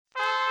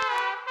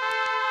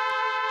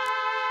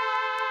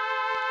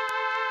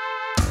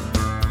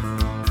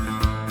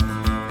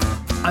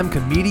I'm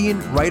comedian,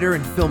 writer,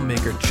 and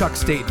filmmaker Chuck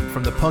Staten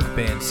from the punk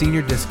band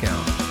Senior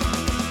Discount.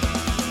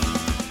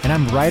 And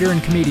I'm writer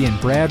and comedian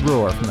Brad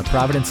Rohr from the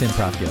Providence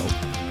Improv Guild.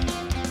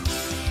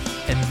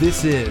 And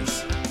this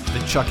is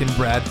the Chuck and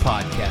Brad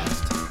Podcast.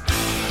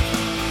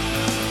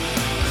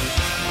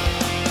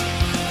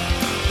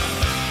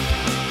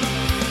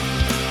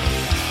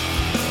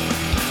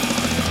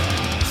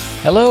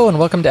 Hello and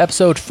welcome to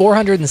episode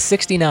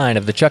 469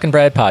 of the Chuck and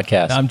Brad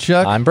Podcast. I'm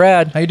Chuck. I'm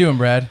Brad. How you doing,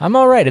 Brad? I'm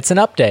all right. It's an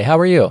update. How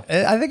are you?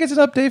 I think it's an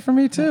update for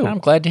me, too. I'm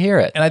glad to hear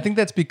it. And I think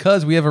that's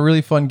because we have a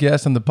really fun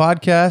guest on the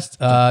podcast.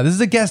 This is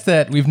a guest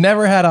that we've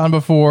never had on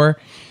before.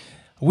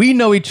 We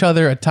know each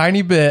other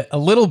a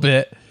little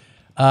bit.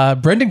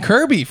 Brendan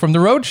Kirby from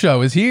the Rhode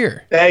show is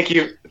here. Thank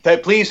you.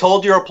 Please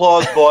hold your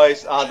applause,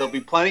 boys. There'll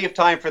be plenty of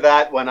time for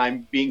that when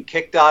I'm being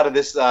kicked out of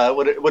this.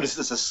 What is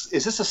this?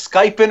 Is this a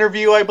Skype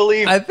interview, I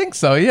believe? I think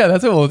so. Yeah,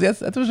 that's what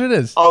it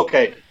is.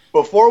 Okay.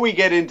 Before we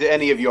get into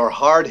any of your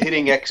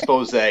hard-hitting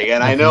expose,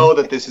 and I know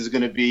that this is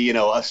going to be,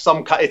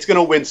 it's going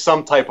to win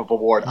some type of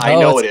award. I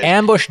know it is.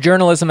 Ambush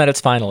journalism at its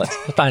finest.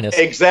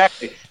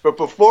 Exactly. But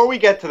before we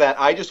get to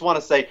that, I just want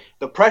to say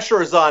the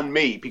pressure is on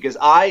me because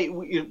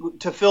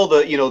to fill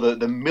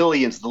the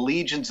millions, the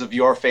legions of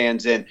your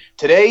fans in.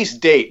 Today's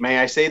date, may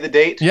I say the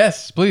date?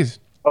 Yes, please.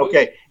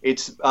 Okay.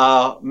 It's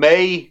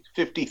May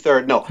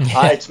 53rd. No,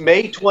 it's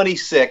May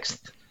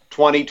 26th.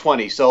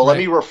 2020. So let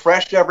me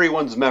refresh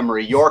everyone's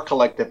memory, your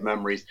collective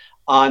memories.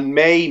 On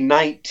May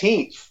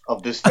 19th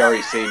of this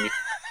very same year,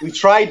 we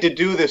tried to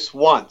do this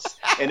once,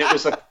 and it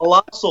was a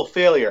colossal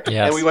failure.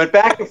 Yes. And we went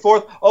back and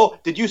forth. Oh,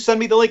 did you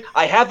send me the link?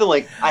 I have the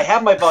link. I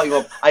have my volume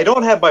up. I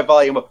don't have my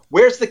volume up.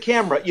 Where's the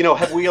camera?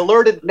 Have we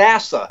alerted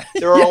NASA?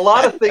 There are a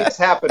lot of things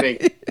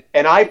happening.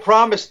 And I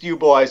promised you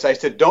boys, I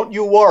said, don't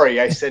you worry.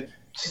 I said,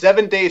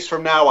 7 days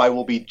from now, I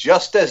will be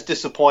just as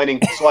disappointing,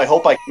 so I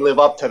hope I can live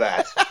up to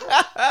that.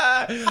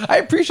 I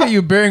appreciate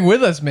you bearing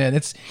with us, man.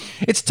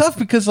 It's tough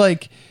because,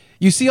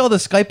 you see all the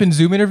Skype and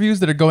Zoom interviews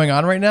that are going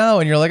on right now,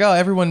 and you're like, oh,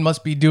 everyone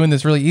must be doing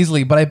this really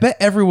easily. But I bet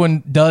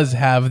everyone does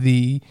have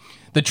the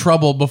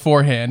trouble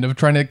beforehand of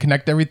trying to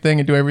connect everything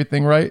and do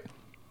everything right.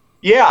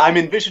 Yeah, I'm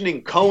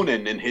envisioning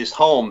Conan in his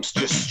homes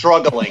just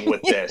struggling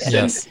with this.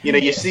 Yes.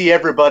 And, you see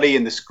everybody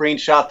in the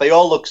screenshot. They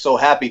all look so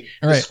happy.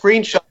 Right. The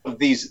screenshot of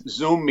these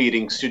Zoom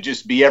meetings should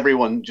just be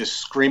everyone just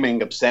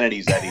screaming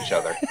obscenities at each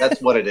other. That's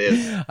what it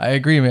is. I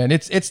agree, man.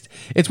 It's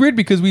weird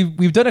because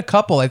we've done a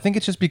couple. I think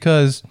it's just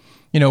because,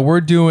 we're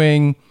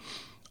doing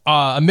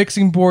a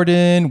mixing board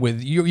in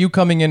with you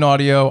coming in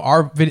audio,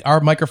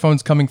 our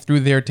microphones coming through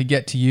there to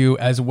get to you,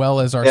 as well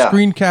as our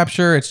screen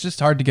capture. It's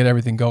just hard to get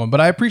everything going. But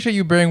I appreciate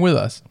you bearing with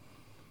us.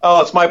 Oh,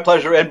 it's my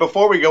pleasure. And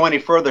before we go any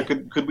further,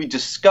 could we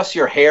discuss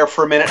your hair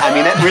for a minute? I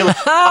mean, that really...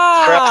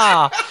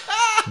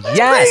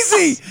 Yes.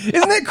 Crazy.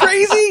 Isn't it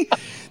crazy?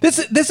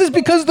 This is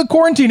because of the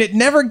quarantine. It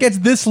never gets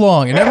this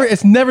long.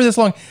 It's never this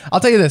long. I'll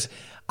tell you this.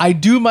 I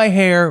do my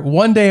hair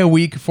 1 day a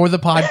week for the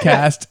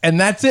podcast, and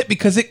that's it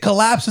because it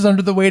collapses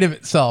under the weight of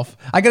itself.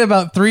 I get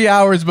about 3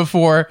 hours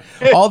before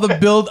all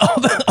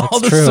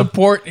the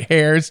support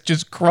hairs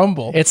just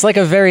crumble. It's like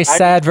a very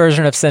sad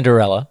version of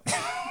Cinderella.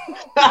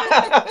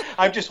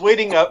 I'm just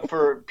waiting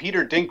for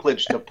Peter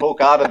Dinklage to poke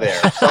out of there.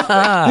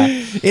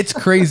 It's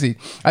crazy.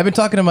 I've been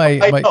talking to my...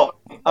 I know.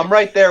 I'm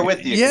right there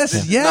with you.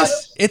 Yes.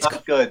 It's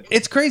not good.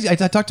 It's crazy. I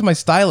talked to my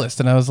stylist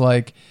and I was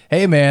like,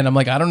 hey man,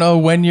 I don't know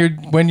when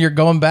you're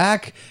going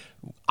back.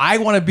 I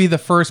want to be the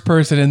first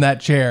person in that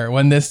chair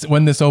when this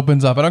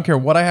opens up. I don't care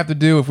what I have to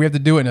do. If we have to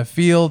do it in a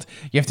field,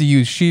 you have to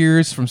use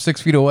shears from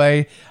 6 feet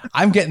away.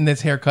 I'm getting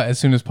this haircut as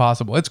soon as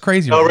possible. It's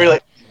crazy. Oh, really?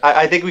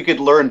 I think we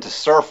could learn to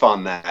surf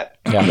on that.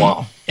 Yeah.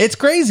 Wow. It's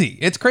crazy.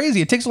 It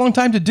takes a long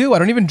time to do. I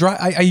don't even dry.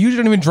 I usually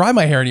don't even dry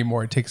my hair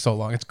anymore. It takes so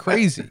long. It's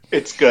crazy.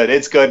 It's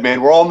good, man.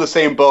 We're all in the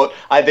same boat.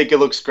 I think it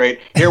looks great.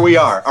 Here we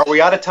are. Are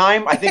we out of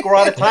time? I think we're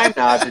out of time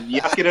now. To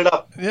yucking it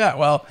up. Yeah.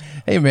 Well,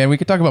 hey man, we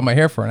could talk about my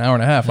hair for an hour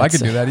and a half. I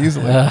could do that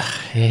easily. Yeah,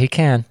 he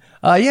can.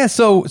 Yeah.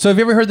 So have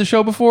you ever heard the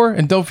show before?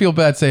 And don't feel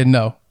bad saying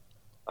no.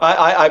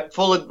 I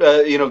full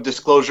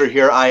disclosure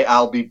here.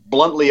 I'll be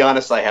bluntly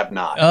honest. I have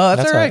not.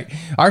 That's all right.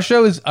 Our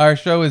show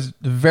is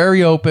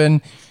very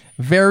open,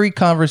 very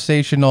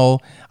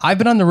conversational. I've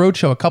been on the Rhode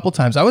show a couple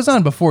times. I was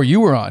on before you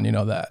were on. You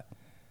know that.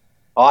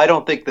 Oh, I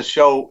don't think the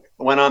show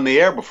went on the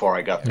air before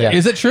I got there. Yeah.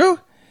 Is it true?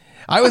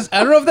 I don't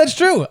know if that's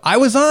true. I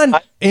was on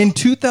in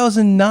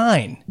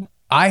 2009.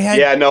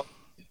 Yeah, no.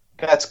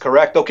 That's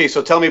correct. Okay,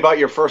 so tell me about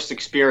your first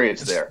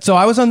experience there. So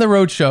I was on the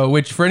Rhode show,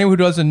 which for anyone who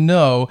doesn't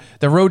know,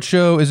 the Rhode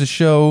show is a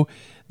show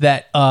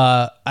that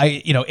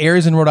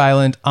airs in Rhode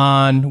Island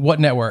on what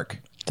network?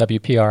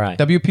 WPRI.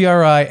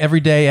 WPRI every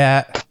day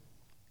at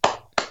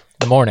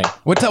the morning.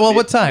 What time? Well,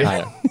 what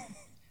time?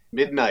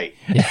 Midnight.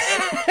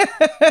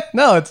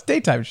 No, it's a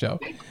daytime show.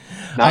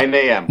 9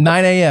 a.m.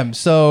 9 a.m.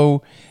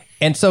 So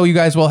you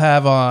guys will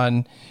have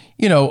on,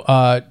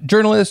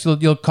 journalists.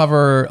 You'll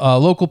cover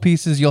local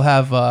pieces. You'll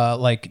have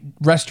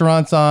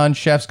restaurants on,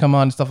 chefs come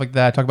on, stuff like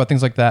that. Talk about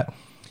things like that.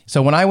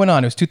 So when I went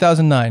on, it was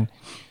 2009.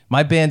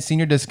 My band,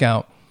 Senior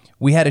Discount,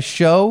 we had a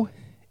show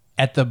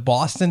at the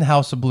Boston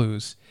House of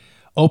Blues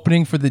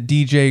opening for the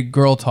DJ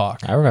Girl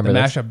Talk. I remember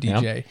the this. mashup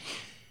DJ.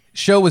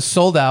 Show was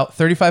sold out,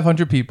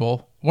 3,500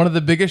 people. One of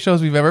the biggest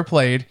shows we've ever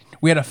played.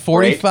 We had a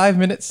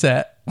 45-minute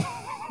set.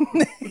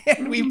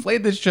 And we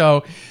played this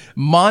show,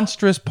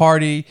 monstrous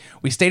party.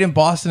 We stayed in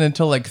Boston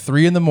until like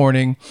 3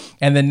 a.m.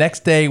 And the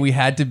next day we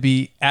had to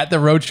be at the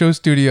Roadshow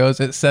Studios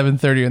at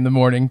 7:30 in the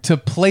morning to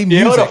play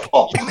music.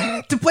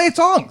 To play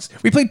songs.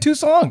 We played 2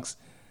 songs.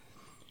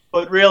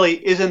 But really,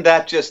 isn't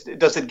that just,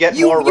 does it get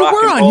more rock you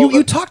were and on. roll?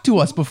 You talked to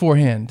us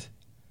beforehand.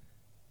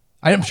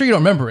 I'm sure you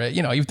don't remember it.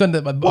 You know, you've done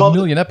a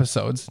million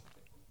episodes.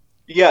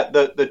 Yeah,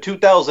 the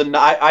 2000.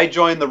 I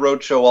joined the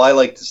Roadshow. Well, I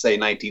like to say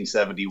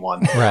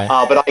 1971. Right.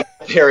 But I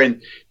got there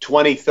in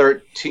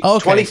 2013.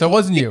 Okay, so it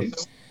wasn't you.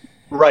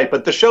 Right,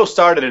 but the show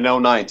started in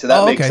 2009, so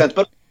that makes sense.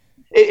 But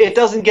it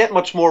doesn't get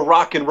much more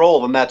rock and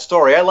roll than that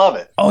story. I love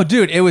it. Oh,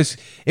 dude, it was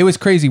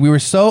crazy. We were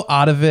so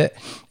out of it.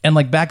 And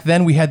like back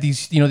then we had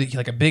these,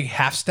 like a big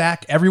half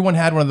stack. Everyone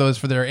had one of those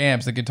for their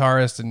amps, the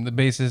guitarist and the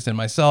bassist and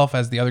myself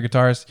as the other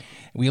guitarist.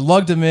 We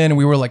lugged them in and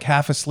we were like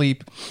half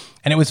asleep.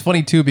 And it was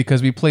funny too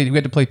because we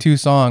had to play 2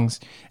 songs,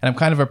 and I'm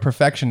kind of a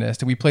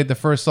perfectionist. And we played the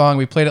first song,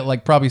 we played it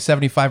like probably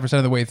 75%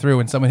 of the way through,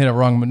 and someone hit a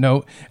wrong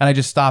note, and I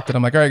just stopped it.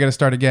 I'm like, all right, I got to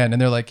start again.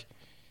 And they're like,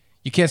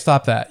 you can't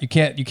stop that. You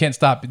can't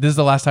stop. This is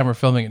the last time we're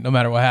filming it, no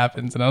matter what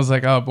happens. And I was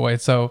like, oh boy.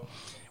 So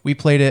we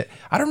played it.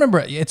 I don't remember.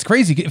 It's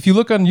crazy. If you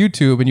look on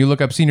YouTube and you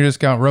look up Senior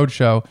Discount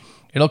Roadshow,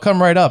 it'll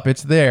come right up.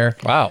 It's there.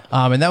 Wow.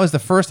 And that was the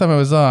first time I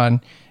was on.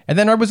 And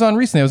then I was on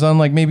recently. I was on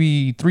like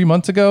maybe 3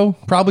 months ago,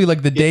 probably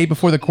like the day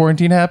before the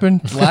quarantine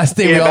happened. The last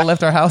day we all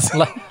left our house.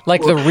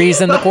 Like the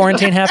reason the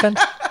quarantine happened?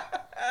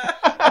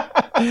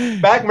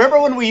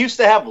 Remember when we used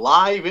to have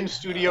live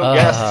in-studio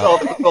guests all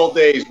the good old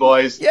days,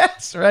 boys?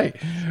 Yes, right.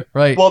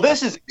 Well,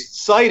 this is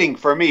exciting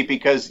for me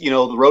because, the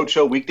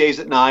Roadshow weekdays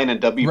at 9 and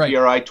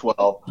WPRI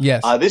 12.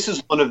 Yes. This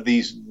is one of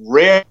these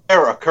rare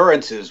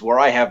occurrences where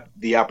I have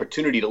the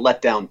opportunity to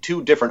let down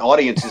 2 different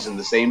audiences in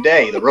the same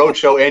day, the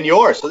Roadshow and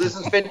yours. So this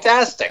is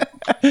fantastic.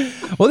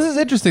 Well, this is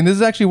interesting. This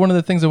is actually one of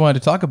the things I wanted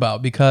to talk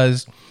about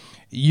because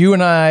you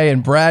and I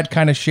and Brad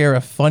kind of share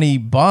a funny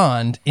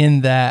bond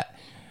in that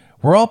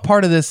we're all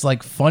part of this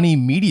like funny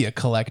media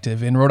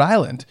collective in Rhode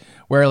Island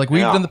where like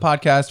we've done the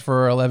podcast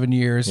for 11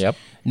 years. Yep.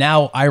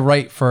 Now I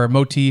write for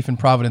Motif and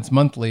Providence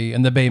Monthly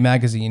and the Bay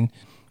Magazine.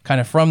 Kind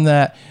of from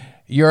that,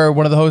 you're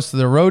one of the hosts of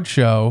the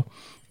Roadshow.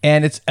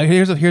 And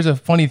here's a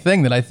funny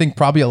thing that I think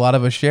probably a lot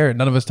of us share and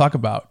none of us talk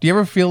about. Do you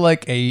ever feel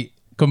like a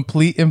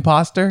complete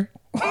imposter?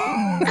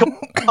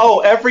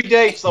 Oh, every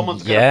day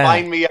someone's going to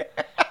find me.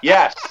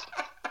 Yes.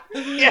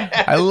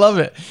 Yeah. I love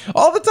it.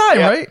 All the time,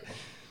 right?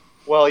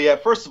 Well, yeah.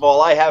 First of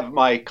all, I have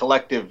my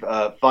collective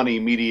funny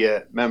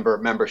media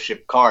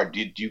membership card.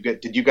 Did you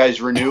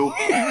guys renew?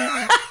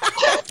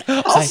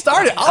 I'll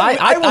start it.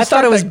 I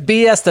thought it was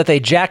BS that they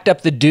jacked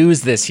up the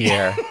dues this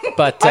year,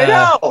 but I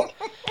know.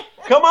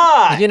 Come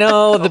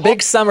on. The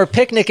big summer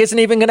picnic isn't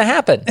even going to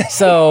happen.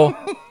 So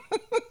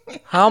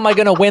how am I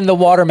going to win the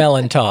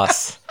watermelon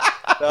toss?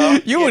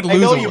 You would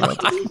lose.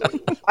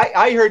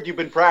 I heard you've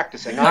been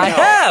practicing. I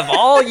have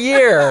all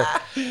year.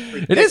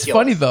 It is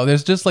funny though.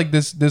 There's just like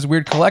this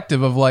weird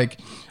collective of like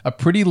a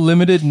pretty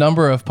limited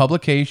number of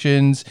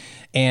publications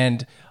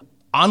and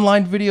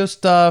online video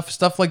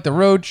stuff like the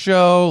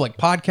Roadshow, like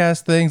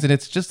podcast things, and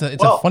it's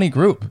a funny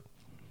group.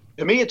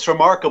 To me, it's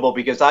remarkable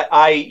because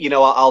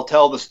I'll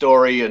tell the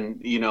story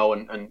and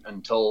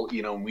until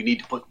we need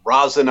to put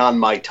rosin on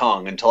my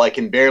tongue until I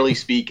can barely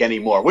speak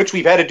anymore, which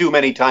we've had to do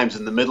many times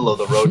in the middle of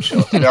the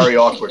Roadshow. It's very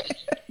awkward.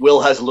 Will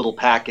has a little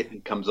packet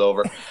and comes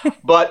over.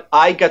 But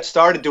I got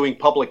started doing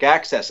public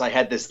access. I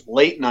had this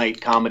late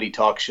night comedy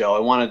talk show. I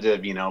wanted to,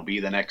 be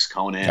the next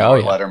Conan or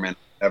Letterman.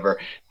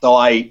 Ever. So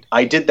I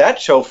did that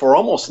show for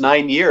almost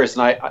 9 years,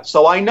 and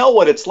so I know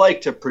what it's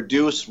like to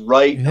produce,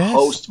 write,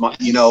 host,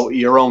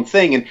 your own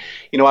thing. And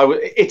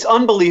it's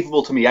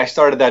unbelievable to me. I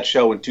started that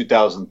show in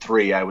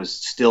 2003. I was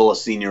still a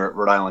senior at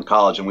Rhode Island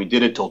College, and we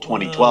did it till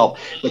 2012.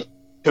 But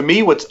to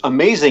me, what's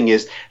amazing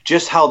is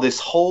just how this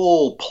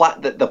whole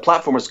the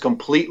platform has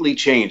completely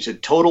changed. A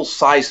total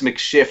seismic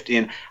shift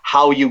in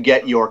how you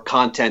get your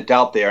content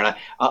out there. And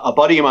a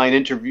buddy of mine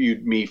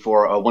interviewed me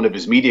for one of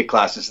his media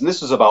classes, and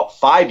this was about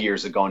 5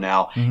 years ago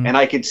now. Mm-hmm. And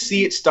I could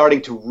see it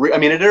starting to.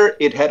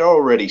 It had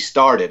already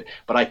started,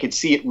 but I could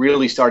see it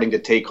really starting to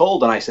take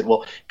hold. And I said,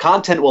 well,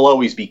 content will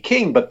always be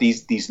king, but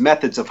these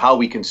methods of how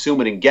we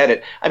consume it and get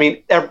it.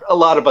 A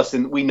lot of us,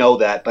 and we know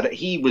that, but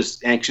he was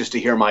anxious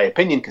to hear my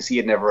opinion because he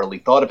had never really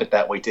thought of it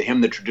that way. To him,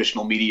 the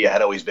traditional media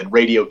had always been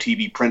radio,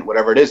 TV, print,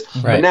 whatever it is.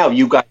 Right. But now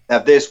you guys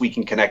have this. We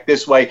can connect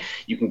this way.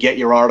 You can get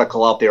your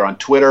article out there on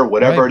Twitter,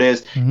 whatever it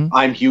is. Mm-hmm.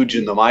 I'm huge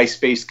in the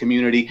MySpace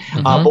community.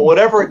 Mm-hmm. But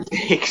whatever it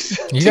takes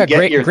you got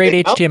great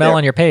HTML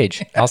on your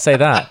page. I'll say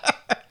that.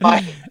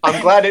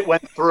 I'm glad it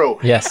went through.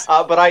 Yes.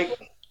 But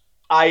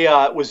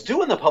I was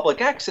doing the public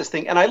access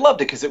thing, and I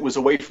loved it because it was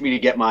a way for me to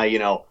get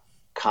my,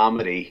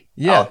 comedy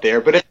out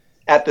there. But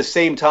at the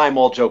same time,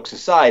 all jokes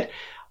aside,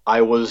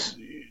 I was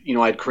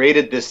I'd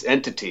created this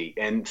entity,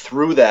 and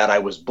through that I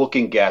was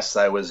booking guests,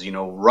 I was,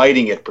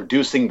 writing it,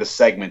 producing the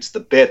segments, the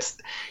bits,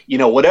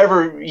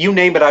 whatever, you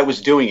name it, I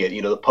was doing it,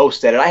 the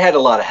post edit. I had a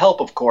lot of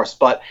help, of course,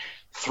 but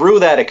through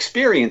that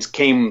experience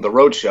came the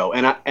Rhode Show,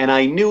 and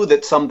I knew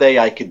that someday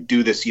I could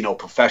do this,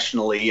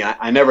 professionally.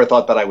 I never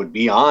thought that I would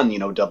be on,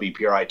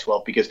 WPRI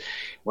 12, because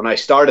when I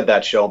started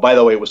that show, by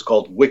the way, it was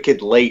called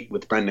Wicked Late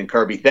with Brendan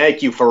Kirby.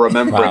 Thank you for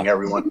remembering,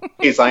 everyone.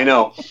 Please, I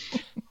know.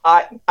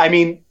 I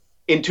mean,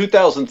 in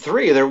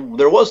 2003, there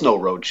was no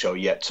Rhode Show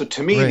yet. So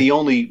to me, the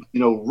only,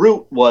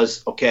 route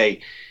was,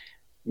 okay,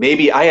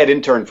 maybe I had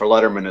interned for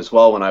Letterman as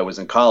well when I was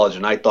in college,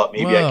 and I thought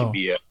maybe I could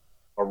be a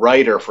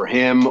writer for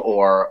him,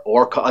 or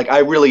like, I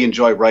really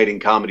enjoy writing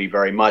comedy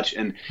very much.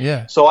 And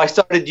so I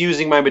started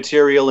using my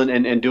material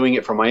and doing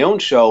it for my own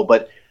show,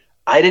 but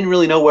I didn't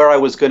really know where I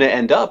was going to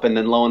end up. And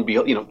then lo and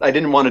behold, I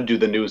didn't want to do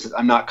the news.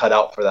 I'm not cut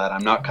out for that.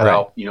 I'm not cut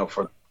out,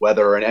 for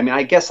weather. And I mean,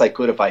 I guess I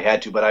could if I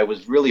had to, but I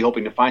was really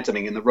hoping to find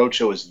something. And the Rhode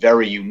Show is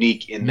very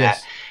unique in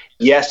that,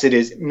 yes, it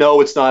is. No,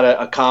 it's not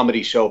a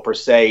comedy show per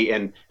se.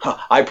 And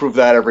I prove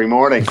that every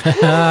morning.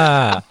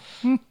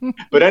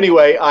 But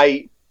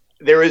anyway,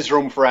 there is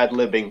room for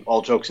ad-libbing,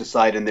 all jokes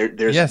aside, and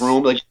there's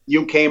room. Like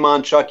you came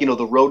on, Chuck, the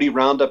Rhodey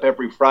Roundup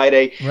every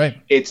Friday. Right.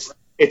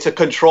 It's a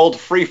controlled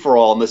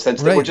free-for-all in the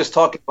sense that we're just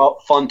talking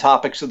about fun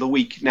topics of the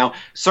week. Now,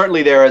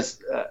 certainly there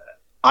is,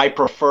 I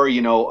prefer,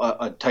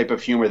 a type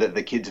of humor that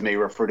the kids may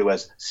refer to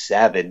as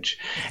savage.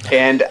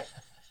 And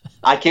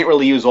I can't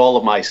really use all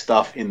of my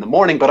stuff in the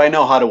morning, but I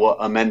know how to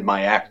amend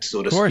my act,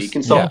 so to speak.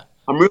 And so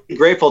I'm really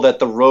grateful that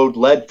the Rhode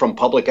led from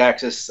public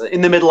access.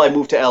 In the middle, I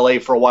moved to LA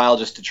for a while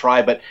just to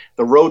try, but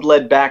the Rhode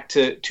led back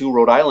to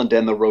Rhode Island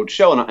and the Rhode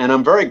Show, and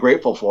I'm very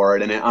grateful for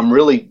it. And I'm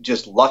really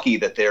just lucky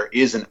that there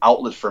is an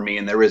outlet for me,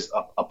 and there is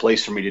a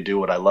place for me to do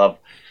what I love.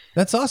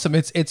 That's awesome.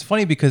 It's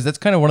funny because that's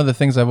kind of one of the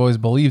things I've always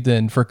believed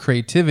in for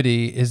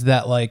creativity is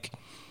that, like,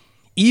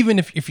 even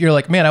if you're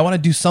like, man, I want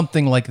to do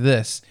something like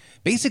this,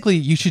 basically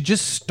you should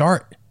just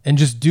start and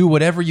just do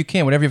whatever you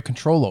can, whatever you have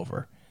control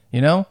over,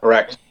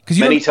 Correct.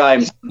 Many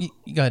times, go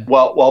ahead.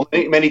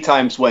 Many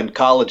times when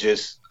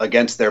colleges,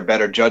 against their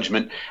better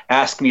judgment,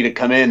 ask me to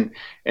come in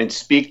and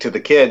speak to the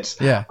kids,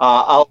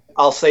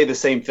 I'll say the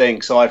same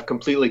thing. So I've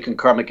completely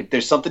concurred. Like, if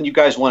there's something you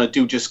guys want to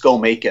do, just go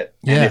make it.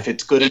 Yeah. And if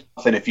it's good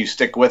enough, and if you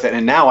stick with it,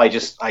 and now I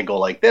go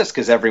like this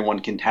because everyone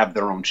can have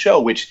their own show,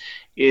 which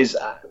is,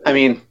 I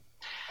mean,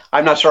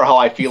 I'm not sure how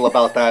I feel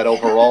about that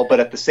overall,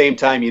 but at the same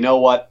time, you know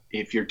what?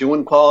 If you're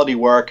doing quality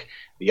work,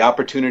 the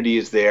opportunity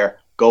is there.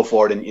 Go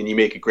for it, and you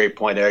make a great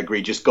point. I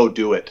agree. Just go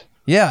do it.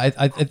 Yeah,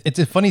 it's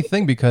a funny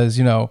thing because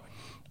and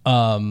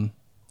I'm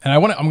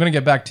going to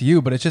get back to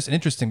you, but it's just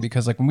interesting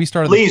because, like, when we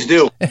started, when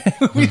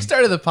we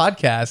started the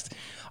podcast,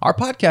 our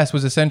podcast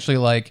was essentially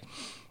like,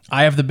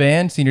 I have the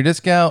band, Senior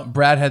Discount.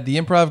 Brad had the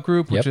improv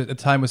group, which at the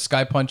time was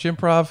Sky Punch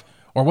Improv,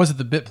 or was it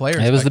the Bit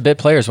Players? It was the Bit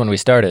Players when we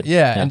started.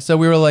 Yeah, and so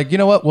we were like, you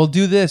know what? We'll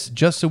do this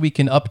just so we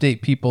can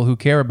update people who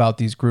care about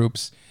these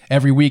groups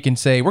every week and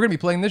say, we're going to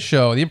be playing this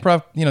show. The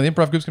improv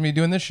group's going to be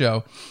doing this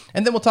show.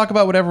 And then we'll talk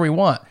about whatever we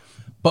want.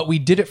 But we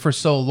did it for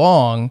so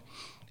long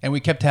and we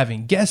kept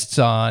having guests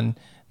on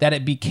that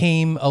it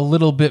became a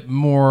little bit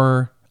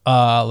more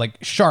like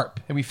sharp.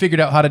 And we figured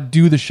out how to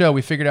do the show.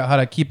 We figured out how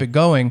to keep it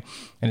going.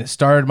 And it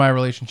started my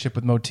relationship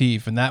with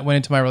Motif. And that went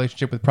into my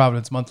relationship with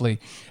Providence Monthly.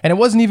 And it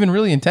wasn't even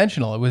really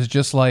intentional. It was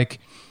just like,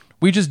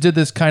 we just did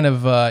this kind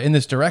of in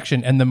this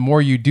direction. And the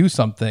more you do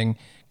something,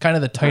 kind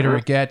of the tighter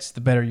it gets,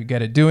 the better you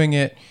get at doing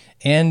it.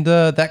 And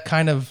that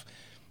kind of,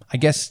 I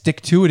guess,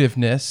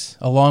 stick-to-itiveness,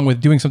 along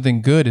with doing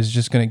something good, is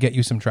just going to get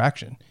you some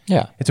traction.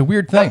 Yeah. It's a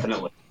weird thing.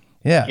 Definitely.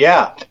 Yeah.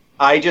 Yeah.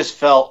 I just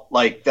felt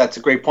like that's a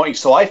great point.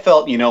 So I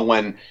felt,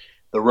 when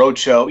the Rhode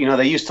Show,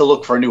 they used to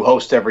look for a new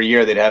host every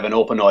year. They'd have an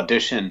open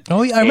audition.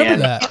 Oh, yeah, I remember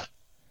that.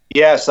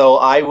 Yeah, so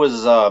I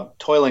was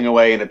toiling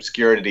away in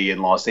obscurity in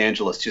Los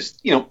Angeles,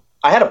 just,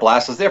 I had a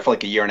blast. I was there for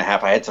like a year and a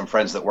half. I had some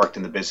friends that worked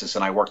in the business,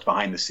 and I worked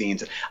behind the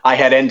scenes. I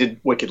had ended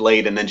Wicked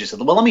Late and then just said,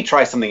 well, let me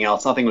try something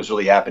else. Nothing was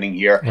really happening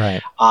here.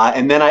 Right.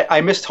 And then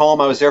I missed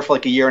home. I was there for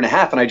like a year and a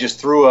half, and I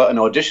just threw an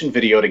audition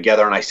video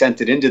together, and I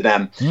sent it into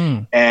them.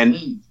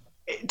 And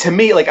to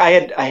me, like, I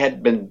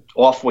had been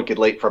off Wicked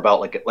Late for about,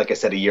 like I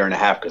said, a year and a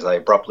half because I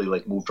abruptly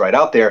moved right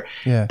out there.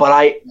 Yeah. But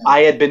I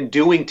had been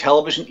doing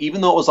television,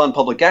 even though it was on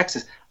public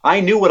access. I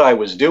knew what I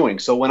was doing.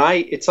 So when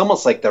it's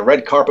almost like the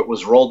red carpet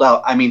was rolled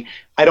out. I mean,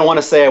 I don't want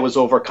to say I was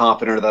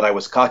overconfident or that I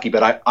was cocky,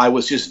 but I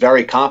was just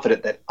very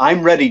confident that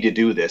I'm ready to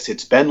do this.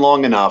 It's been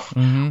long enough.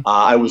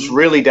 I was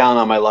really down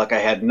on my luck. I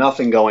had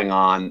nothing going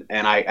on.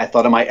 And I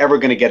thought, am I ever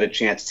going to get a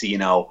chance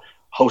to,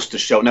 host a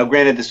show? Now,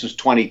 granted, this was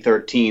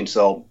 2013,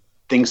 so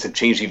things have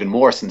changed even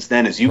more since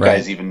then, as you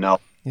guys even know.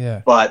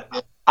 Yeah. But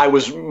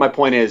my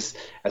point is,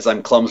 as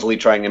I'm clumsily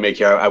trying to make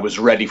here, I was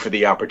ready for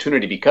the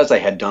opportunity because I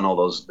had done all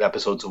those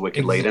episodes of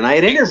Wicked Late, and I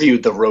had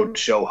interviewed the Rhode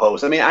show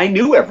host. I mean, I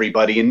knew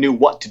everybody and knew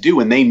what to do,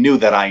 and they knew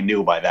that I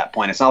knew by that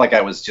point. It's not like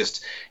I was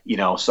just,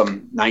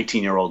 some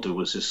 19-year-old who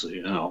was just,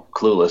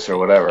 clueless or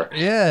whatever.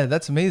 Yeah,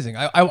 that's amazing.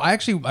 I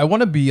actually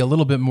want to be a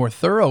little bit more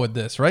thorough with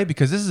this, right?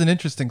 Because this is an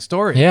interesting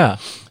story. Yeah.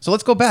 So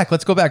let's go back.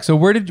 So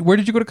where did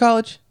you go to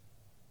college?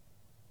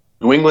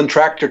 New England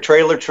Tractor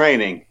Trailer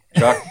Training.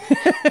 Chuck,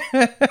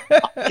 I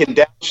can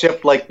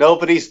downshift like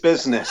nobody's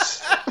business.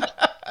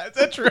 Is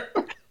that true?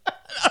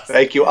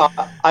 Thank you.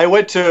 I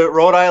went to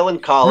Rhode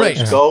Island College.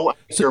 Right. Go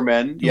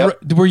Anchorman.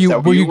 Yep. Were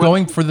you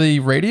going for the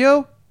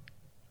radio?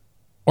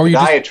 Or you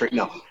Dietary?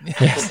 No.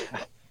 Yes.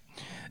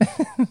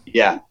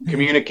 Yeah,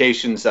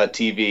 communications,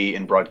 TV,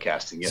 and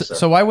broadcasting. Yes, sir.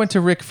 So I went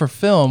to Rick for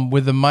film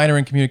with a minor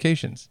in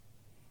communications.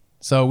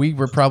 So we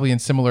were probably in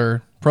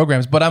similar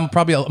programs, but I'm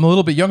a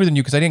little bit younger than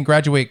you because I didn't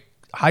graduate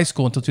high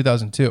school until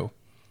 2002.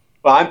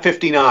 Well, I'm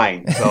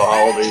 59, so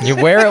how old are you?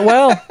 You wear it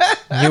well.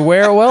 You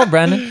wear it well,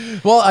 Brendan.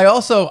 Well, I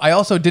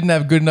also didn't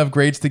have good enough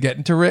grades to get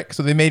into Rick,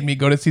 so they made me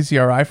go to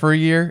CCRI for a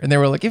year, and they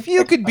were like, if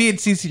you could be at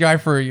CCRI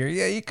for a year,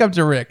 yeah, you come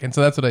to Rick, and so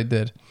that's what I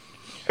did.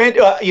 And,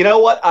 you know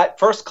what?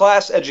 First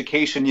class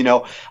education.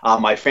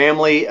 My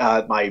family,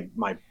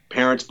 my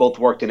parents both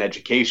worked in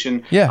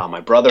education. Yeah. My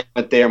brother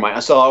went there.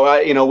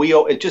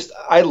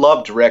 I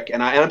loved Rick,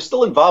 and I'm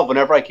still involved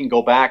whenever I can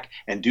go back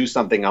and do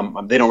something.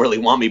 They don't really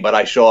want me, but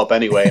I show up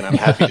anyway, and I'm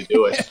happy to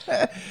do it.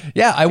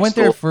 Yeah, I was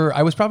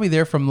probably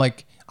there from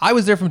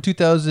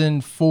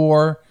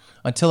 2004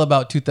 until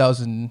about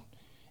 2000,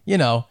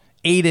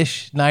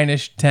 8-ish,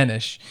 9-ish,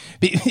 10-ish.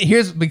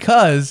 Here's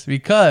because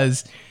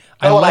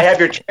I have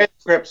your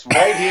transcripts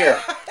right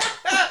here.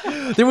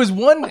 There was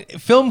one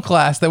film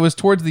class that was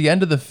towards the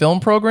end of the film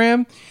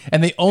program,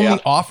 and they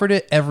only offered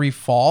it every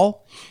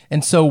fall.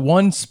 And so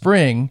one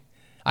spring,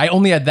 I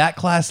only had that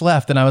class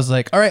left, and I was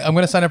like, all right, I'm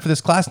going to sign up for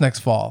this class next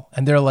fall.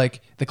 And they're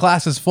like, the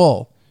class is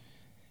full.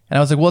 And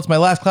I was like, well, it's my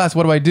last class.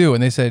 What do I do?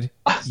 And they said,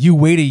 you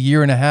wait a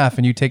year and a half,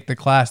 and you take the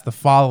class the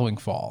following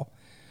fall.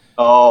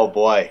 Oh,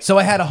 boy. So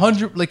I had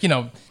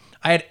 100,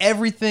 I had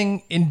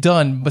everything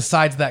done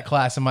besides that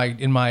class in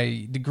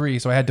my degree,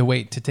 so I had to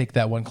wait to take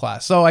that one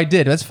class. So I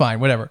did. That's fine.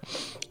 Whatever.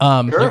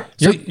 Sure.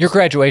 Your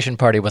graduation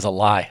party was a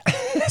lie.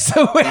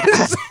 So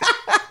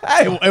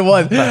it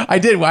was. I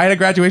did. I had a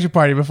graduation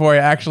party before I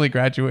actually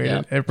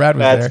graduated. And Brad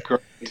was there. That's great.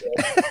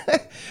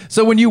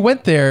 So when you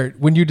went there,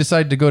 when you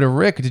decided to go to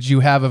Rick, did you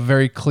have a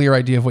very clear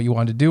idea of what you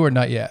wanted to do, or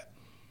not yet?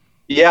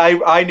 Yeah,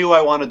 I knew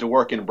I wanted to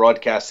work in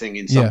broadcasting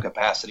in some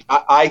capacity.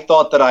 I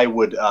thought that I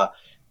would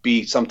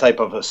be some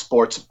type of a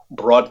sports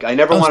I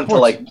never wanted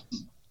to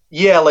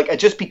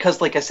just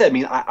because, like I said,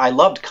 I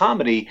loved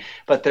comedy,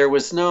 but there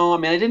was I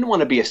didn't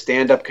want to be a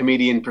stand-up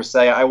comedian per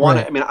se.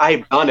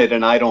 I've done it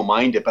and I don't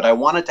mind it, but I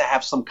wanted to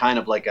have some kind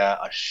of like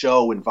a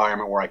show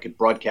environment where I could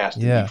broadcast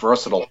and be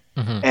versatile.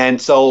 Mm-hmm.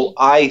 And so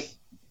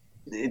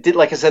it did,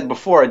 like I said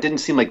before, it didn't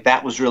seem like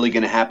that was really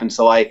going to happen.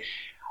 So I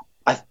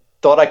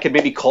thought I could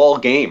maybe call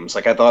games.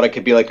 Like I thought I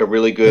could be like a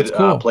really good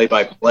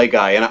play-by-play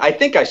guy, and I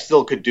think I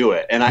still could do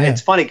it. And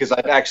it's funny because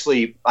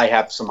I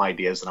have some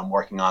ideas that I'm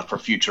working on for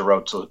future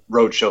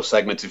road show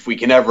segments if we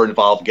can ever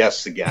involve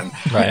guests again.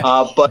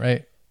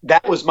 Right.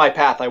 That was my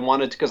path. I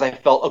wanted to, because I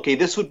felt, okay,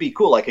 this would be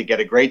cool. I could get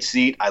a great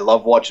seat. I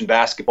love watching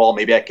basketball.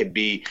 Maybe I could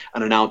be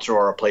an announcer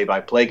or a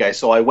play-by-play guy.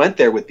 So I went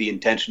there with the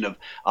intention of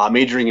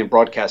majoring in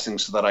broadcasting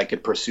so that I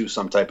could pursue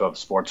some type of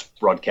sports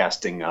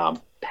broadcasting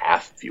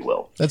path, if you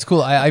will. That's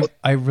cool.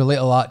 I relate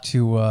a lot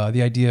to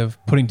the idea of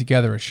putting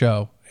together a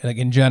show, like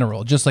in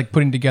general, just like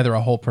putting together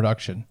a whole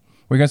production.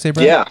 Were you going to say,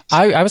 Brad? Yeah.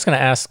 I was going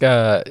to ask,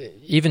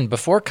 even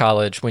before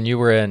college, when you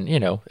were in,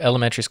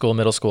 elementary school,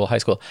 middle school, high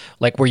school,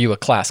 like, were you a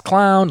class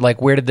clown?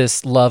 Like, where did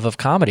this love of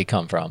comedy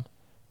come from?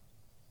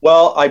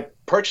 Well, I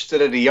purchased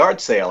it at a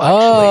yard sale, actually.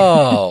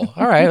 Oh,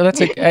 all right. Well, that's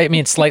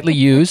slightly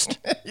used.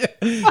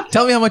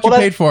 Tell me how much you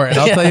paid for it, and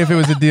I'll tell you if it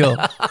was a deal.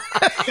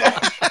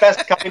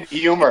 Best kind of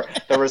humor,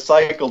 the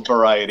recycled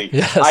variety.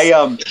 Yes.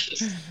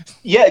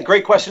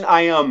 Great question.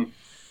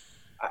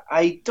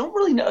 I don't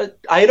really know.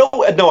 I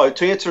don't know.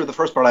 To answer the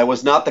first part, I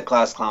was not the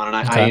class clown, and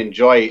I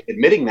enjoy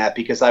admitting that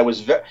because I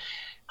was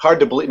hard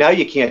to believe. Now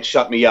you can't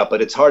shut me up,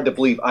 but it's hard to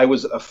believe I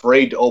was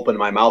afraid to open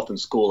my mouth in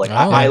school. Like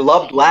I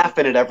loved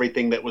laughing at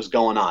everything that was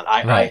going on.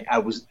 I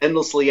was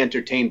endlessly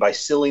entertained by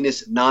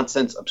silliness,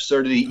 nonsense,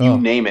 absurdity, you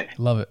name it.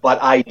 Love it. But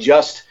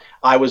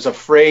I was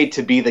afraid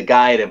to be the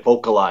guy to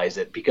vocalize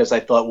it because I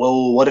thought,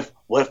 well, what if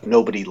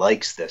nobody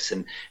likes this?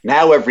 And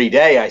now every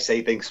day I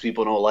say things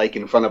people don't like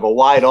in front of a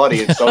wide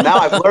audience. So now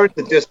I've learned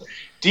to just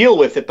deal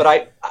with it.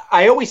 But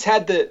I always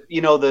had the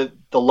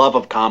love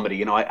of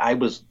comedy. I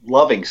was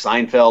loving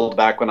Seinfeld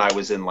back when I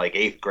was in like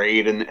 8th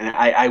grade, and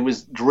I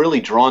was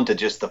really drawn to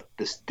just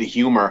the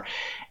humor.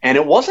 And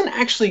it wasn't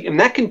actually, and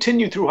that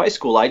continued through high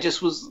school. I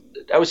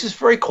was just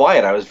very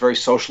quiet. I was very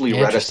socially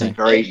reticent,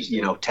 very,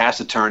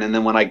 taciturn. And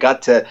then when I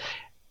got to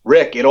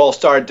Rick, it all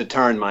started to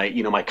turn.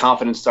 My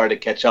confidence started to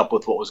catch up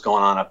with what was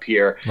going on up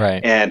here.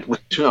 Right. And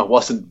which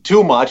wasn't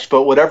too much,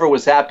 but whatever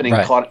was happening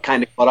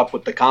kind of caught up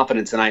with the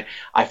confidence. And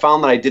I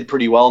found that I did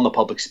pretty well in the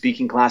public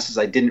speaking classes.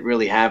 I didn't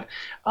really have,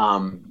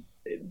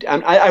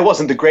 I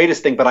wasn't the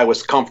greatest thing, but I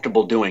was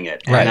comfortable doing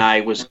it. Right. And I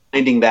was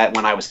finding that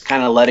when I was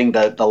kind of letting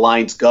the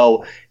lines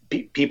go,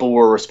 people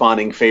were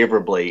responding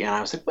favorably, and I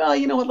was like, well,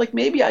 you know what, like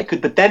maybe I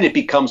could. But then it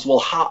becomes, well,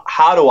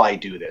 how do I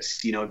do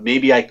this?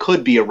 Maybe I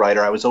could be a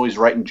writer. I was always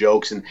writing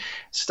jokes and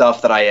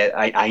stuff that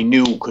I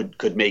knew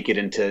could make it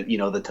into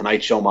the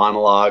Tonight Show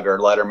monologue or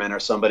Letterman or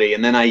somebody.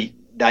 And then I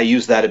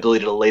used that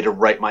ability to later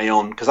write my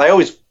own, because I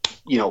always,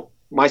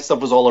 my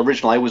stuff was all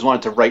original. I always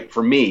wanted to write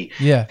for me.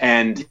 Yeah.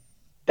 And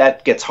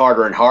that gets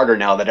harder and harder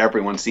now that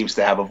everyone seems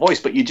to have a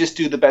voice, but you just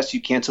do the best you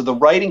can. So the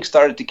writing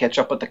started to catch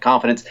up with the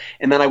confidence,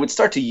 and then I would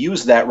start to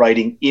use that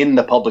writing in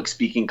the public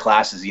speaking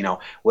classes.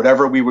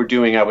 Whatever we were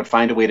doing, I would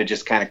find a way to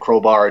just kind of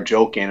crowbar a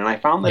joke in, and I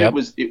found that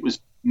it was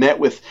met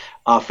with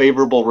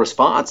favorable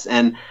response,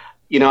 and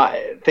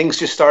things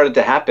just started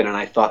to happen. And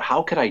I thought,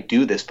 how could I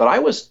do this? But I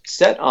was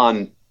set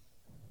on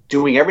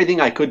doing everything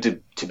I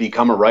could to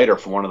become a writer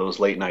for one of those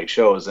late night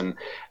shows. And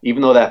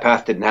even though that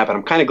path didn't happen,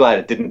 I'm kind of glad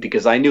it didn't,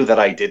 because I knew that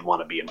I did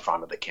want to be in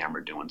front of the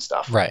camera doing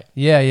stuff. Right.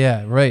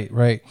 Yeah.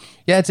 Right.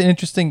 Yeah. It's an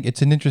interesting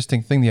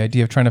thing. The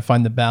idea of trying to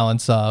find the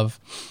balance of,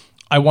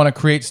 I want to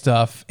create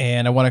stuff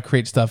and I want to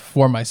create stuff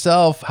for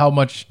myself. How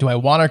much do I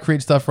want to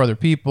create stuff for other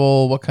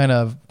people? What kind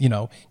of,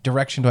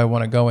 direction do I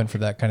want to go in for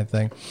that kind of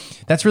thing?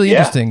 That's really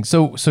interesting.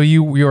 So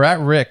you were at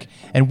Rick,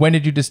 and when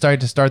did you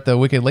decide to start the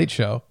Wicked Late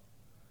Show?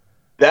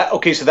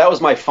 So that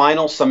was my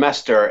final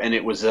semester, and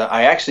it was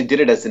I actually did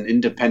it as an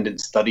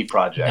independent study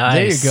project.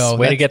 Nice. There you go.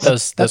 Way to get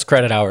those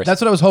credit hours. That's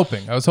what I was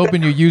hoping. I was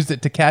hoping you used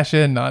it to cash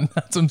in on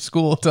some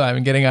school time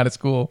and getting out of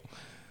school.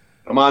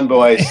 Come on,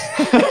 boys.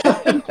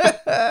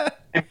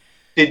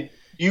 Did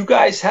you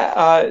guys have?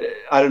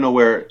 I don't know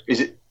where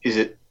is it. Is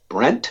it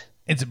Brent?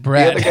 It's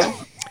Brad. The other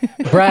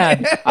guy?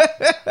 Brad.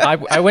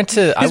 I went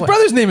to His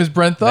brother's name is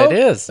Brent, though. It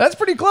is. That's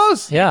pretty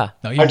close. Yeah.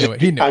 No, he knew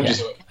it. He knew I'm it.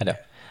 just. I know.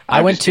 I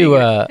went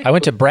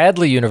to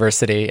Bradley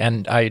University,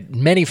 and I had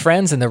many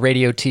friends in the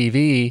radio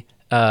TV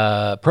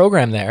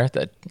program there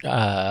that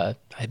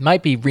it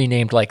might be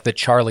renamed like the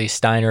Charlie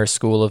Steiner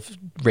School of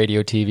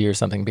Radio TV or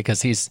something,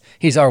 because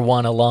he's our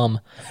one alum.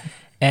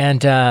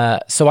 And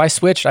so I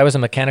switched. I was a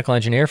mechanical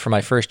engineer for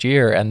my first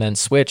year, and then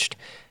switched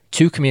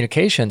to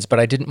communications, but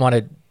I didn't want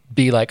to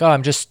be like,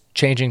 I'm just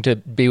changing to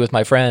be with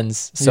my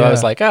friends. So I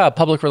was like,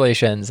 public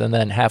relations. And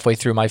then halfway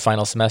through my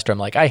final semester, I'm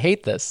like, I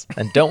hate this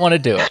and don't want to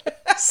do it.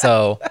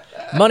 So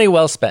money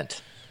well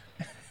spent.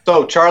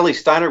 So Charlie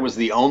Steiner was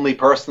the only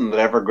person that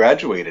ever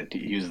graduated.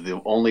 He was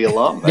the only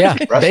alum.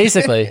 That's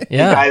basically.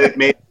 Yeah. The guy that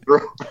made it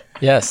through.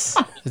 Yes.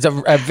 It's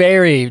a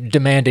very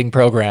demanding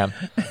program.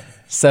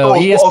 So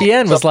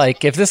ESPN was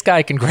like, if this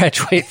guy can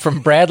graduate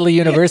from Bradley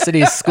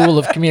University's School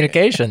of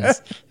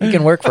Communications, he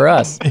can work for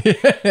us.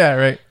 Yeah,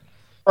 right.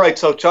 All right,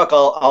 so Chuck,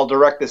 I'll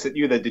direct this at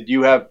you. Did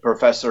you have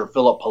Professor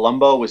Philip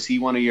Palumbo? Was he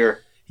one of your?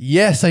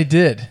 Yes, I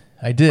did.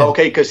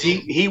 Okay, because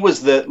he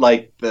was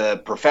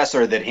the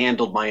professor that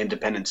handled my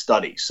independent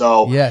study.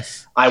 So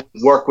yes, I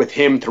would work with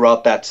him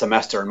throughout that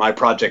semester, and my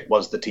project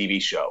was the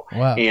TV show.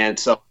 Wow. And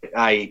so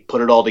I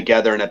put it all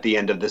together, and at the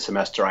end of the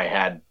semester, I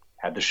had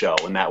the show,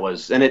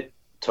 and it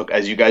took,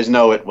 as you guys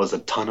know, it was a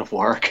ton of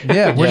work.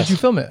 Yeah, where did you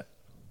film it?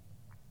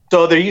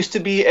 So there used to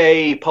be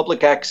a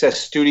public access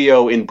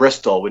studio in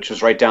Bristol, which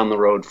was right down the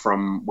road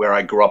from where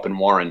I grew up in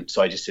Warren.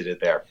 So I just did it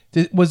there.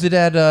 Was it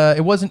at?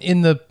 It wasn't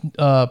in the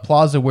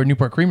plaza where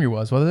Newport Creamery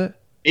was it?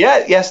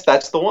 Yeah. Yes,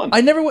 that's the one.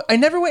 I never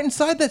went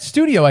inside that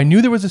studio. I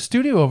knew there was a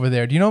studio over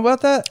there. Do you know about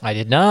that? I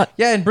did not.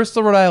 Yeah, in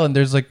Bristol, Rhode Island,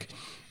 there's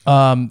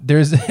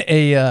there's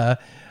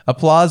a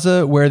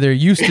plaza where there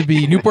used to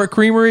be Newport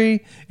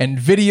Creamery and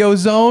Video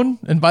Zone.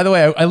 And by the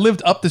way, I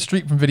lived up the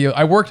street from Video.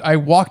 I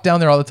walked down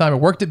there all the time. I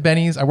worked at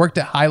Benny's. I worked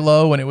at High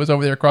Low when it was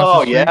over there across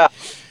the street. Oh, yeah.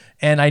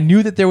 And I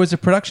knew that there was a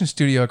production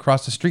studio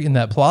across the street in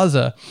that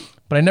plaza,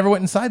 but I never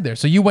went inside there.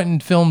 So you went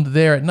and filmed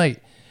there at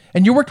night.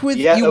 And you worked with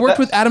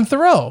with Adam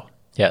Thoreau.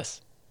 Yes.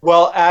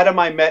 Well, Adam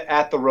I met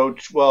at the Rhode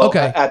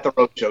at the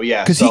Rhode show,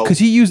 yeah. Because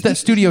he used that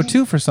studio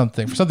too for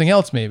something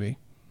else maybe.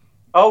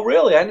 Oh,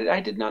 really? I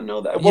did not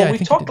know that. Well, we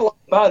talked a lot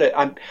about it.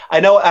 I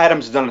know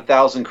Adam's done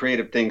 1,000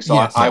 creative things, so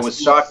I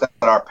was shocked that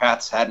our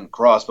paths hadn't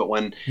crossed. But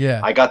when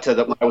I got to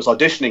when I was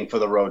auditioning for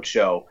the Rhode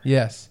show,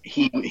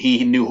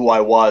 he knew who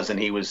I was, and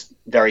he was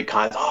very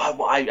kind.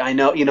 Oh, I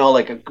know,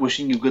 like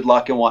wishing you good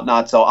luck and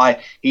whatnot. So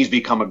he's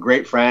become a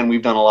great friend.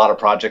 We've done a lot of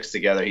projects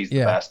together. He's the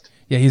best.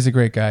 Yeah, he's a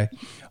great guy.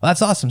 Well,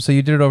 that's awesome. So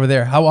you did it over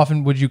there. How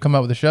often would you come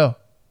out with a show?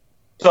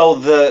 So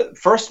the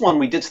first one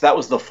we did, so that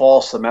was the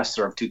fall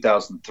semester of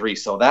 2003.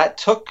 So that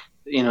took,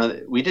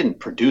 we didn't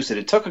produce it.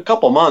 It took a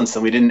couple months,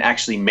 and we didn't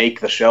actually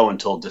make the show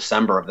until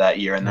December of that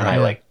year. And then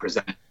I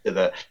presented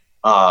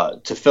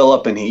to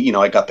Philip, and he,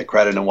 I got the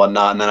credit and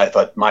whatnot. And then I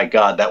thought, my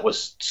God, that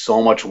was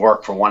so much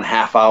work for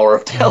 1.5 hour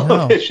of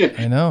television.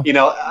 I know.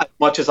 As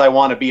much as I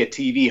want to be a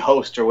TV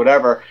host or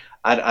whatever,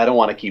 I don't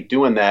want to keep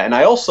doing that. And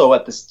I also,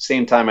 at the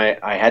same time,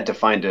 I had to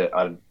find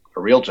a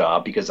real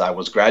job because I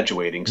was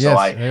graduating. So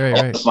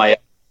Yes, right.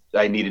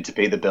 I needed to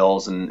pay the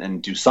bills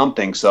and do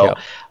something. So,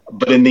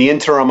 but in the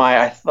interim,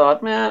 I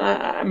thought,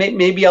 man,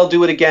 maybe I'll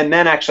do it again.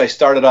 Then actually I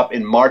started up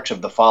in March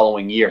of the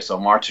following year. So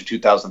March of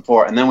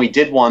 2004. And then we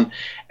did one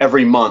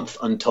every month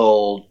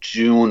until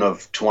June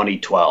of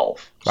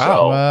 2012.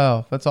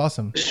 Wow. That's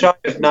awesome. Shy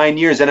of 9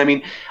 years. And I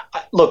mean,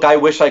 look, I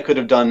wish I could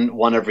have done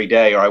one every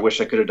day, or I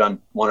wish I could have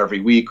done one every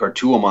week or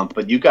two a month.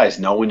 But you guys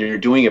know when you're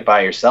doing it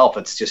by yourself,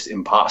 it's just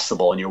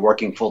impossible. And you're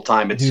working full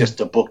time. It's just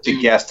to book the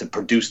guest, to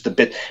produce the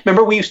bit.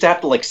 Remember, we used to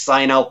have to like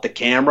sign out the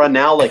camera.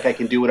 Now, like I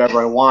can do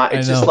whatever I want.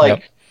 It's just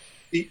like,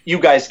 you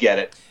guys get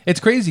it. It's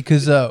crazy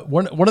because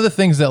one of the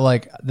things that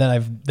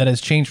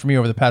has changed for me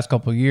over the past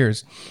couple of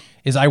years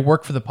is I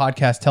work for the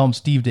podcast Tell 'em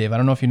Steve Dave. I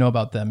don't know if you know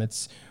about them.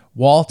 It's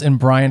Walt and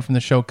Brian from the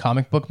show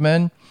Comic Book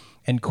Men,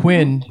 and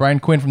Brian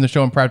Quinn from the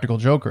show Impractical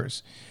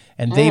Jokers.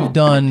 And they've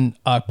done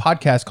a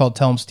podcast called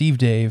Tell 'em Steve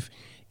Dave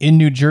in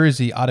New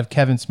Jersey out of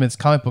Kevin Smith's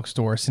comic book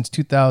store since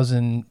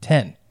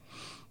 2010.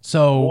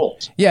 So cool.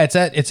 Yeah, it's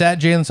at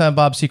Jay and Silent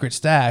Bob's Secret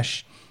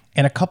Stash.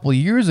 And a couple of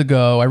years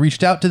ago, I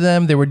reached out to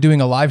them. They were doing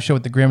a live show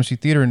at the Gramercy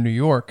Theater in New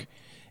York,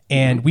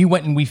 and we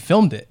went and we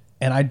filmed it.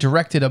 And I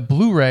directed a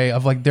Blu-ray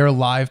of like their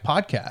live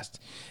podcast.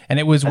 And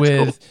it was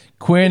with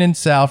Quinn and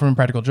Sal from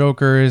Impractical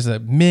Jokers.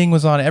 Ming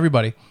was on it,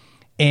 everybody.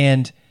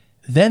 And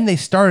then they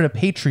started a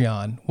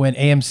Patreon when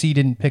AMC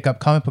didn't pick up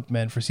Comic Book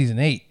Men for season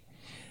 8.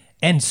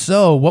 And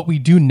so what we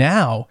do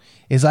now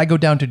is I go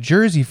down to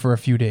Jersey for a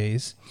few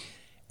days.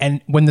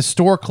 And when the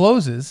store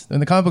closes, when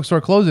the comic book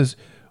store closes,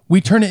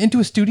 we turn it into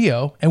a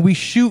studio and we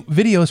shoot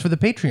videos for the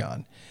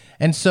Patreon.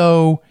 And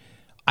so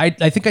I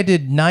think I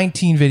did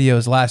 19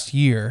 videos last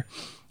year.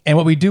 And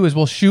what we do is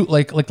we'll shoot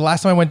like the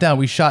last time I went down,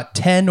 we shot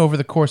 10 over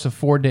the course of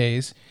 4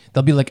 days.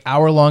 They'll be like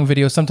hour-long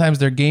videos. Sometimes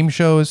they're game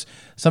shows.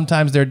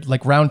 Sometimes they're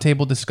like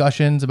roundtable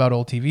discussions about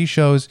old TV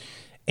shows.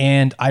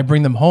 And I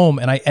bring them home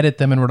and I edit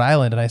them in Rhode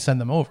Island and I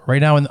send them over.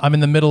 Right now I'm in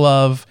the middle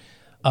of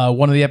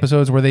one of the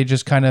episodes where they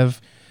just kind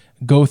of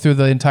go through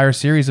the entire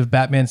series of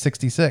Batman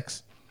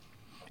 66.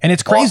 And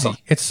it's crazy.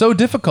 Awesome. It's so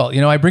difficult.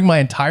 I bring my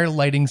entire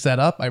lighting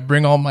setup. I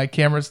bring all my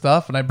camera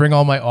stuff and I bring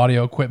all my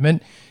audio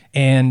equipment.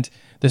 And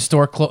the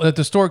store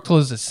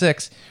closes at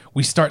 6.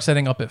 We start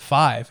setting up at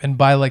 5. And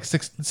by like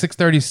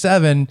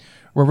 6:37,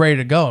 we're ready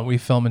to go. And we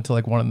film until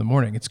like 1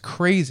 a.m. It's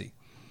crazy.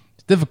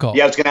 It's difficult.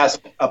 Yeah, I was going to ask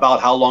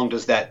about how long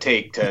does that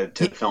take to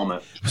film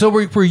it? So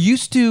we're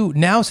used to,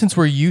 now since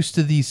we're used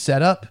to the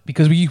setup,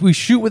 because we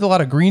shoot with a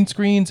lot of green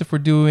screens if we're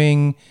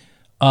doing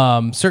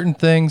certain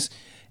things.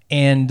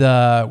 And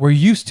we're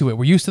used to it.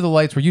 We're used to the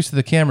lights. We're used to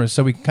the cameras.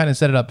 So we can kind of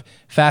set it up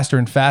faster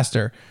and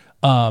faster.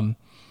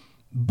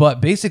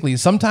 But basically,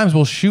 sometimes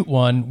we'll shoot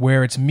one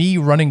where it's me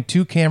running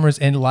 2 cameras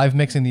and live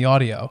mixing the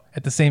audio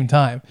at the same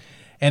time.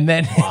 And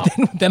then,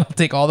 then I'll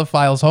take all the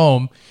files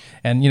home.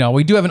 And,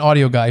 we do have an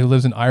audio guy who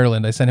lives in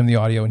Ireland. I send him the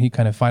audio and he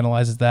kind of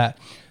finalizes that.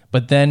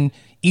 But then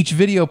each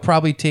video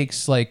probably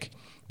takes like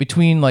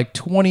between like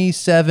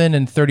 27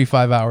 and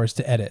 35 hours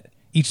to edit.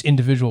 Each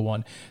individual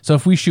one. So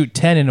if we shoot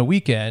 10 in a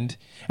weekend,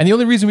 and the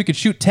only reason we could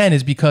shoot 10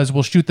 is because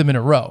we'll shoot them in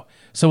a row.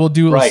 So we'll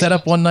do a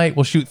setup one night,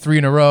 we'll shoot 3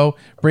 in a row,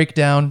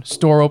 breakdown,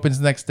 store opens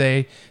the next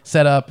day,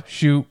 set up,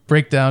 shoot,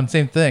 breakdown,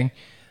 same thing.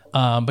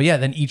 But yeah,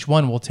 then each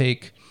one will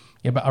take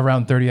about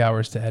around 30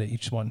 hours to edit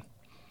each one.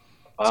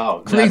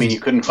 Wow. I mean, you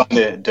couldn't find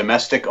a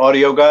domestic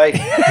audio guy?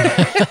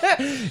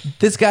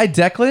 This guy,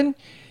 Declan,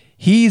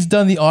 he's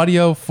done the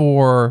audio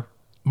for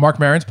Mark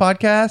Maron's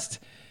podcast,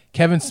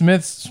 Kevin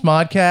Smith's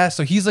Smodcast,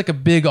 so he's like a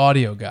big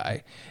audio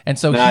guy. And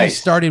so he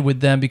started with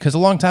them because a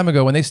long time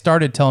ago when they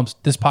started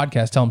this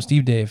podcast, Tell 'em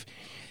Steve Dave,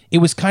 it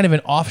was kind of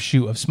an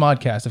offshoot of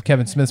Smodcast, of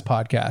Kevin Smith's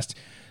podcast.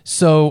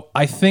 So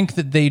I think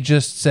that they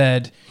just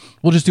said,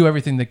 we'll just do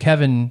everything that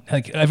Kevin,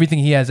 like everything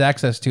he has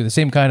access to, the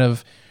same kind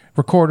of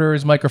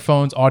recorders,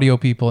 microphones, audio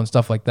people and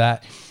stuff like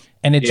that.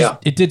 And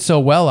it did so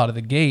well out of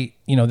the gate.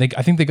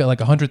 I think they got like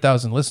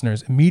 100,000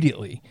 listeners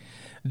immediately,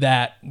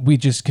 that we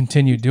just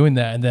continued doing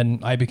that. And then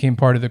I became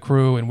part of the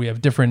crew and we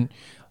have different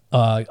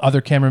other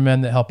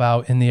cameramen that help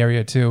out in the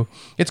area too.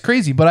 It's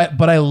crazy,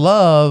 but I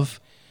love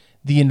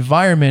the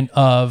environment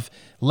of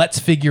let's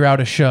figure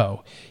out a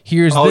show.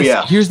 Here's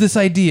this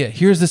idea.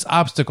 Here's this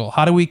obstacle.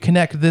 How do we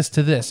connect this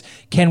to this?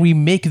 Can we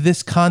make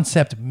this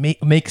concept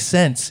make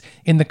sense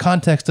in the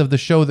context of the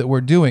show that we're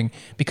doing?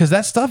 Because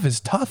that stuff is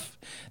tough.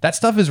 That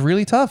stuff is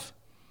really tough.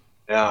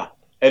 Yeah.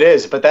 It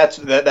is, but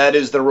that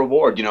is the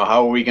reward.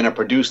 How are we going to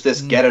produce this,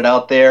 get it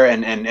out there,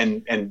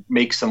 and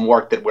make some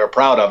work that we're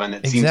proud of? And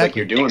it seems like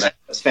you're doing that.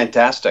 That's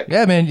fantastic.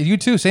 Yeah, man, you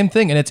too. Same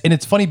thing. And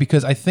it's funny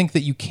because I think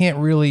that you can't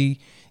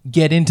really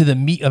get into the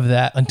meat of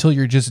that until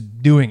you're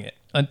just doing it.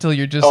 Until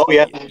you're just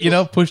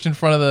pushed in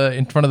front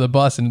of the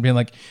bus and being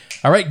like,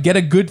 all right, get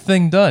a good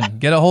thing done,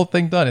 get a whole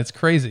thing done. It's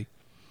crazy.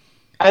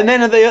 And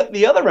then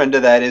the other end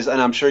of that is,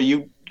 and I'm sure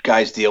you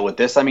guys deal with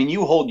this. I mean,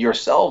 you hold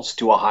yourselves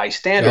to a high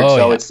standard,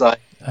 it's like.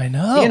 I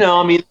know.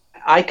 I mean,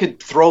 I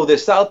could throw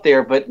this out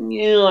there, but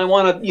I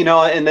want to,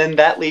 and then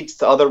that leads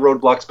to other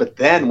roadblocks. But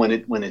then when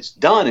it's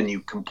done and you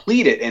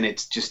complete it and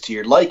it's just to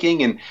your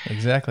liking and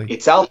exactly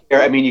it's out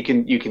there, I mean,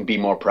 you can be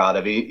more proud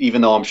of it,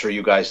 even though I'm sure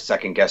you guys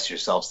second guess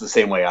yourselves the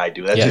same way I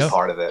do. That's just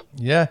part of it.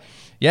 Yeah,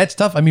 it's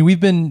tough. I mean, we've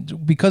been,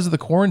 because of the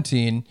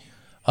quarantine.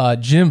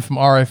 Jim from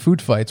RI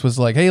Food Fights was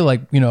like, hey,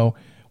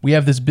 we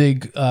have this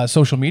big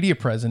social media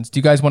presence. Do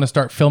you guys want to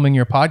start filming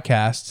your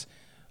podcasts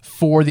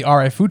for the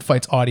RI Food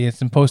Fights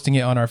audience and posting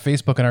it on our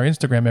Facebook and our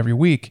Instagram every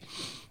week?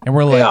 And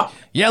we're like,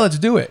 yeah, let's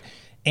do it.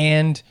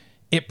 And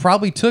it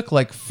probably took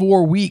like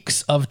 4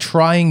 weeks of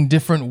trying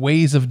different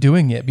ways of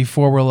doing it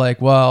before we're like,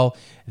 well,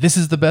 this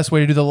is the best way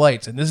to do the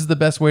lights, and this is the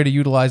best way to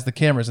utilize the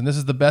cameras, and this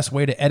is the best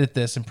way to edit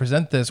this and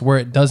present this, where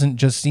it doesn't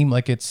just seem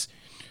like it's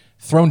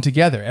thrown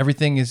together.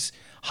 Everything is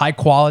high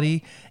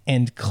quality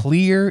and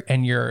clear,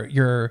 and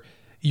your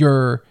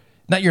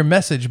not your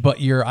message, but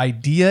your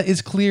idea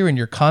is clear and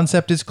your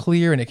concept is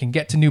clear, and it can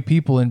get to new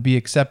people and be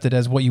accepted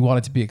as what you want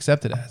it to be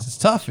accepted as. It's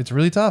tough. It's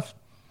really tough.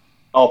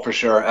 Oh, for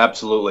sure.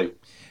 Absolutely.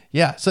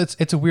 Yeah. So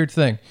it's a weird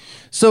thing.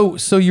 So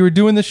you were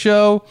doing the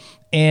show,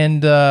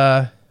 and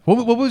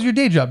what was your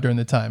day job during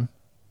the time?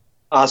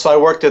 So I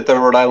worked at the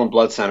Rhode Island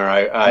Blood Center.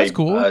 That's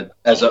cool.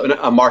 As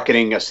a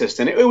marketing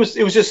assistant. It was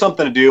just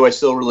something to do. I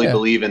still really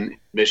believe in the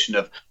mission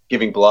of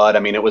giving blood. I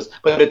mean,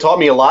 but it taught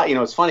me a lot.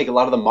 It's funny, a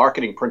lot of the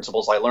marketing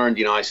principles I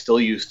learned, I still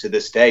use to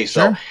this day.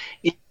 So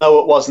even though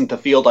it wasn't the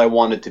field I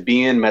wanted to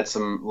be in, met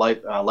some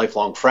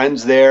lifelong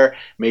friends there,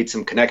 made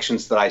some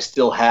connections that I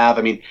still have.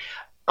 I mean,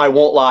 I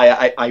won't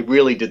lie, I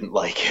really didn't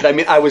like it. I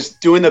mean, I was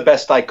doing the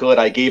best I could.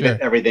 I gave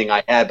it everything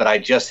I had, but I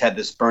just had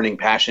this burning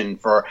passion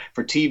for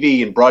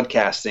TV and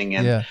broadcasting.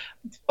 And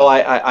so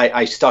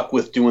I stuck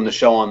with doing the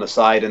show on the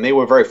side, and they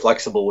were very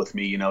flexible with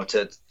me,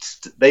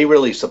 they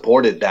really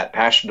supported that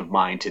passion of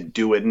mine to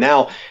do it.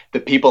 Now, the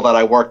people that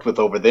I worked with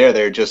over there,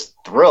 they're just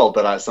thrilled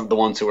that some of the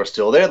ones who are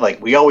still there,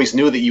 like, we always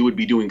knew that you would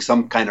be doing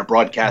some kind of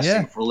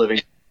broadcasting for a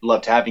living.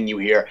 Loved having you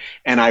here.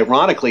 And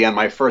ironically, on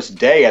my first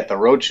day at the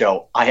Rhode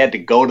show, I had to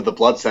go to the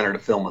Blood Center to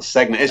film a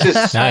segment. It's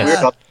just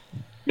nice.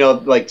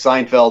 Weird, like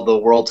Seinfeld, the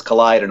worlds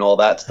collide and all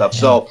that stuff.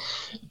 So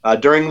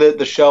during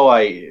the show,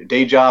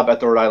 day job at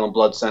the Rhode Island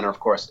Blood Center, of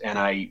course, and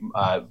I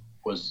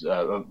was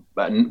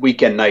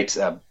weekend nights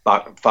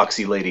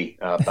Foxy Lady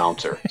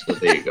bouncer. So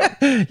there you go.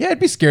 Yeah, I'd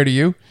be scared of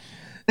you.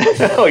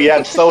 Oh yeah,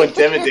 I'm so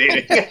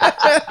intimidating.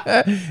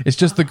 It's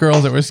just the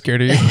girls that were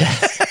scared of you.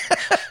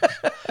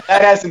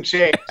 That hasn't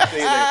changed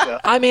either. So.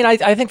 I mean,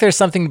 I think there's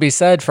something to be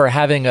said for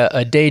having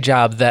a day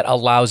job that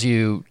allows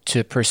you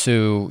to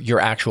pursue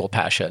your actual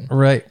passion.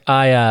 Right.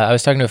 I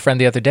was talking to a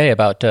friend the other day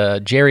about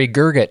Jerry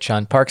Gergich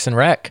on Parks and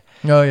Rec.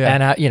 Oh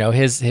yeah. And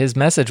his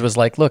message was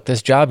like, look,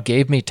 this job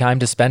gave me time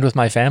to spend with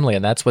my family,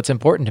 and that's what's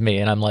important to me.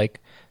 And I'm like,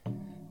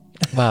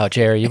 wow,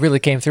 Jerry, you really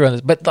came through on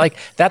this. But like,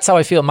 that's how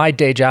I feel. My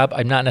day job,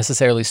 I'm not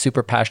necessarily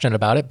super passionate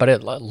about it, but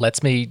it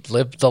lets me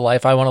live the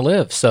life I want to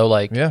live. So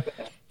like,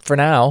 for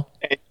now,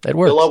 it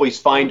works. You'll always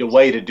find a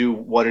way to do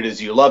what it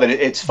is you love. And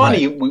it's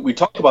funny, we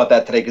talked about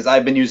that today, because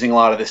I've been using a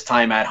lot of this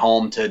time at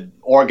home to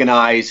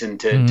organize and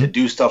to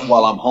do stuff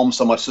while I'm home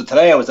so much. So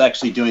today I was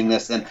actually doing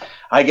this, and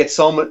I get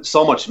so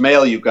much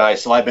mail, you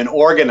guys. So I've been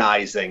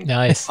organizing.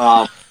 Nice.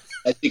 As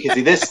you can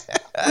see, this,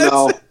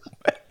 and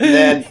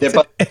then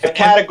but I've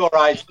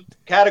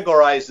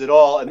categorized it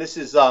all. And this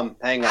is,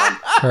 hang on.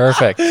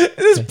 Perfect.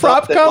 This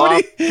prop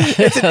comedy.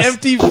 It's an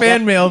empty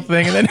fan mail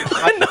thing, and then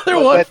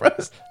another one for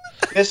us.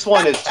 This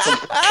one is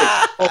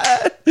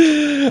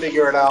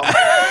figure it out.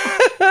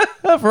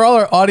 For all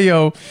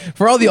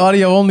the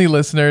audio only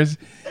listeners.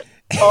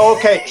 Oh,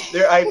 okay.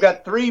 I've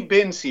got 3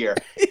 bins here.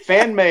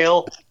 Fan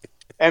mail,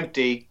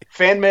 empty.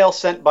 Fan mail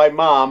sent by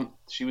mom.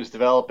 She was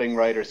developing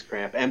writer's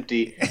cramp,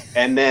 empty.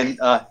 And then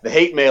the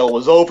hate mail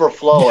was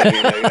overflowing.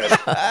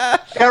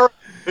 Terrible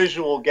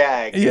visual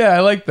gag. Yeah, I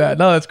like that.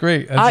 No, that's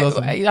great. That's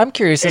awesome. I'm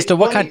curious as to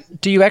what kind.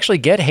 Do you actually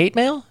get hate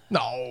mail?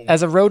 No.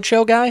 As a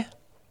roadshow guy?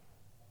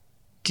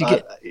 Do you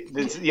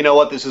get? You know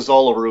what? This is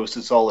all a ruse.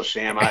 It's all a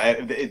sham.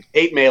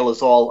 Hate mail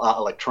is all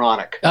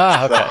electronic.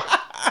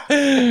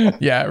 Okay.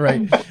 Yeah,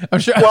 right. I'm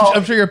sure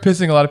you're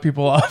pissing a lot of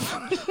people off.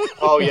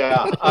 Oh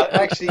yeah.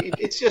 Actually,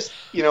 it's just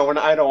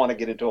I don't want to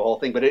get into a whole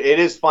thing, but it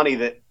is funny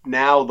that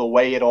now the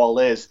way it all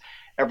is,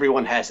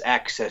 everyone has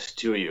access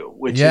to you,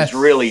 which has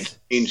really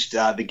changed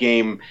the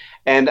game.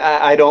 And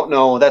I don't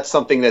know, that's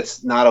something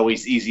that's not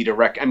always easy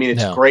to I mean,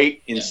 it's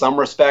great in some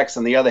respects.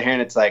 On the other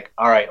hand, it's like,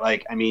 all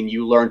right,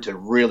 you learn to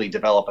really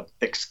develop a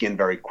thick skin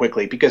very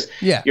quickly, because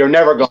you're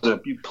never going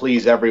to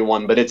please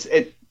everyone, but it's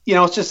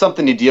just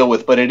something to deal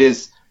with. But it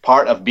is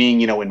part of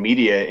being, in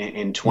media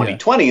in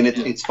 2020. And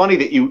it's funny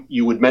that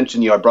you would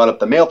mention, I brought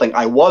up the mail thing.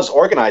 I was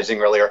organizing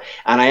earlier,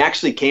 and I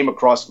actually came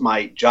across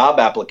my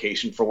job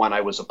application for when I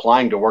was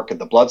applying to work at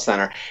the Blood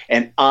Center.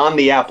 And on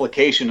the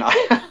application,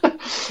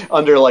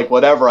 under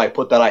whatever, I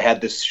put that I had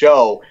this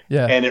show.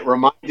 Yeah. And it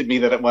reminded me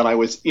that when I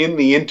was in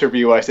the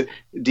interview, I said,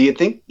 do you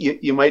think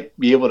you might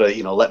be able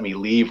to, let me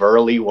leave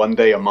early one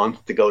day a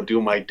month to go do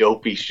my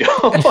dopey show?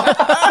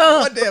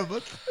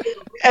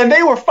 and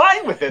they were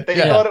fine with it. They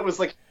Yeah. thought it was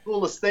like the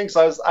coolest thing.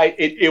 So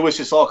it was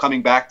just all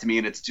coming back to me,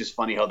 and it's just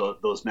funny how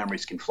those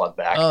memories can flood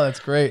back. Oh, that's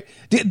great.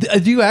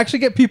 Do you actually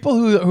get people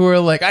who are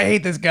like, I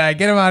hate this guy,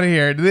 get him out of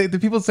here? Do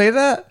people say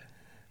that?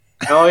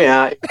 Oh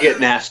yeah, I get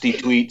nasty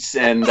tweets,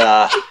 and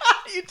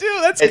You do.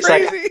 That's it's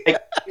crazy. like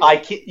I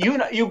can't,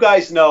 you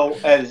guys know,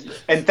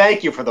 and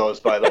thank you for those,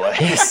 by the way.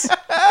 Yes.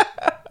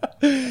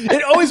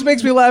 It always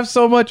makes me laugh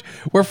so much.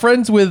 We're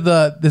friends with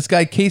this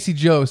guy, Casey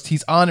Jost.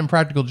 He's on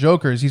Impractical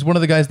Jokers. He's one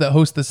of the guys that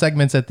hosts the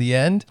segments at the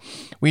end.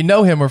 We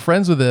know him. We're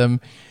friends with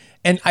him.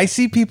 And I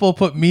see people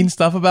put mean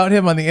stuff about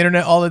him on the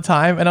internet all the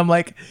time. And I'm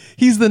like,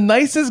 he's the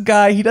nicest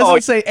guy. He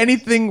doesn't say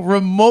anything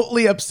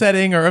remotely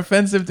upsetting or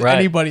offensive to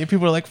anybody. And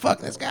people are like,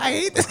 fuck this guy. I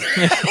hate this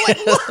guy. I'm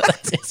like,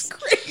 what? It's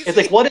crazy. It's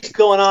like, what is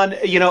going on?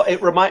 You know,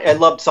 I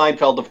loved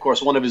Seinfeld, of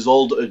course. One of his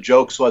old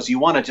jokes was, you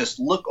want to just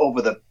look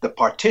over the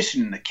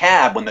partition in the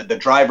cab when the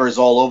driver is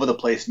all over the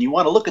place. And you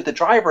want to look at the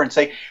driver and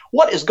say,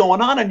 what is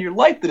going on in your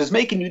life that is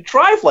making you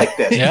drive like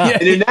this? Yeah.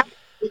 And in that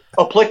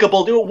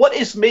applicable to what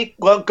is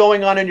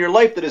going on in your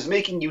life that is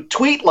making you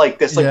tweet like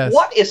this? Like, Yes.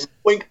 what is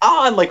going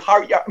on? Like,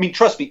 how? I mean,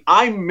 trust me,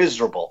 I'm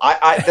miserable.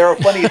 There are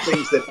plenty of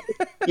things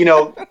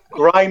that,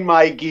 grind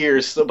my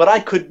gears, but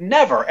I could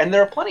never. And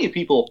there are plenty of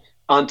people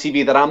on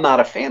TV that I'm not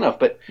a fan of,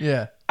 but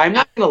Yeah. I'm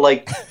not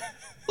going to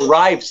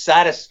derive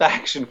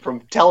satisfaction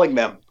from telling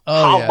them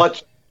how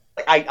much.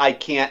 I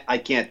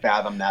can't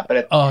fathom that.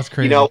 But it's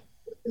crazy.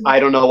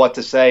 I don't know what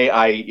to say.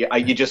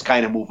 You just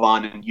kind of move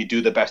on and you do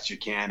the best you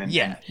can. And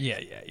Yeah.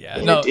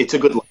 and No, it's a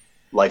good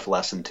life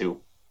lesson too.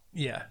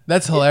 yeah,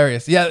 that's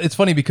hilarious. Yeah, it's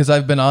funny because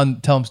I've been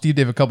on Tell 'em Steve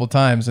Dave a couple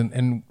times,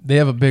 and they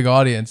have a big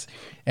audience,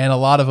 and a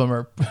lot of them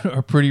are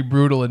pretty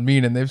brutal and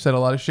mean, and they've said a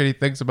lot of shitty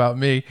things about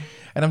me,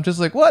 and I'm just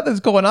like, what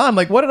is going on?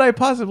 Like, what did I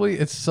possibly?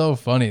 It's so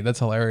funny. That's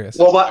hilarious.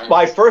 Well,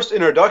 my first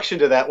introduction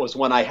to that was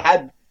when I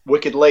had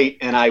Wicked Late,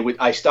 and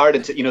I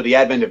started to, the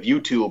advent of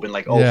YouTube in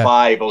like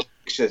 05,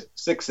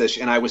 06-ish,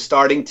 and I was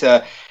starting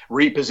to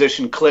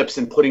reposition clips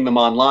and putting them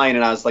online,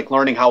 and I was like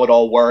learning how it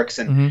all works,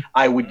 and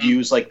I would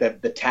use like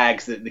the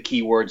tags, the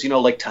keywords,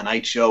 like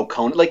Tonight Show,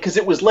 Conan, like, because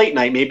it was late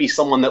night, maybe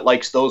someone that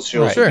likes those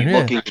shows would be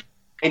looking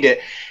behind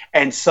it,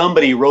 and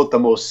somebody wrote the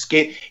most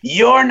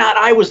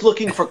I was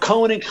looking for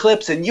Conan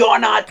clips, and you're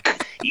not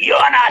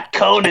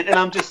Conan, and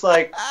I'm just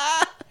like,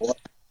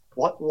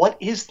 what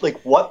is, like,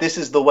 what, this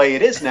is the way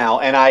it is now.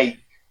 And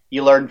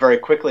you learn very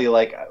quickly,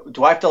 like,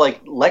 do I have to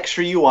like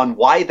lecture you on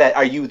why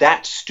are you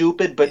that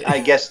stupid? But I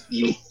guess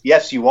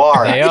yes, you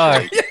are. They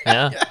are.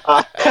 Yeah.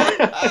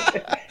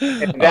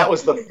 And that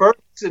was the first.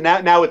 And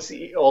now it's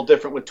all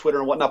different with Twitter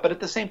and whatnot. But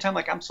at the same time,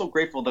 like, I'm so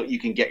grateful that you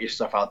can get your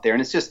stuff out there,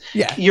 and it's just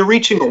you're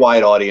reaching a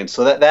wide audience.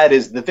 So that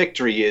is the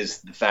victory, is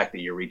the fact that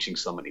you're reaching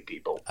so many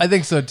people. I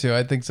think so too. You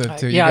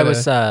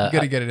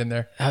gotta get it in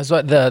there. I was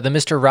the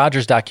Mr.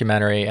 Rogers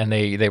documentary, and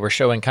they were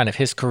showing kind of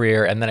his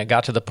career, and then it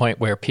got to the point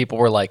where people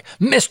were like,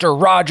 Mr.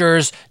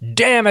 Rogers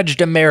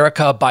damaged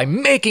America by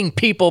making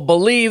people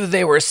believe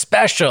they were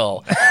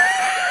special.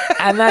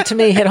 And that to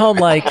me hit home,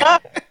 like,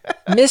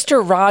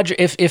 Mr. Rogers,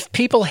 if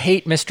people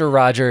hate Mr.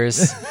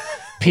 Rogers,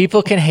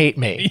 people can hate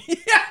me.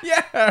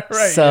 Yeah,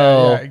 right.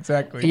 So,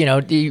 exactly.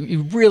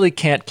 You really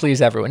can't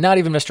please everyone. Not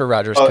even Mr.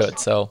 Rogers could.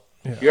 So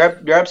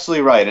you're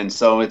absolutely right. And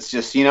so it's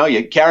just,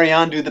 you carry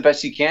on, do the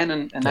best you can,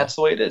 and that's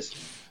the way it is.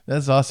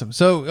 That's awesome.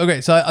 So,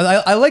 okay, so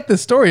I like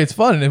this story. It's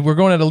fun, and we're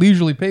going at a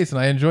leisurely pace, and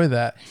I enjoy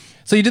that.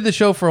 So you did the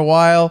show for a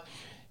while.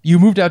 You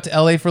moved out to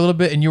LA for a little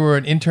bit, and you were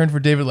an intern for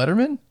David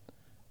Letterman?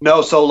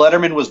 No, so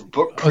Letterman was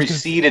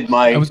preceded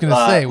my. I was going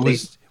to say,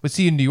 was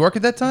he in New York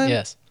at that time?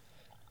 yes.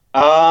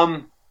 Yeah,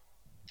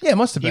 it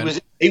must have been.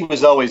 He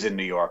was always in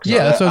New York. So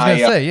that's what I was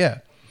going to say. Yeah.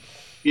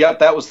 Yep,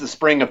 that was the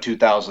spring of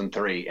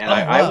 2003, and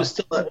I was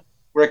still at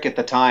Rick at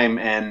the time,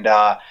 and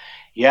I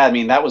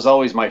mean, that was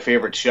always my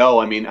favorite show.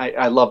 I mean,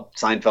 I love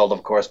Seinfeld,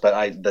 of course,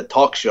 but the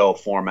talk show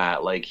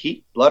format, like,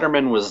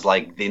 Letterman was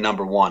like the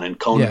number one, and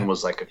Conan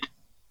was like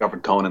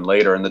discovered Conan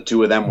later, and the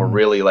two of them were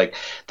really like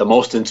the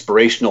most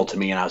inspirational to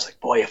me. And I was like,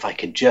 boy, if I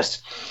could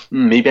just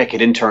maybe I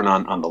could intern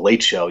on the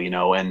Late Show,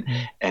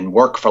 and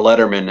work for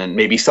Letterman, and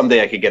maybe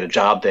someday I could get a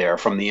job there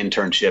from the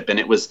internship. And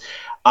it was,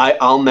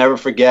 I'll never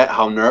forget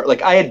how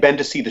like, I had been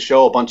to see the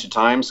show a bunch of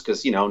times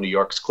because New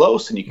York's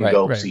close and you can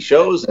go see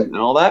shows and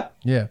all that.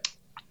 Yeah.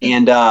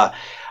 And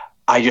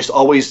I just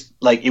always,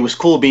 like, it was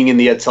cool being in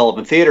the Ed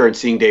Sullivan Theater and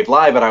seeing Dave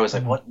live, but I was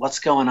like, what's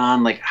going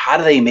on? Like, how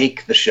do they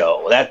make the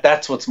show?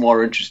 That's what's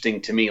more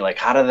interesting to me. Like,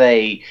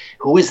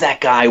 who is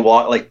that guy?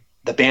 Like,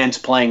 the band's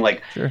playing,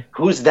 like,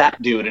 who's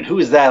that dude? And who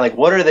is that? Like,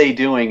 what are they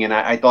doing? And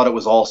I thought it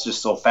was all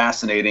just so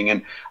fascinating.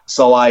 And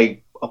so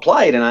I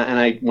applied, and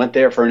I went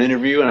there for an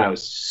interview, and I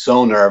was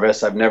so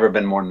nervous. I've never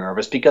been more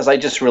nervous because I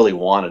just really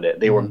wanted it.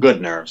 They were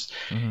good nerves.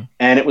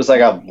 And it was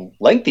like a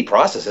lengthy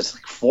process. It's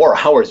like 4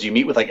 hours. You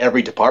meet with like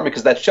every department,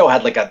 because that show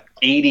had like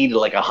 80 to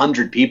like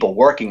 100 people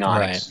working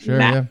on it.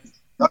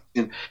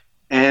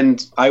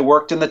 And I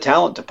worked in the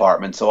talent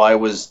department, so I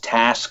was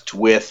tasked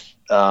with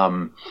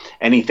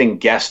anything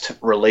guest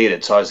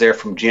related. So I was there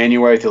from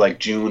January through like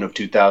June of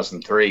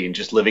 2003, and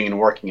just living and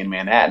working in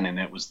Manhattan. And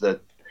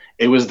it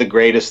it was the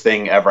greatest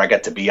thing ever. I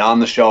got to be on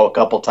the show a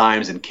couple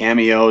times in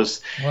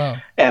cameos. Wow.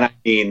 And I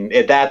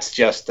mean, that's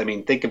just, I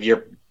mean, think of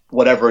your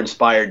whatever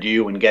inspired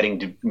you and getting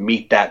to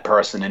meet that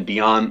person and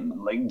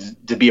beyond, like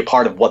to be a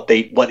part of what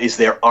is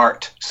their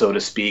art, so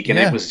to speak. And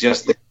it was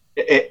just,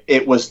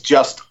 it was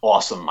just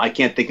awesome. I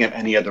can't think of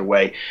any other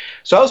way.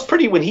 So I was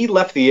when he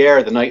left the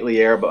air, the nightly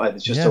air, but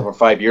it's just over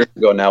 5 years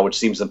ago now, which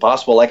seems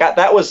impossible. Like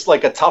that was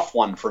like a tough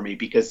one for me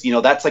because,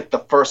 that's like the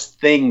first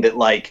thing that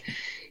like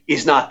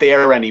is not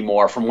there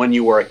anymore from when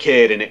you were a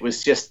kid. And it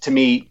was just, to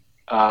me,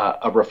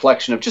 a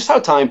reflection of just how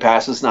time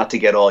passes, not to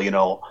get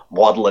all,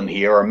 maudlin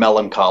here or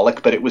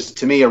melancholic, but it was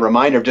to me a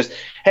reminder of just,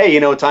 hey,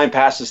 time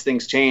passes,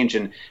 things change.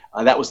 And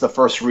that was the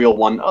first real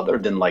one other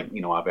than like,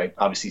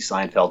 obviously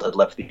Seinfeld had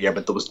left the air,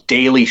 but those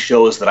daily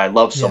shows that I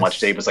loved so much,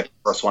 Dave was like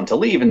the first one to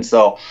leave. And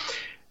so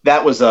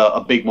that was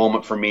a big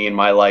moment for me in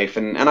my life.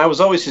 And I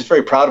was always just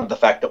very proud of the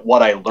fact that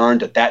what I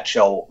learned at that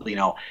show,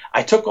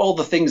 I took all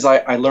the things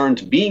I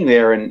learned being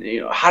there and,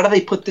 how do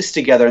they put this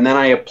together? And then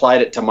I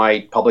applied it to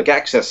my public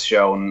access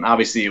show. And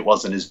obviously it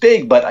wasn't as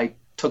big, but I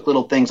took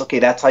little things. Okay,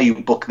 that's how you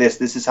book this.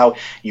 This is how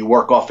you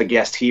work off a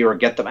guest here or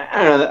get them.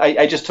 I don't know.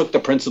 I just took the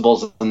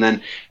principles, and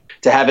then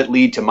to have it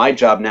lead to my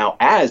job now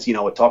as,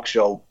 a talk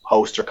show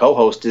host or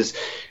co-host is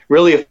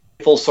really a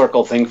full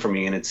circle thing for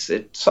me, and it's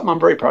something I'm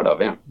very proud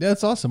of. Yeah,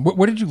 that's awesome.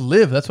 Where did you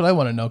live? That's what I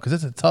want to know, because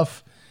that's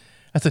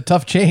a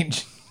tough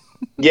change.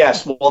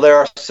 Yes, well, there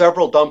are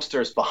several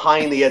dumpsters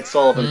behind the Ed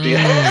Sullivan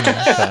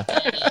Theater.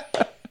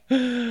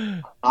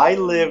 I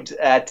lived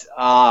at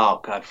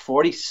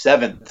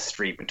 47th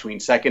Street between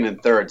 2nd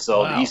and 3rd,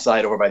 so the east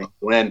side over by the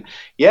UN.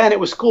 Yeah, and it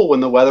was cool when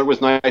the weather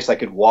was nice. I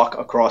could walk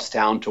across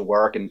town to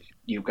work, and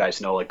you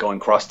guys know, like going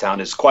cross town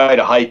is quite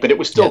a hike, but it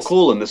was still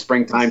cool in the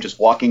springtime just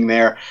walking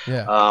there.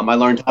 Yeah. I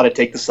learned how to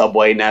take the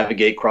subway,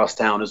 navigate cross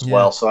town as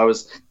well. So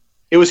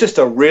it was just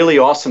a really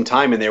awesome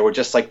time, and there were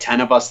just like 10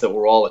 of us that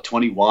were all at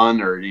 21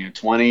 or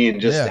 20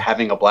 and just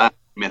having a blast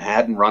in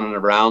Manhattan, running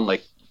around.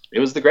 Like, it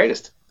was the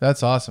greatest.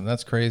 That's awesome.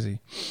 That's crazy.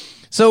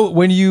 So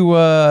when you,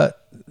 I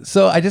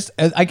guess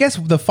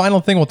the final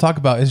thing we'll talk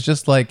about is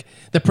just like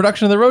the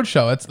production of the Rhode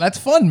show. That's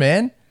fun,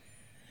 man.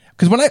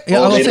 Because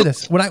I'll say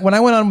this, when I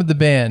went on with the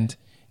band,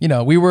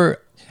 we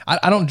were,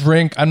 I don't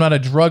drink. I'm not a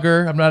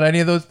drugger. I'm not any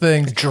of those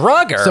things.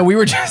 Drugger. So we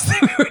were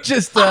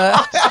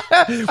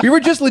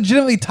just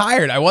legitimately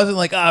tired. I wasn't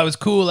like, I was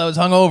cool. I was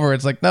hungover.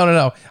 It's like,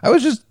 no. I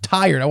was just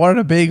tired. I wanted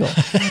a bagel.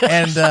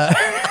 And,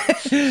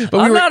 but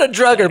I'm not a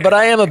drugger, but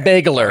I am a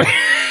bageler.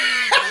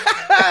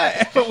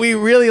 But we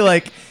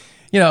really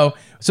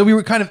so we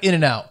were kind of in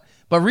and out.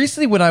 But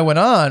recently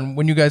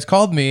when you guys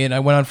called me and I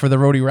went on for the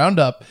Rhody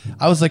Roundup,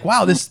 I was like,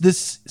 wow,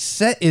 this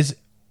set is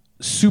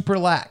super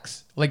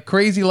lax, like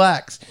crazy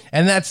lax.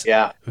 And that's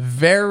I'm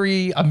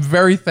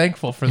very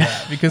thankful for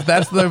that, because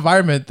that's the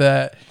environment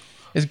that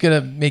is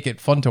going to make it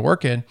fun to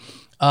work in.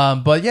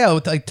 But yeah,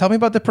 tell me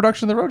about the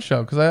production of the Rhode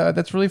show, because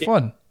that's really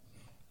fun.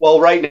 Well,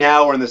 right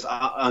now we're in this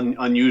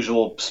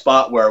unusual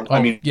spot where,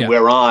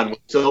 we're on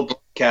still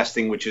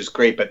broadcasting, which is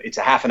great, but it's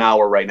a half an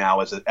hour right now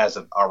as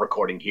of our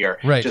recording here,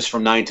 just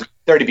from 9 to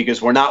 30, because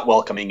we're not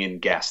welcoming in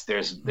guests.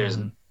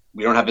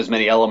 We don't have as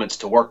many elements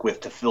to work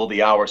with to fill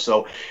the hour.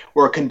 So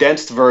we're a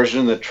condensed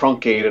version, the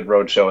truncated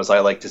Rhode show, as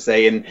I like to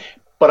say.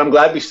 But I'm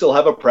glad we still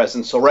have a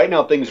presence. So right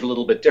now things are a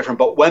little bit different,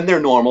 but when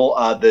they're normal,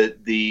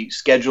 the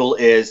schedule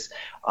is,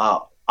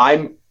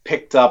 I'm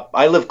picked up.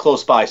 I live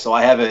close by, so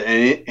I have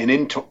an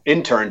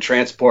intern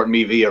transport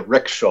me via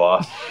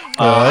rickshaw.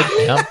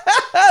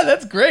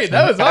 That's great.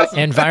 That was awesome.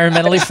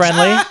 Environmentally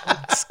friendly.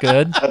 That's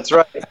good. That's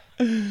right.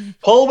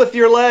 Pull with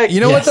your leg.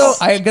 You know what, though?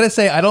 I gotta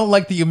say, I don't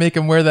like that you make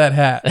him wear that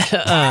hat.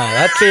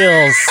 That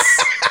feels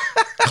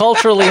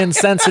culturally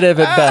insensitive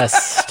at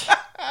best.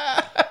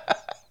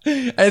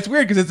 And it's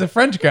weird because it's a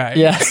French guy.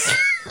 Yes.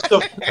 So,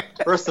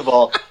 first of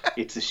all,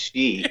 it's a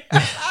she.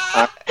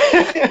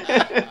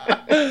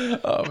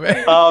 Oh,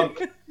 man.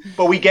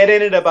 But we get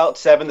in at about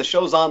 7. The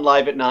show's on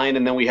live at 9,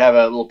 and then we have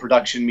a little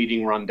production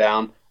meeting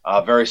rundown,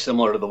 very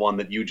similar to the one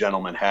that you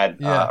gentlemen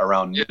had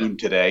around noon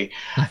today.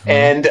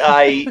 And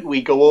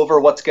we go over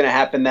what's going to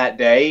happen that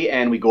day,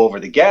 and we go over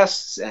the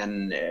guests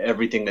and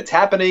everything that's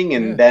happening,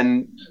 and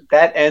then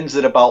that ends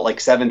at about like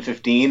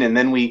 7:15, and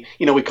then we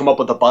come up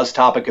with a buzz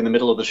topic in the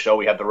middle of the show.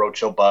 We have the Road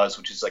Show Buzz,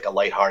 which is like a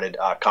lighthearted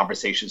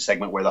conversation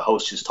segment where the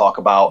hosts just talk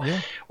about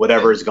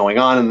whatever is going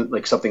on and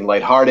like something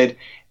lighthearted.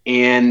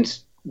 And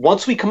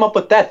once we come up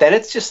with that, then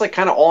it's just like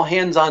kind of all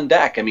hands on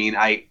deck. I mean,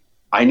 I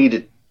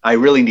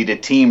really need a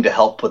team to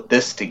help put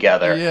this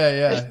together.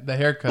 Yeah, the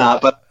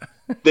haircut. But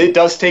it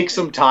does take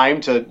some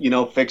time to,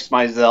 fix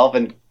myself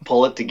and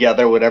pull it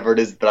together, whatever it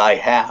is that I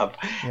have.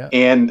 Yeah.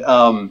 And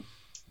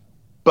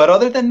but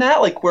other than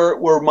that, like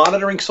we're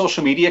monitoring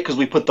social media, because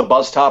we put the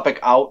buzz topic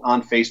out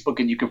on Facebook,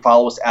 and you can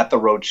follow us at the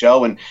Road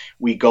Show, and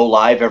we go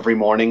live every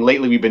morning.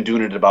 Lately, we've been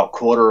doing it at about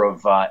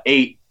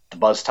 7:45, the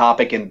buzz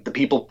topic, and the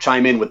people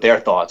chime in with their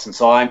thoughts. And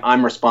so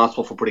I'm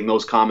responsible for putting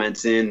those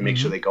comments in, make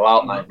sure they go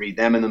out, and I read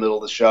them in the middle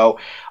of the show.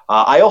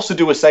 I also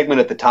do a segment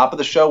at the top of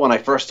the show. When I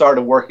first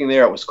started working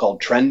there, it was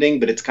called Trending,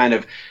 but it's kind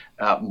of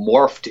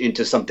morphed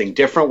into something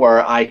different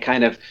where I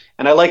kind of,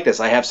 and I like this,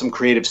 I have some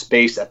creative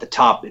space at the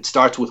top. It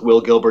starts with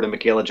Will Gilbert and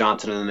Michaela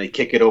Johnson, and then they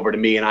kick it over to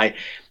me, and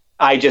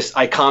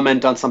I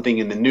comment on something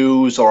in the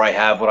news, or I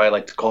have what I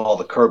like to call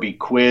the Kirby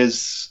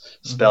quiz,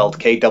 spelled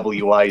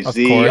KWIZ. Of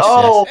course,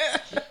 oh,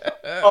 yes.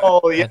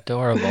 oh, yeah.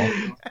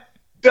 Adorable.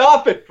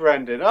 Stop it,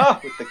 Brendan. Oh,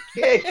 with the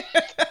cake.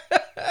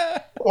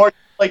 Or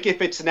like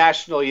if it's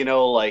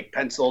national, like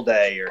Pencil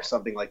Day or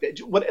something like that.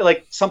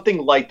 Like something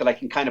light that I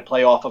can kind of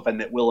play off of and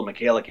that Will and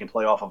Michaela can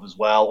play off of as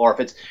well. Or if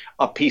it's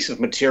a piece of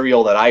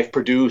material that I've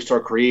produced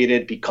or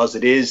created because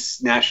it is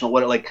national,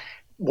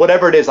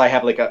 whatever it is, I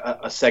have like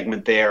a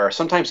segment there. Or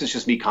sometimes it's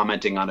just me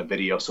commenting on a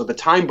video. So the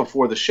time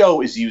before the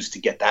show is used to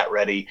get that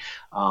ready.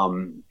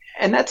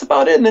 And that's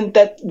about it. And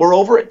then we're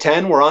over at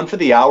 10, we're on for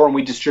the hour, and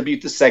we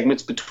distribute the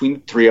segments between the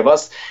three of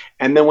us.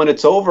 And then when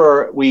it's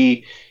over,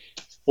 the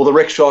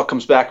rickshaw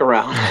comes back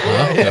around.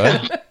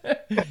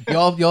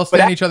 Y'all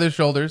stand on each other's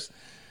shoulders.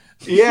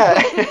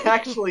 Yeah,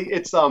 actually,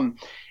 it's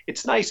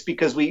nice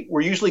because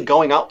we're usually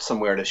going out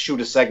somewhere to shoot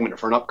a segment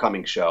for an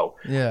upcoming show,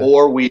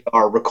 or we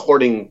are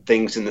recording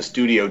things in the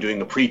studio, doing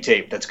a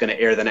pre-tape that's going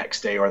to air the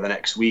next day or the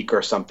next week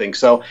or something.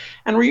 So,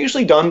 and we're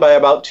usually done by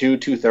about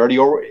 2:30,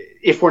 or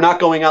if we're not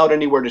going out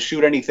anywhere to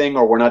shoot anything,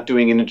 or we're not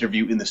doing an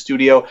interview in the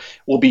studio,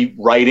 we'll be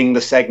writing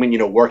the segment,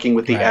 working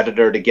with the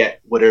editor to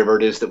get whatever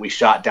it is that we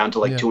shot down to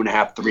like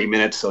 2.5, 3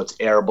 minutes, so it's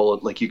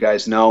airable, like you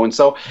guys know. And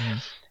so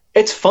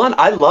it's fun.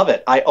 I love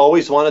it. I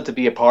always wanted to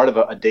be a part of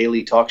a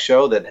daily talk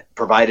show that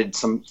provided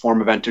some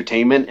form of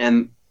entertainment,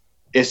 and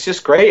it's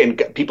just great.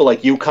 And people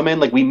like you come in,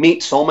 like we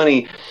meet so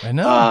many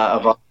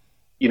of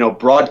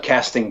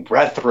broadcasting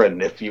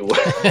brethren, if you will.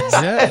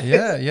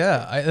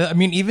 Yeah. I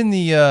mean, even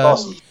the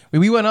awesome.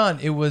 we went on.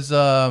 It was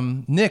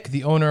Nick,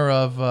 the owner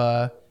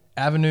of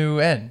Avenue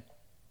N.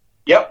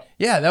 Yep.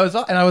 Yeah, that was,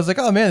 and I was like,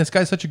 oh man, this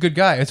guy's such a good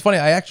guy. It's funny.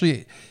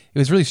 It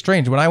was really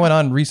strange when I went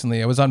on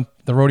recently. I was on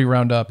the Rhode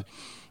Roundup.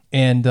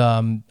 And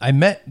I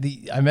met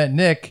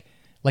Nick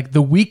like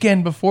the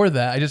weekend before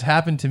that. I just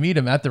happened to meet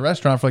him at the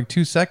restaurant for like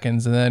 2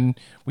 seconds, and then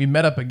we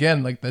met up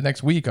again like the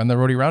next week on the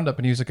Rhode Roundup.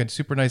 And he was like a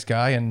super nice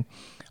guy, and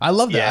I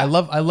love that.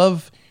 Yeah. I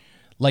love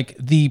like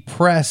the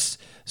press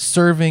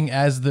serving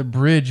as the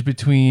bridge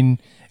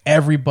between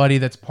everybody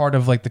that's part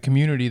of like the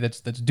community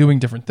that's doing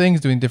different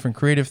things, doing different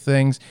creative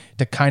things,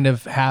 to kind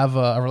of have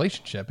a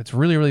relationship. It's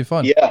really, really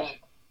fun. Yeah.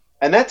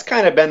 And that's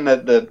kind of been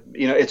the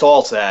it's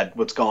all sad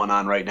what's going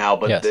on right now,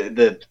 but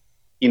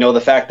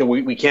the fact that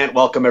we can't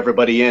welcome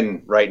everybody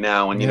in right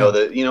now, and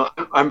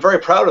I'm very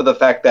proud of the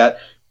fact that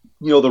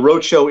the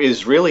Roadshow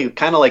is really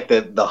kind of like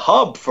the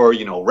hub for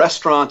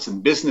restaurants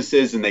and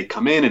businesses, and they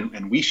come in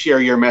and we share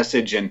your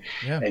message and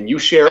you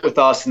share it with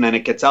us, and then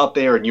it gets out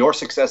there, and your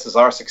success is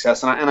our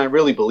success, and I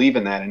really believe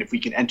in that. And if we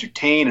can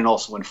entertain and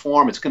also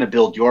inform, it's going to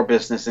build your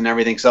business and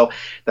everything. So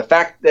the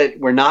fact that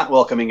we're not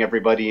welcoming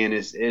everybody in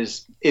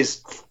is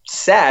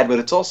sad, but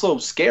it's also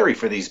scary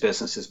for these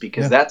businesses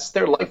because that's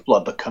their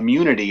lifeblood, the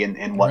community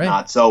and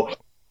whatnot. Right. So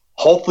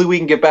hopefully we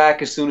can get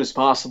back as soon as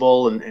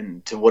possible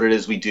and to what it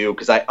is we do,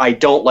 because I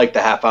don't like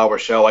the half-hour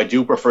show. I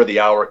do prefer the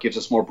hour. It gives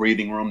us more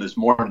breathing room. There's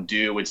more to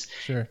do. And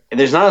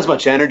there's not as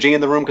much energy in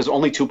the room because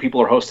only 2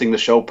 people are hosting the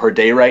show per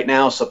day right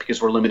now. So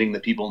because we're limiting the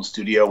people in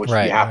studio, which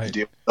we have to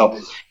do. So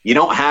you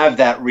don't have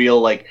that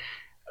real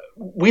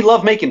we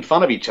love making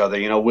fun of each other,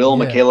 Will,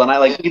 Michaela, and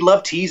I we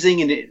love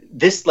teasing, and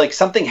this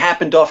something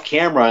happened off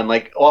camera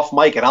and off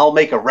mic, and I'll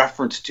make a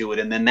reference to it,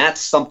 and then that's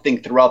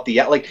something throughout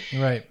the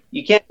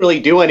you can't really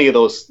do any of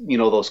those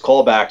those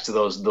callbacks to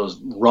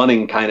those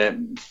running kind of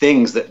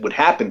things that would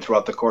happen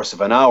throughout the course of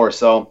an hour.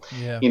 So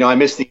I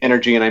miss the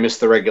energy and I miss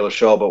the regular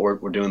show, but we're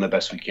doing the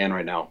best we can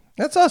right now.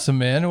 That's awesome,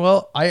 man.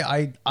 Well,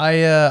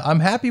 I'm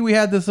happy we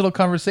had this little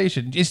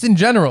conversation, just in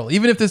general,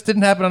 even if this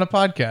didn't happen on a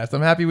podcast.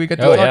 I'm happy we got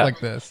to talk like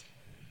this.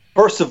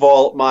 First of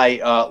all,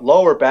 my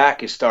lower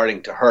back is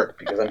starting to hurt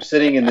because I'm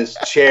sitting in this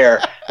chair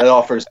that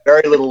offers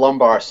very little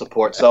lumbar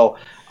support. So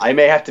I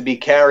may have to be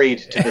carried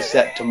to the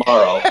set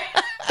tomorrow.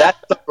 That's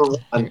number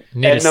one.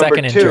 Need and a number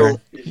second two,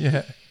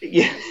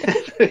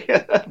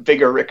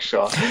 bigger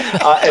rickshaw.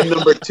 And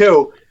number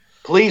 2,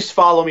 please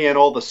follow me on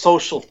all the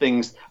social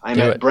things. I'm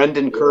at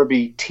Brendan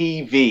Kirby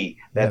TV.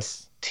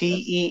 That's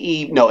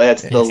TEE. No,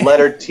 that's the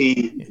letter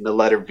T and the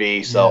letter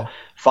V. So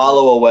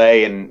follow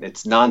away, and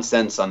it's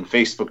nonsense on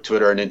Facebook,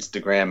 Twitter, and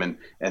Instagram.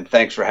 And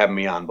thanks for having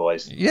me on,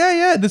 boys.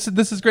 Yeah. This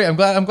is great. I'm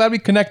glad we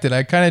connected.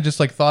 I kind of just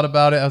thought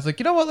about it. I was like,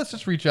 you know what? Let's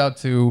just reach out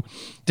to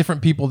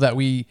different people that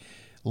we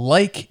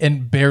like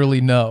and barely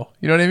know.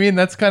 You know what I mean?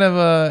 That's kind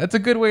of it's a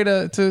good way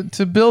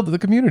to build the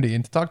community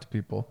and to talk to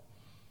people.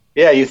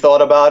 Yeah, you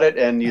thought about it,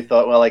 and you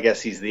thought, well, I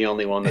guess he's the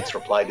only one that's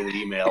replied to the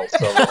email, so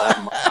we'll have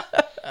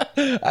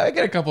him. I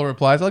get a couple of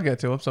replies. I'll get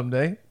to them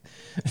someday.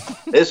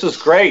 This was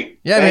great.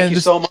 Yeah, Thank you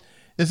so much.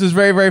 This is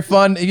very, very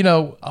fun.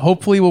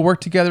 Hopefully we'll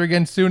work together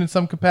again soon in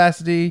some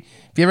capacity.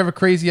 If you ever have a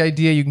crazy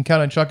idea, you can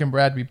count on Chuck and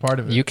Brad to be part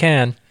of it. You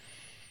can.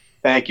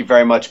 Thank you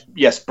very much.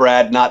 Yes,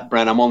 Brad, not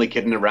Brent. I'm only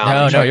kidding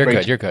around. No, you're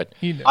good. You're good.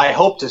 I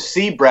hope to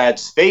see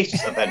Brad's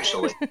face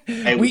eventually.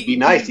 It would be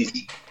nice.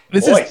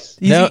 voice.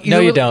 No,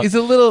 you don't. He's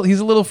a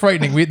little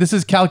frightening. This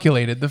is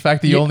calculated. The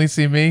fact that you only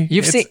see me.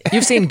 You've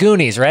seen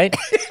Goonies, right?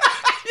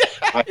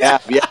 I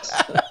have, yes.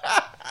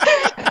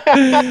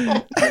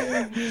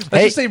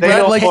 Let's just say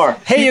Brad like.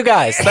 Hey, you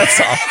guys. That's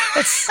all.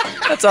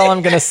 That's all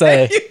I'm gonna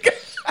say.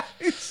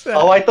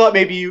 Oh, I thought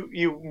maybe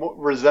you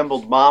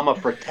resembled Mama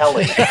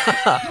Fratelli.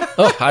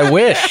 Oh, I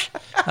wish.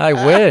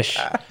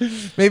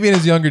 Maybe in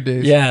his younger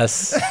days.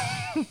 Yes.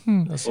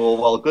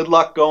 Well, good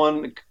luck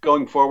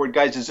going forward,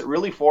 guys. Is it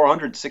really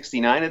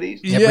 469 of these?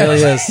 It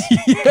really is.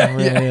 It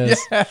really is.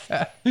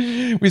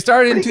 Yeah. We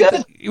started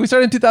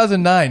in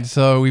 2009,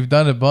 so we've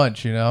done a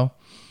bunch.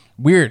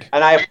 Weird.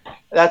 And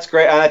that's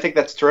great, and I think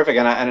that's terrific.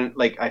 And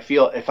I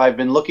feel if I've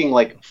been looking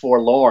like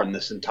forlorn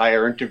this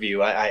entire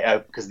interview, I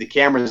because the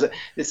cameras,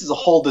 this is a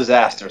whole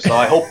disaster. So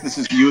I hope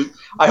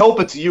I hope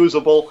it's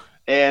usable.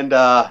 And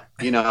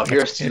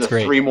here's to the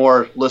great. 3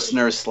 more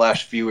listeners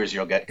 / viewers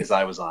you'll get because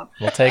I was on.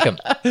 We'll take them.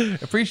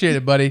 Appreciate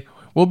it, buddy.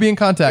 We'll be in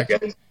contact.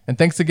 Okay. And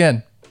thanks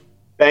again.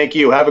 Thank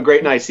you. Have a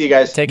great night. See you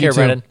guys. Take care,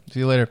 Brendan. See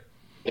you later.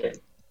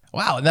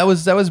 Wow, and that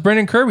was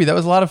Brendan Kirby. That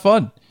was a lot of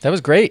fun. That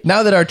was great.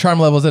 Now that our charm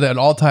level is at an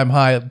all-time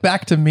high,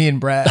 back to me and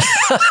Brad.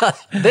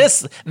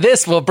 This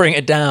will bring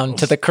it down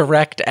to the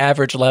correct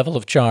average level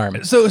of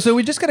charm. So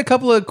we just got a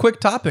couple of quick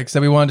topics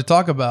that we wanted to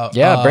talk about.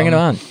 Yeah, bring it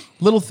on.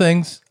 Little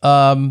things.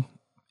 I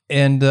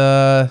want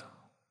to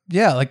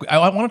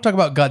talk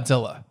about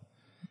Godzilla.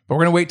 But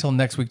we're going to wait till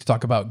next week to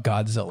talk about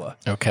Godzilla.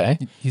 Okay.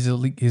 He's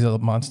a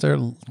monster,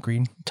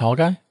 green. Tall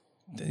guy?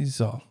 He's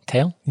all.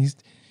 Tail?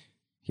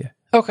 Yeah.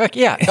 Okay,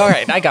 yeah. All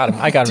right, I got him.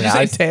 Did you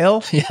say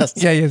tail? Yes.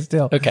 Yeah, he has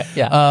tail. Okay,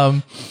 yeah.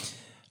 All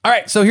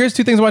right, so here's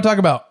 2 things I want to talk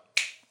about.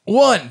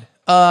 One,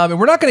 and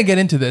we're not going to get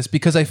into this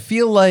because I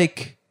feel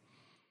like...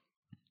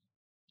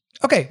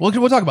 Okay, we'll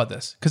talk about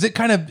this because it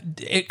kind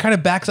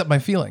of backs up my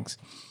feelings.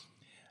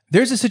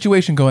 There's a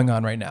situation going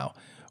on right now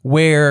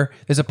where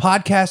there's a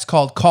podcast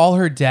called Call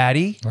Her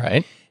Daddy.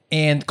 Right.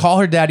 And Call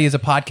Her Daddy is a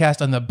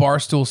podcast on the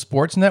Barstool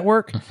Sports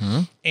Network.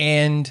 Mm-hmm.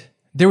 And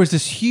there was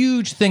this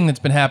huge thing that's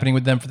been happening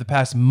with them for the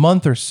past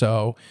month or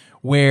so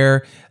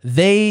where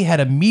they had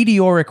a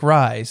meteoric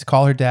rise,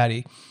 Call Her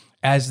Daddy,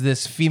 as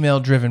this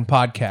female-driven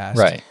podcast.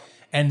 Right.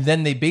 And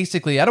then they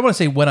basically, I don't want to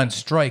say went on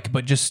strike,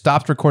 but just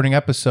stopped recording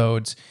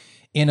episodes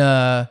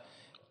to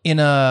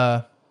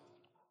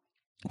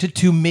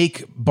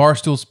make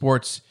Barstool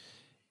Sports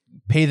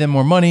pay them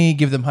more money,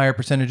 give them higher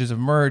percentages of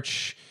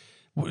merch,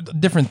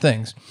 different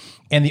things.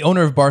 And the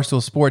owner of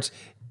Barstool Sports,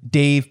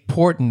 Dave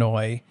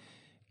Portnoy,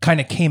 kind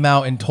of came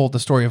out and told the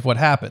story of what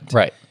happened.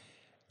 Right.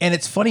 And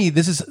it's funny,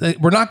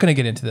 we're not going to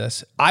get into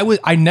this.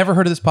 I never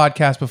heard of this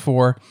podcast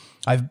before.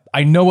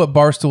 I know what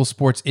Barstool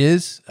Sports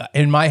is.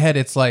 In my head,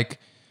 it's like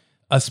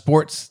a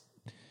sports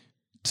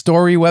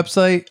story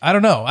website. I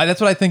don't know.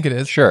 That's what I think it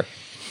is. Sure.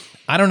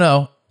 I don't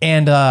know.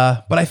 And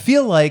but I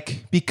feel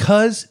like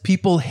because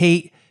people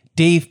hate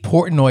Dave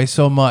Portnoy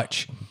so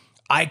much,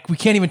 we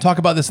can't even talk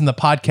about this in the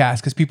podcast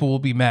because people will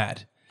be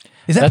mad.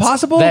 Is that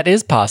possible? That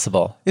is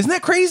possible. Isn't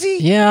that crazy?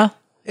 Yeah.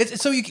 I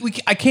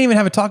can't even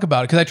have a talk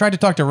about it because I tried to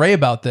talk to Ray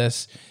about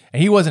this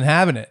and he wasn't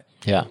having it.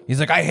 Yeah. He's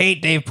like, I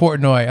hate Dave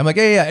Portnoy. I'm like,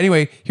 yeah.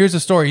 Anyway, here's the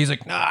story. He's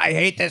like, no, I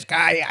hate this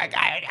guy. I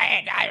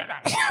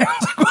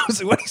was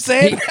like, what are you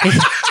saying?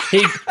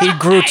 He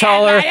grew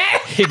taller.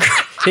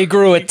 He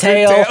grew a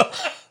tail.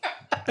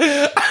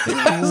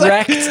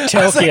 Wrecked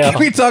Tokyo. Like, can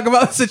we talk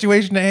about the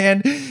situation at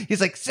hand? He's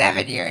like,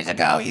 7 years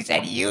ago, he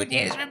said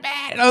unions were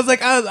bad. And I was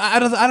like, I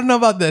don't know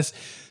about this.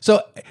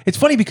 So it's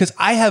funny because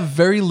I have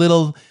very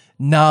little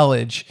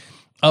knowledge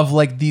of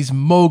like these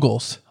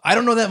moguls. I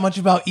don't know that much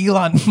about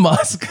Elon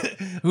Musk,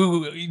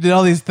 who did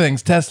all these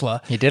things,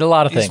 Tesla. He did a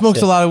lot of things. He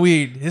smokes a lot of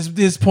weed.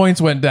 His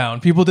points went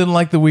down. People didn't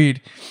like the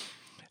weed.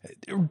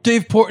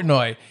 Dave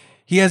Portnoy,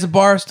 he has a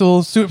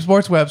Barstool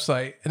Sports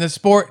website, and there's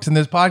sports, and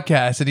there's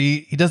podcasts, and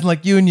he doesn't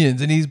like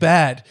unions, and he's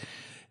bad.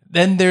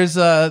 Then there's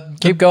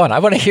keep going. I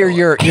want to hear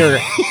your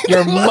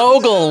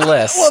mogul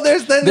list. Well,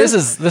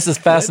 this is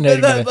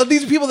fascinating.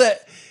 These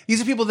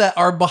are people that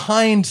are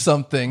behind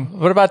something.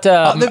 What about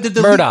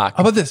Murdoch?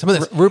 How about this?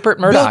 Rupert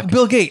Murdoch.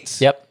 Bill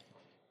Gates. Yep.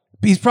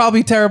 He's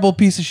probably a terrible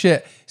piece of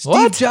shit.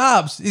 Steve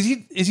Jobs. Is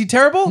he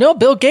terrible? No,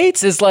 Bill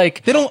Gates is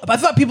like I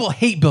thought people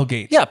hate Bill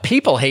Gates. Yeah,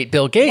 people hate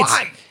Bill Gates.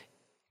 Why?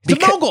 He's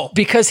a mogul.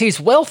 Because he's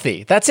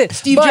wealthy. That's it.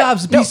 Steve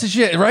Jobs, a piece of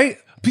shit, right?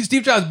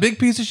 Steve Jobs, big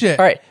piece of shit.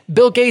 All right.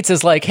 Bill Gates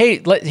is like,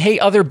 hey,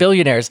 other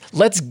billionaires,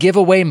 let's give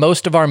away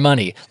most of our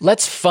money.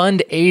 Let's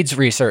fund AIDS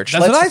reseach.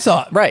 That's what I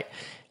thought. Right.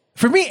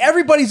 For me,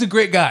 everybody's a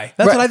great guy.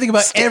 That's what I think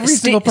about every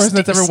single person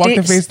that's ever walked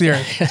the face of the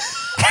earth.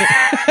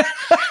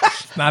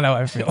 Not how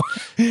I feel,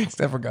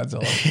 except for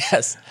Godzilla.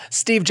 Yes.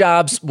 Steve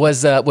Jobs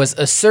was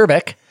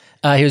acerbic.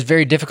 He was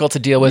very difficult to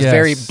deal with,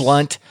 very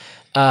blunt.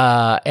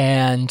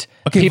 And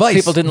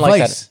people didn't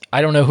like that.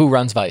 I don't know who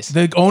runs Vice.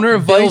 The owner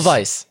of Bill Vice.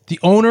 Vice. The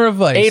owner of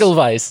Vice.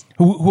 Edelweiss.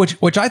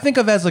 Which I think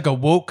of as like a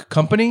woke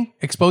company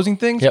exposing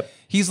things. Yep.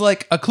 He's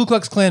like a Ku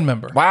Klux Klan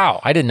member.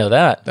 Wow, I didn't know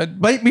that. That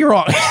might be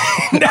wrong.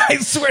 I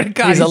swear to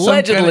God, he's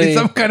allegedly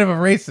some kind of a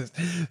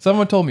racist.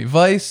 Someone told me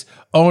Vice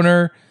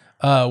owner,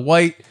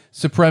 white,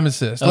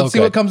 supremacist. Let's see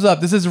what comes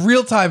up. This is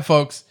real time,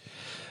 folks.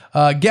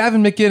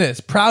 Gavin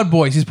McInnes, Proud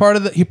Boys. He's part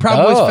of the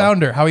Proud Boys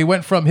founder. How he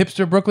went from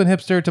hipster, Brooklyn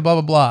hipster to blah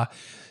blah blah.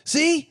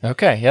 See?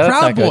 Okay, yeah, that's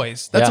Proud not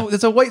Boys. good.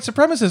 That's a white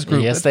supremacist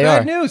group. Yes, That's they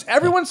bad are. news.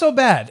 Everyone's so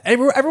bad.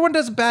 Everyone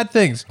does bad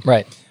things.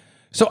 Right.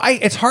 So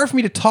it's hard for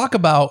me to talk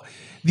about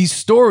these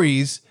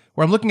stories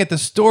where I'm looking at the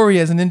story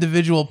as an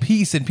individual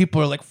piece, and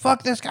people are like,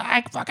 "Fuck this guy,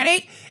 I fucking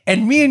hate."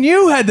 And me and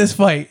you had this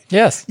fight,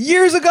 Yes.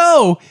 years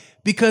ago,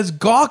 because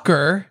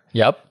Gawker,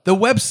 Yep. the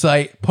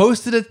website,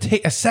 posted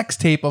a sex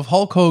tape of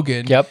Hulk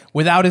Hogan,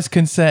 without his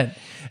consent,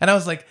 and I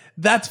was like,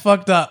 "That's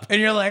fucked up." And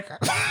you're like,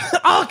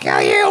 "I'll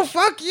kill you,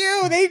 fuck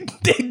you."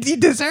 He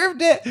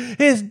deserved it.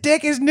 His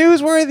dick is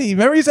newsworthy.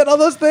 Remember you said all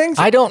those things?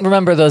 I don't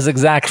remember those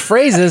exact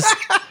phrases.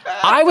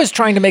 I was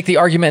trying to make the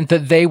argument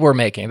that they were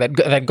making, that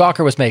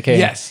Gawker was making.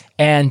 Yes.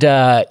 And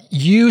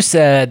you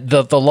said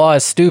the law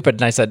is stupid,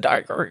 and I said,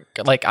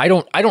 like, I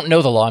don't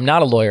know the law. I'm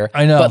not a lawyer.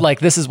 I know. But like,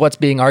 this is what's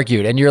being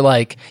argued, and you're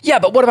like, yeah,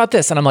 but what about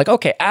this? And I'm like,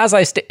 okay, as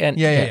I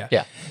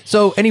yeah.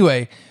 So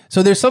anyway,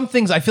 so there's some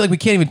things I feel like we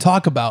can't even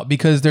talk about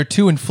because they're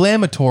too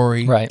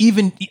inflammatory. Right.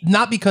 Even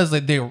not because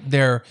like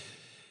they're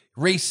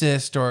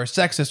racist or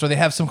sexist or they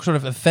have some sort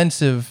of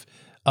offensive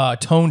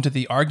tone to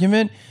the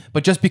argument,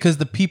 but just because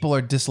the people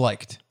are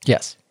disliked.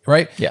 Yes.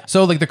 Right? Yeah.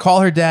 So like the Call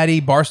Her Daddy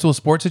Barstool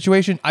Sports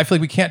situation, I feel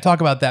like we can't talk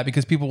about that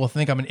because people will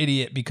think I'm an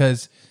idiot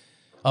because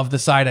of the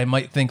side I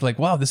might think like,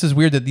 wow, this is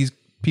weird that these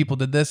people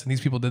did this and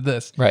these people did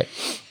this. Right.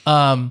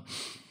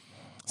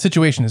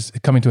 Situation is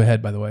coming to a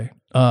head, by the way.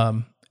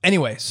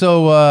 Anyway,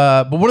 so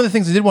but one of the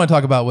things I did want to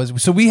talk about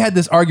was, so we had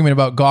this argument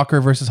about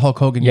Gawker versus Hulk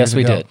Hogan years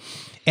ago. Yes, we did.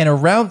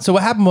 And so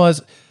what happened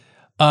was,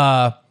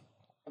 Hulk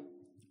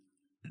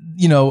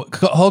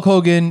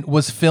Hogan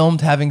was filmed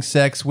having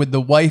sex with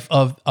the wife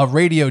of a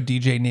radio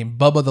DJ named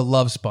Bubba the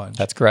Love Sponge.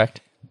 That's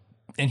correct.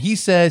 And he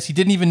says he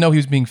didn't even know he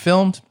was being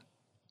filmed.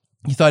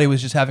 He thought he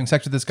was just having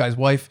sex with this guy's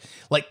wife,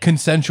 like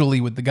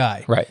consensually with the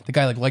guy. Right. The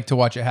guy liked to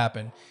watch it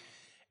happen.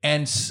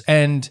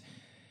 And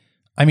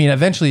I mean,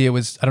 eventually it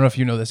was, I don't know if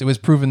you know this, it was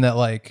proven that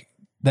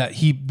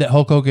that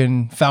Hulk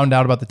Hogan found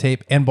out about the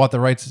tape and bought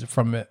the rights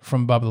from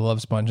Bubba the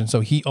Love Sponge. And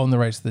so he owned the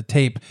rights to the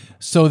tape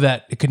so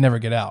that it could never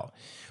get out.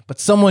 But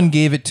someone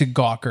gave it to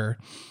Gawker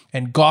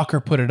and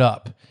Gawker put it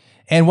up.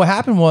 And what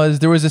happened was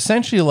there was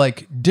essentially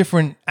like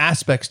different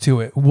aspects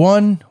to it.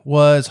 One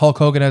was Hulk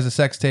Hogan has a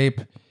sex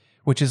tape,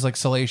 which is like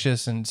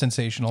salacious and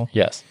sensational.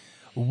 Yes.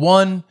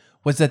 One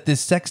was that this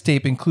sex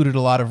tape included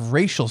a lot of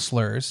racial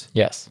slurs.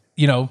 Yes.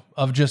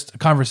 Of just a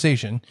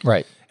conversation.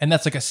 Right. And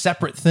that's like a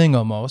separate thing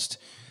almost.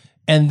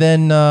 And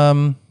then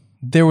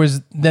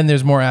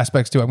there's more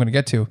aspects to it I'm going to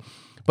get to.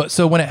 But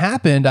so when it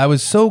happened, I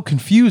was so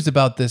confused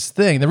about this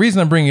thing. The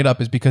reason I'm bringing it up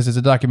is because it's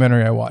a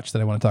documentary I watched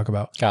that I want to talk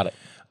about. Got it.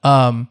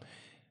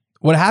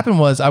 What happened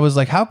was I was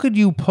like, how could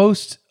you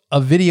post a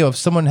video of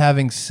someone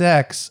having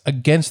sex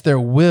against their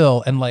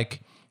will and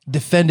like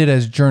defend it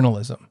as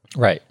journalism?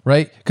 Right.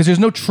 Right? Because there's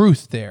no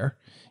truth there.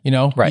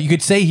 Right. You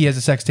could say he has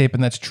a sex tape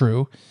and that's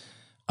true.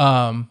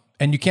 And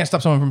you can't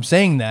stop someone from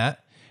saying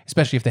that,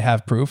 especially if they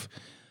have proof.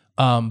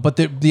 But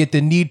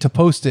the need to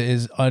post it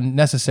is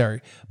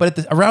unnecessary.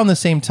 But around the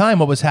same time,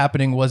 what was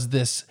happening was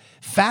this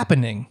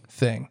fappening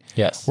thing.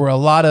 Yes. Where a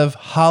lot of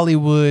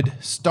Hollywood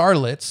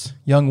starlets,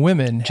 young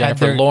women,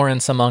 Jennifer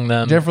Lawrence among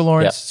them. Jennifer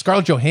Lawrence, Yeah.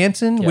 Scarlett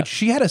Johansson, Yeah. which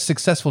she had a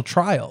successful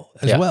trial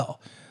as Yeah. well.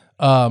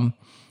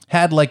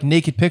 Had like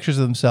naked pictures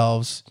of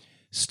themselves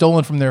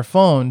stolen from their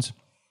phones.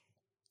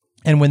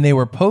 And when they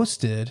were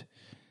posted,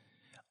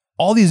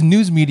 all these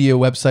news media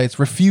websites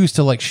refused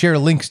to like share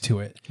links to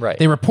it. Right.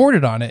 They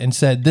reported on it and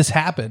said this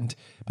happened,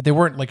 but they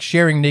weren't like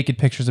sharing naked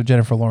pictures of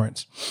Jennifer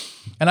Lawrence.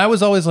 And I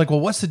was always like,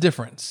 well, what's the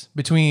difference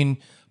between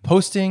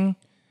posting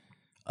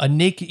a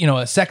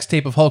sex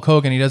tape of Hulk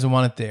Hogan, he doesn't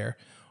want it there,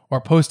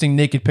 or posting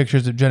naked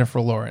pictures of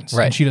Jennifer Lawrence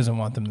and she doesn't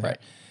want them there. Right.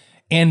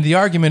 And the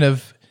argument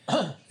of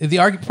part of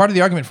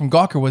the argument from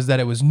Gawker was that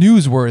it was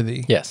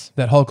newsworthy. Yes.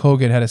 That Hulk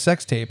Hogan had a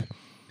sex tape.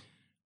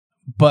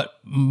 But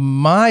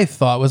my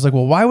thought was like,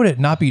 well, why would it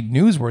not be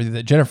newsworthy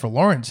that Jennifer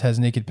Lawrence has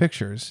naked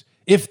pictures?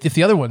 If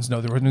the other ones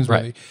know they were newsworthy.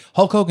 Right.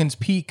 Hulk Hogan's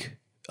peak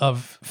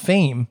of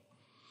fame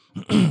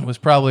was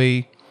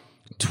probably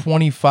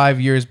 25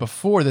 years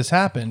before this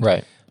happened.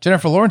 Right.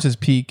 Jennifer Lawrence's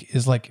peak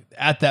is like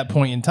at that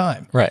point in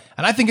time. Right.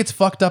 And I think it's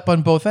fucked up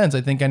on both ends.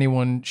 I think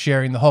anyone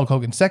sharing the Hulk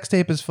Hogan sex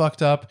tape is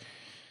fucked up.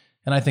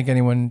 And I think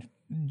anyone,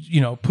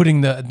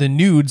 putting the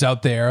nudes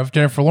out there of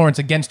Jennifer Lawrence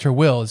against her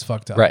will is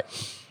fucked up. Right.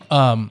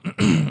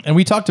 And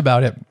we talked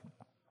about it,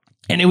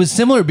 and it was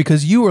similar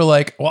because you were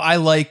like, well, I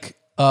like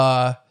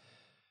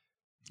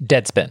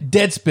Deadspin.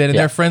 and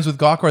they're friends with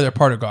Gawker, or they're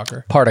part of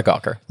Gawker. Part of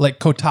Gawker. Like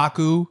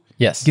Kotaku,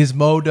 Yes.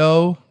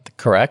 Gizmodo.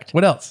 Correct.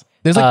 What else?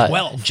 There's like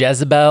 12.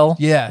 Jezebel.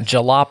 Yeah.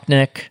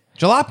 Jalopnik.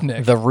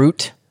 The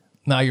Root.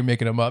 Now you're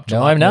making them up.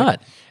 No, I'm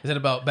not. Is it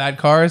about bad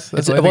cars?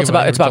 It's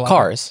about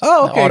cars.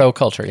 Oh, okay. Auto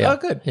culture. Yeah. Oh,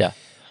 good. Yeah.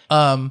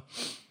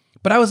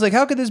 But I was like,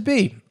 how could this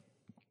be?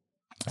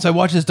 So I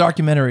watched this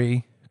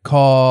documentary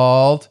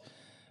called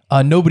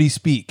Nobody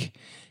Speak.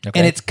 Okay.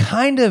 And it's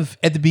kind of,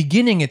 at the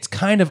beginning, it's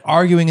kind of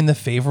arguing in the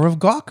favor of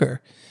Gawker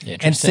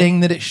and saying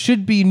that it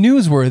should be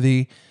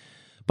newsworthy.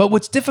 But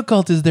what's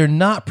difficult is they're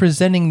not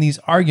presenting these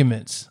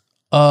arguments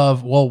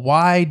of, well,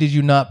 why did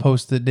you not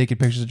post the naked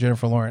pictures of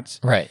Jennifer Lawrence?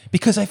 Right.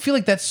 Because I feel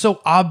like that's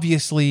so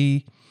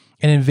obviously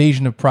an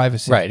invasion of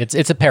privacy. Right.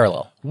 It's a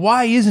parallel.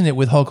 Why isn't it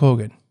with Hulk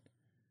Hogan?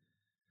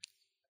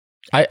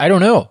 I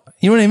don't know.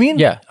 You know what I mean?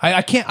 Yeah.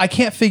 I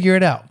can't figure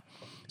it out.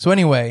 So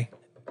anyway,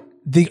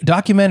 the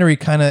documentary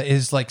kind of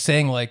is like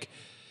saying like,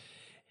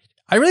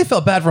 I really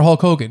felt bad for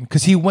Hulk Hogan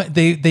because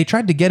they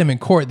tried to get him in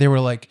court. They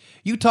were like,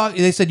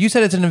 they said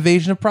it's an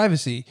invasion of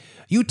privacy.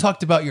 You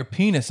talked about your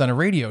penis on a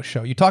radio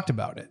show. You talked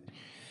about it.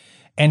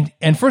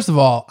 And first of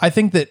all, I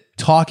think that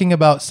talking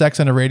about sex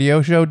on a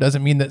radio show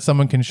doesn't mean that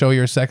someone can show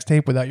your sex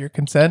tape without your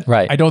consent.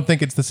 Right. I don't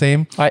think it's the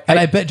same.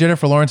 I bet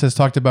Jennifer Lawrence has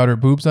talked about her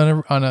boobs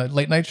on a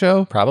late night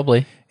show.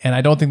 Probably. And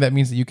I don't think that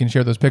means that you can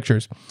share those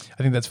pictures.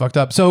 I think that's fucked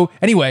up. So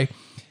anyway,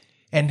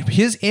 and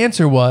his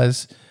answer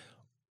was,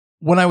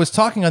 when I was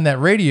talking on that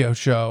radio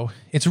show,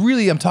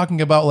 I'm talking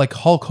about like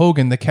Hulk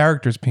Hogan, the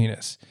character's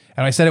penis.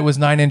 And I said it was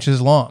 9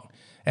 inches long.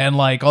 And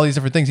like all these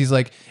different things. He's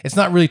like, it's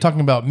not really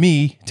talking about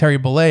me, Terry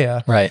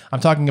Bollea. Right.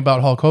 I'm talking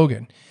about Hulk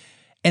Hogan.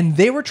 And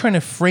they were trying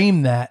to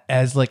frame that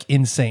as like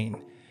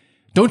insane.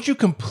 Don't you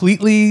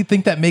completely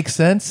think that makes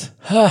sense?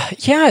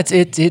 Yeah,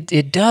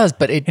 it does.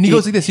 But and he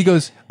goes like this. He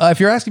goes, if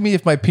you're asking me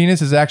if my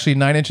penis is actually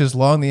 9 inches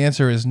long, the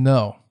answer is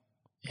no.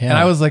 Yeah. And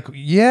I was like,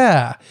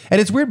 yeah.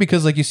 And it's weird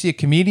because like you see a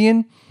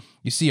comedian,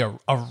 you see a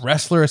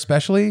wrestler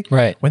especially.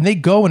 Right. When they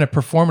go in a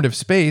performative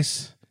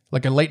space,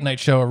 like a late night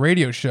show, a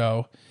radio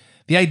show,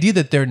 the idea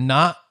that they're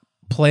not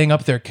playing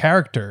up their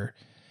character,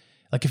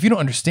 like if you don't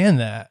understand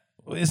that,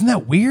 isn't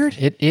that weird?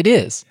 It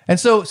is. And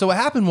so what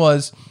happened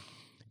was,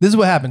 this is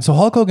what happened. So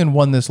Hulk Hogan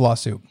won this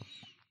lawsuit.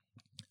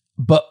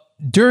 But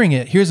during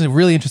it, here's a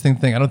really interesting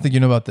thing. I don't think you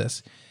know about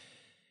this.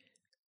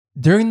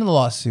 During the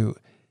lawsuit,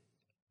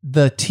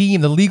 the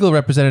legal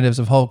representatives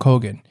of Hulk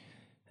Hogan,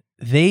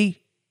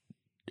 they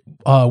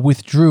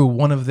withdrew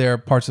one of their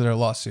parts of their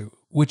lawsuit,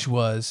 which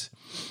was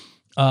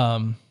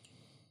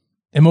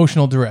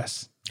emotional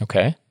duress.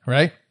 Okay.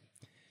 Right?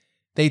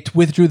 They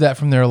withdrew that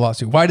from their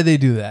lawsuit. Why did they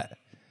do that?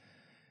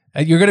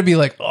 You're going to be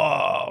like,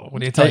 oh, what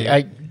do you tell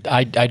you?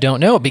 I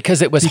don't know,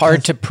 because it was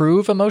hard to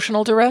prove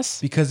emotional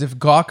duress? Because if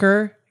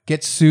Gawker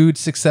gets sued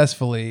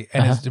successfully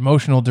and is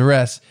emotional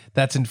duress,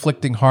 that's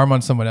inflicting harm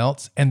on someone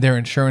else and their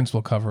insurance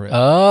will cover it.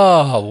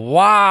 Oh,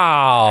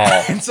 wow.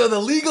 And so the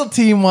legal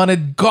team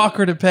wanted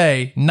Gawker to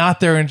pay, not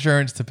their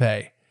insurance to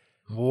pay.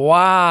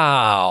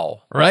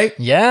 Wow. Right?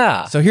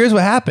 Yeah. So here's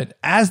what happened.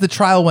 As the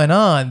trial went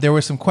on, there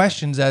were some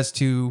questions as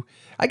to,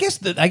 I guess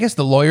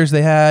the lawyers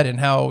they had and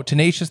how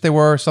tenacious they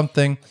were or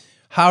something.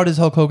 How does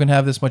Hulk Hogan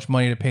have this much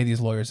money to pay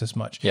these lawyers this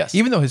much? Yes.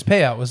 Even though his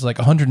payout was like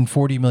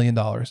 $140 million.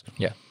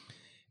 Yeah.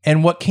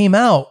 And what came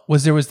out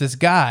was there was this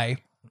guy,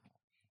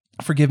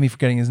 forgive me for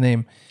getting his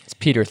name. It's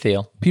Peter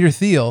Thiel. Peter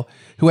Thiel,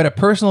 who had a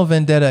personal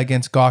vendetta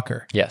against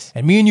Gawker. Yes.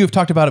 And me and you have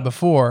talked about it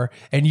before,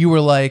 and you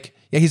were like,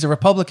 yeah, he's a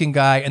Republican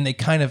guy, and they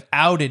kind of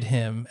outed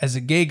him as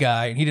a gay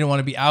guy, and he didn't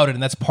want to be outed,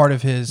 and that's part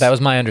of his... That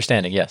was my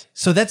understanding, yes.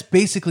 So that's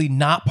basically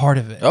not part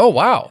of it. Oh,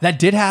 wow. That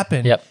did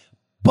happen. Yep.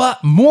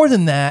 But more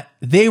than that,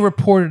 they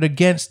reported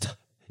against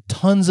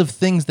tons of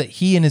things that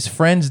he and his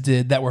friends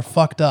did that were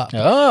fucked up.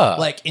 Oh.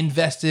 Like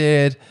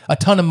invested a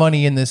ton of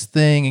money in this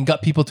thing and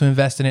got people to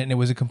invest in it, and it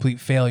was a complete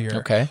failure.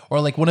 Okay.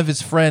 Or like one of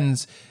his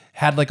friends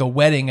had like a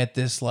wedding at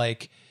this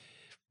like...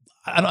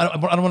 I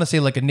don't want to say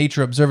like a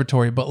nature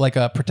observatory, but like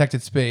a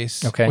protected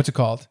space. Okay. What's it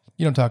called?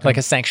 You know what I'm talking Like about.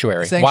 a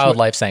sanctuary.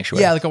 Wildlife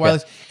sanctuary. Yeah, like a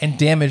wildlife, and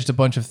damaged a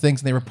bunch of things,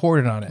 and they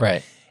reported on it.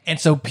 Right. And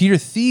so Peter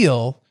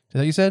Thiel, is that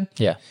what you said?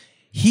 Yeah.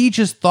 He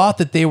just thought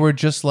that they were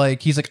just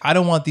like, he's like, I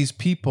don't want these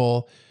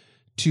people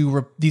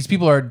to, these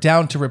people are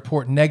down to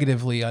report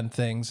negatively on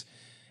things,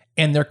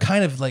 and they're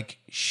kind of like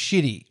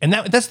shitty. And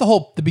that's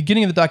the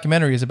beginning of the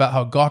documentary is about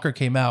how Gawker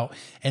came out,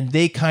 and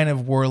they kind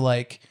of were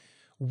like,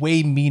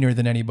 way meaner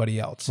than anybody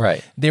else.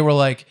 Right. They were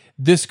like,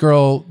 this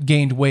girl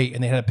gained weight,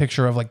 and they had a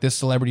picture of like this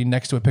celebrity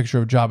next to a picture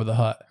of Jabba the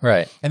Hutt.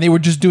 Right. And they were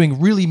just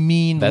doing really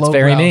mean, That's lowbrow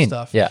very mean.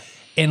 stuff. Yeah.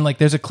 And like,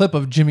 there's a clip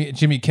of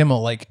Jimmy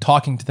Kimmel like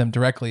talking to them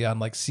directly on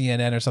like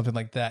CNN or something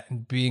like that,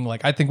 and being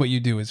like, I think what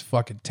you do is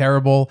fucking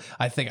terrible.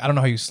 I don't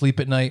know how you sleep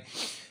at night.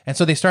 And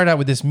so they started out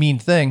with this mean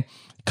thing,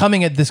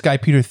 coming at this guy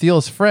Peter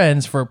Thiel's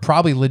friends for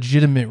probably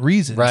legitimate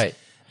reasons. Right.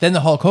 Then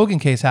the Hulk Hogan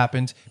case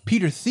happens.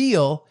 Peter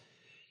Thiel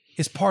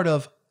is part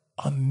of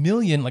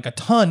a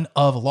ton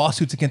of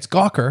lawsuits against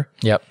Gawker.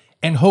 Yep.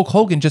 And Hulk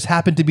Hogan just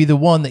happened to be the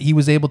one that he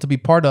was able to be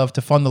part of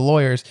to fund the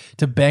lawyers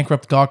to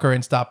bankrupt Gawker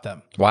and stop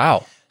them.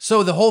 Wow.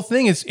 So the whole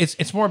thing is,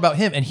 it's more about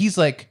him. And he's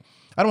like,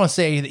 I don't want to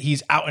say that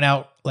he's out and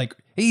out, like,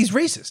 he's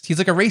racist. He's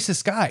like a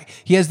racist guy.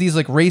 He has these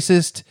like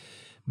racist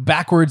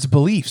backwards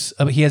beliefs.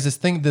 He has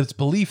this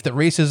belief that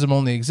racism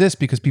only exists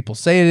because people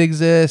say it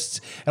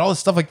exists and all this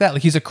stuff like that.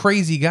 Like, he's a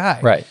crazy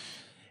guy. Right.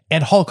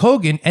 And Hulk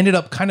Hogan ended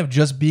up kind of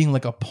just being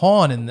like a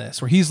pawn in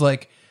this, where he's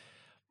like,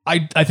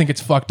 I think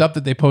it's fucked up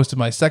that they posted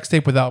my sex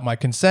tape without my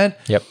consent.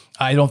 Yep.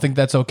 I don't think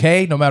that's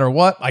okay, no matter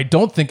what. I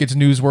don't think it's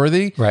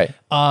newsworthy. Right.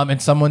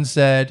 And someone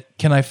said,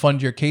 "Can I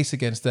fund your case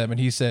against them?" And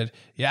he said,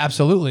 "Yeah,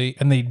 absolutely."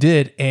 And they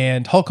did.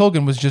 And Hulk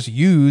Hogan was just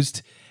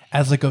used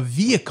as like a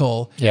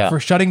vehicle for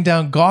shutting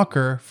down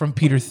Gawker from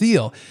Peter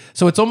Thiel.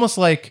 So it's almost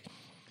like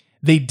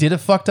they did a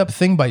fucked up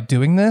thing by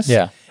doing this.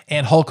 Yeah.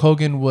 And Hulk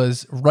Hogan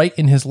was right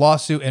in his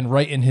lawsuit and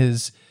right in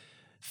his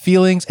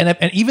feelings. And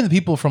even the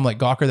people from like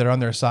Gawker that are on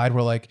their side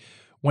were like,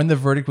 when the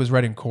verdict was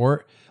read in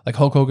court, like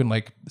Hulk Hogan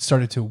like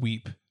started to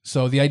weep.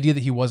 So the idea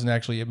that he wasn't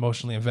actually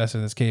emotionally invested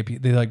in this case,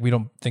 they like, we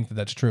don't think that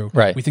that's true.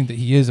 Right. We think that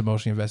he is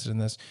emotionally invested in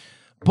this,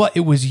 but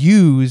it was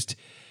used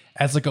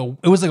as like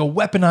it was like a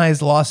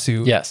weaponized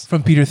lawsuit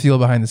from Peter Thiel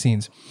behind the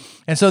scenes.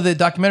 And so the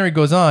documentary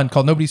goes on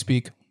called Nobody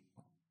Speak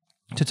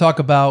to talk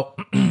about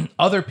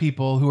other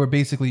people who are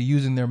basically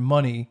using their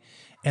money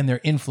and their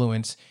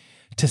influence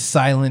to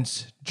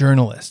silence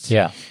journalists.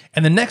 Yeah.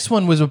 And the next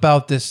one was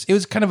about this. It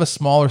was kind of a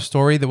smaller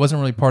story that wasn't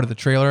really part of the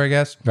trailer, I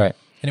guess. Right.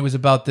 And it was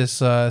about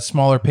this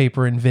smaller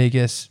paper in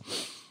Vegas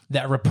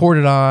that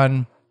reported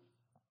on,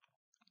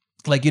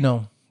 like, you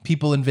know,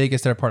 people in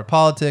Vegas that are part of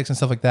politics and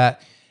stuff like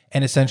that.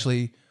 And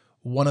essentially,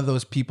 one of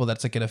those people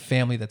that's like in a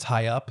family that's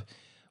high up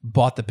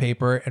bought the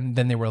paper, and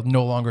then they were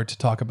no longer to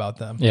talk about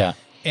them. Yeah.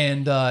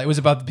 And it was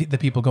about the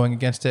people going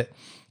against it.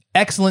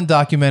 Excellent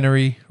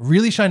documentary.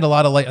 Really shined a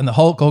lot of light on the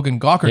Hulk Hogan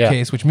Gawker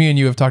case, which me and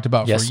you have talked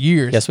about for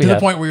years. Yes, we to have.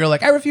 the point where you're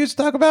like, I refuse to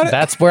talk about it.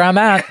 That's where I'm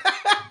at.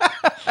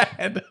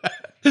 And,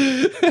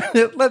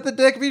 let the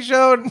dick be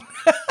shown.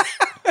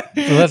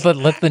 let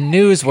the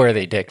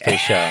newsworthy dick be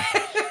shown.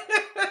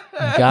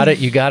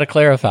 You got to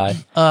clarify.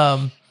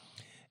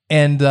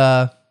 And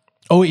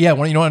oh yeah,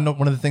 one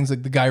of the things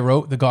that the guy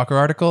wrote, the Gawker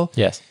article.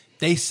 Yes.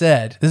 They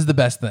said, this is the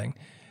best thing.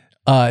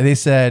 They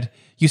said,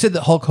 you said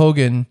that Hulk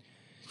Hogan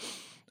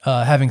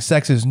having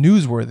sex is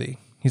newsworthy.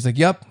 He's like,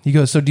 yep. He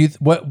goes, so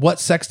what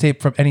sex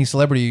tape from any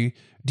celebrity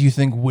do you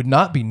think would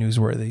not be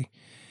newsworthy?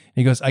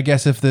 He goes, I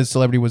guess if the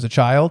celebrity was a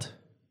child.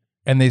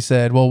 And they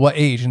said, well, what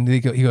age? And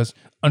he goes,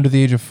 under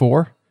the age of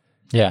 4.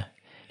 Yeah.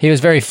 He was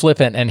very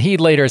flippant. And he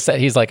later said,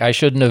 he's like, I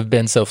shouldn't have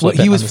been so flippant.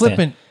 Well, he was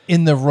flippant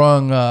in the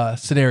wrong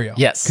scenario.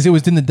 Yes. Because it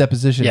was in the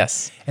deposition.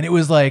 Yes. And it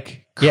was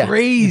like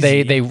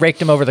crazy. They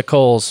raked him over the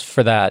coals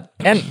for that.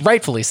 And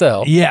rightfully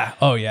so. Yeah.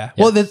 Oh, yeah.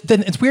 Well,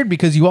 then it's weird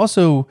because we're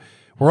also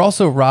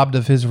robbed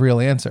of his real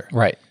answer.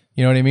 Right.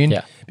 You know what I mean?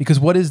 Yeah. Because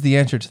what is the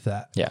answer to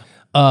that? Yeah.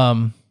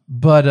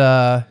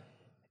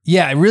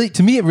 Yeah, it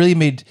really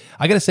made,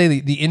 I gotta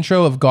say, the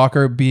intro of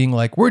Gawker being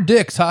like, we're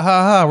dicks, ha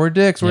ha ha, we're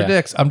dicks.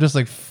 I'm just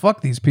like,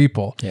 fuck these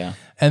people. Yeah.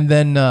 And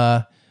then,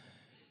 but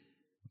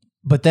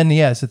then,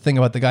 it's the thing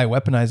about the guy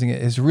weaponizing it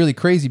is really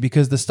crazy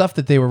because the stuff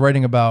that they were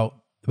writing about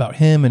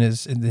him and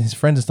his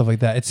friends and stuff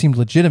like that, it seemed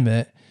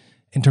legitimate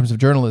in terms of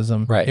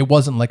journalism. Right. It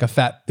wasn't like a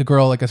fat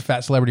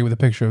celebrity with a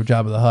picture of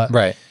Jabba the Hutt.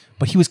 Right.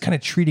 But he was kind of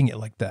treating it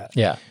like that.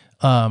 Yeah.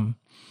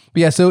 But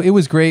yeah, so it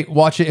was great.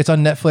 Watch it. It's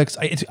on Netflix.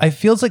 I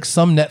feels like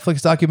some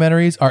Netflix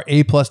documentaries are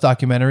A+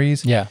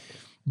 documentaries. Yeah.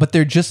 But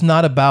they're just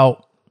not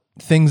about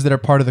things that are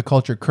part of the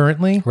culture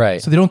currently.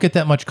 Right. So they don't get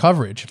that much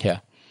coverage. Yeah.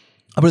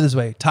 I'll put it this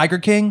way. Tiger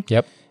King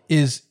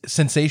is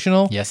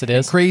sensational. Yes, it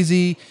is. And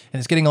crazy. And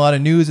it's getting a lot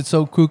of news. It's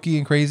so kooky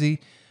and crazy.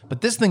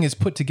 But this thing is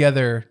put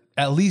together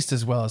at least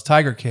as well as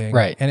Tiger King.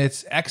 Right. And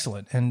it's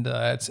excellent. And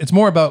it's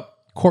more about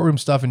courtroom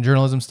stuff and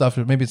journalism stuff.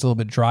 Maybe it's a little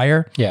bit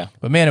drier. Yeah.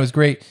 But man, it was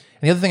great.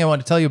 And the other thing I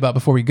wanted to tell you about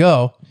before we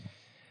go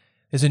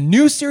is a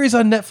new series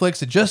on Netflix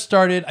that just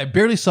started. I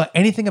barely saw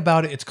anything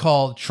about it. It's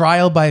called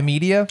Trial by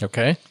Media.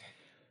 Okay.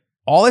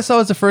 All I saw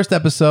was the first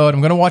episode. I'm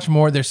going to watch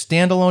more. They're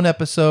standalone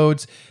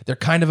episodes. They're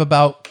kind of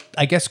about,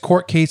 I guess,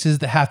 court cases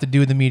that have to do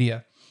with the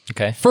media.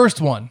 Okay. First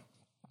one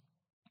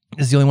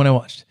is the only one I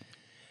watched.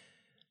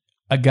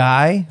 A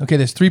guy. Okay,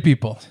 there's 3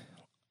 people.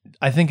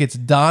 I think it's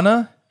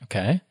Donna.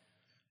 Okay.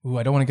 Ooh,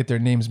 I don't want to get their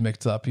names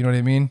mixed up. You know what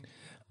I mean?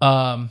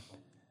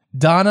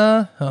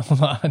 Donna,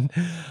 hold on.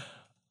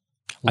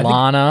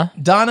 Lana.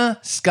 Donna,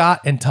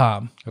 Scott, and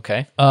Tom.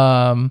 Okay.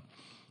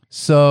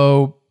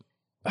 So,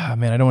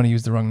 man, I don't want to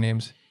use the wrong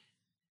names.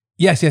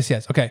 Yes.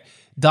 Okay.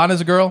 Donna's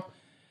a girl.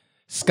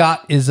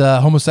 Scott is a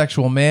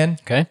homosexual man.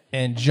 Okay.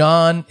 And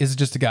John is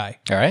just a guy.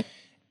 All right.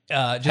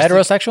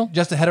 Heterosexual?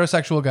 Just a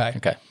heterosexual guy.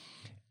 Okay.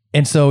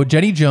 And so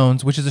Jenny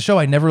Jones, which is a show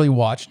I never really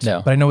watched,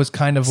 but I know is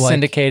kind of like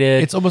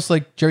syndicated. It's almost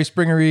like Jerry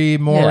Springer-y,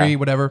 Maury,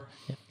 whatever.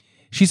 Yeah.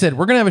 She said,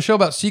 we're going to have a show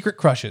about secret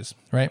crushes,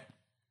 right?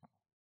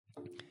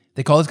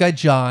 They call this guy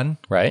John.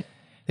 Right.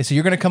 They say,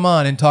 you're going to come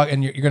on and talk,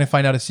 and you're going to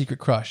find out a secret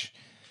crush.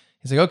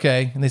 He's like,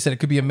 okay. And they said,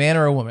 it could be a man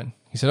or a woman.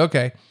 He said,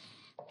 okay.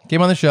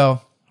 Came on the show.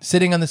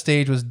 Sitting on the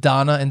stage was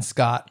Donna and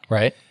Scott.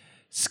 Right.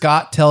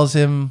 Scott tells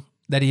him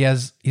that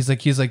he's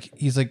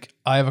like,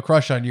 I have a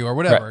crush on you or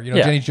whatever. Right. You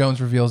know, Jenny Jones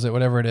reveals it,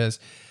 whatever it is.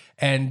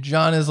 And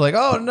John is like,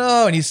 oh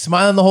no. And he's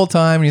smiling the whole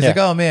time. And he's like,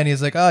 oh man.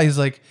 He's like, I'm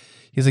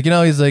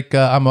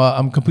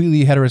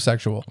completely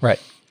heterosexual. Right.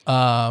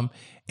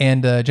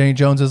 And Jenny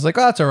Jones is like,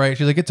 oh, that's all right.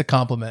 She's like, it's a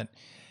compliment.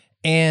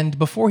 And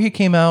before he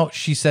came out,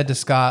 she said to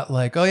Scott,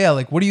 like, oh yeah,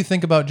 like, what do you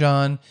think about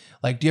John?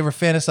 Like, do you ever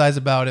fantasize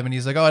about him? And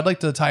he's like, oh, I'd like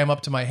to tie him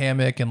up to my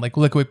hammock and like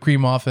lick whipped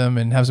cream off him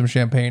and have some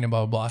champagne and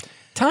blah, blah, blah.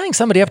 Tying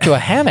somebody up to a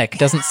hammock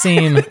doesn't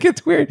seem... It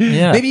gets weird.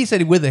 Yeah. Maybe he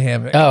said with a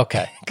hammock. Oh,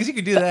 okay. Because you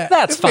could do that.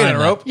 That's Just put it fine. in a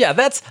then. rope. Yeah,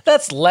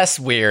 that's less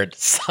weird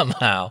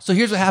somehow. So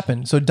here's what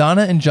happened. So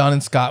Donna and John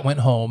and Scott went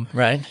home.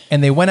 Right.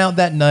 And they went out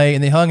that night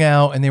and they hung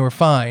out and they were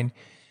fine.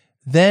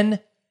 Then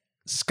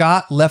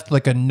Scott left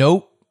like a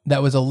note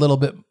that was a little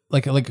bit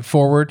like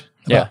forward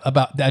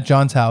about at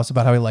John's house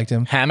about how he liked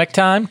him. Hammock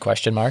time?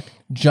 Question mark.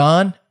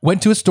 John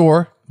went to a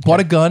store, bought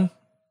a gun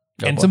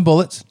and some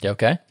bullets,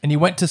 Okay. and he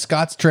went to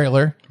Scott's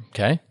trailer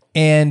Okay.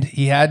 and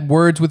he had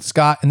words with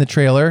Scott in the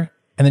trailer.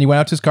 And then he went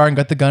out to his car and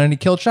got the gun and he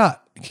killed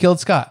Scott.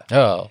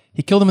 Oh,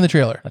 He killed him in the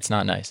trailer. that's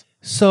not nice.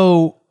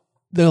 So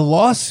the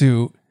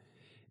lawsuit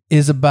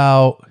is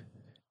about,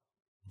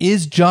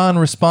 is John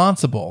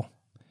responsible?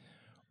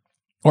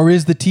 Or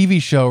is the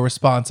TV show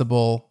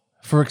responsible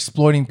for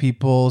exploiting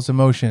people's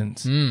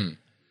emotions?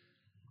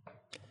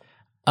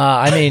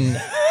 I mean,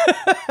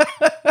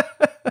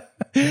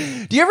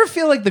 Do you ever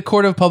feel like the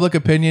court of public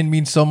opinion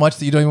means so much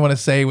that you don't even want to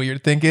say what your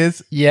think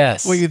is?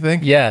 yes. What do you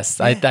think? Yes,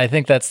 I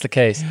think that's the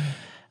case.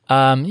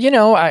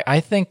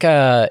 I think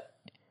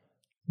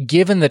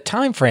given the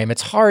time frame,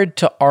 it's hard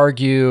to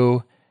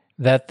argue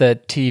that the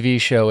TV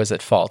show is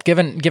at fault.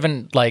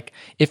 Given like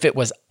if it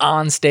was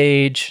on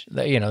stage,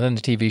 then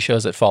the TV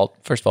show's at fault.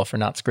 First of all, for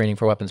not screening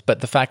for weapons,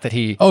 but the fact that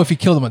he, Oh, if he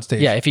killed him on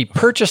stage. if he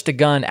purchased a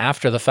gun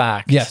after the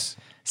fact, Yes.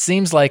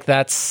 seems like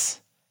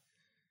that's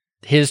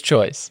his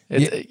choice.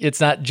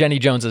 It's not Jenny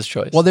Jones's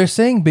choice. Well, they're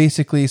saying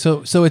basically,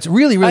 so it's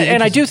really, really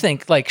and I interesting. do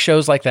think like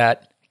shows like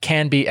that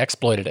can be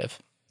exploitative.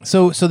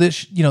 So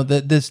this,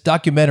 this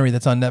documentary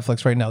that's on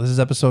Netflix right now, this is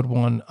episode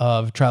 1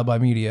 of Trial by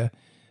Media,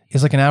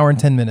 is like an hour and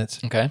 10 minutes.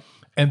 Okay.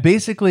 And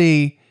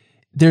basically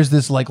there's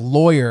this like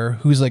lawyer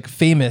who's like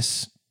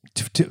famous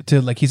to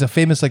like, he's a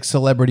famous like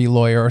celebrity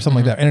lawyer or something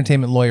like that,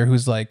 entertainment lawyer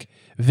who's like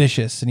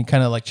vicious and he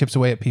kind of like chips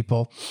away at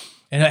people.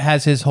 And it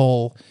has his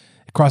whole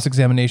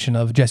cross-examination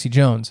of Jesse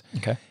Jones.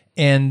 Okay.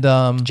 And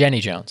Jenny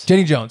Jones.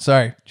 Jenny Jones,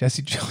 sorry.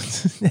 Jesse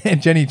Jones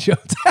and Jenny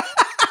Jones.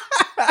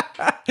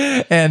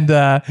 And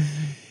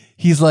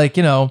he's like,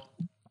 what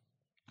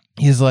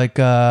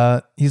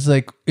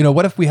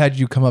if we had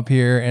you come up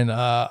here and,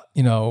 I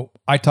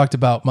talked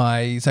about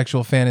my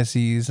sexual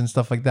fantasies and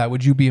stuff like that.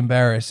 Would you be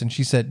embarrassed? And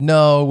she said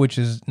no, which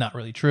is not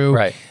really true.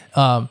 Right.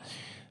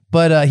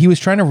 But he was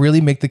trying to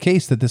really make the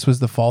case that this was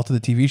the fault of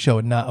the TV show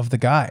and not of the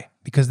guy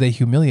because they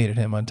humiliated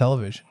him on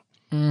television.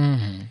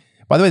 Mm-hmm.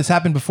 By the way, this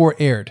happened before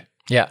it aired.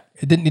 Yeah.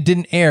 It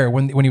didn't air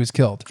when he was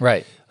killed.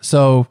 Right.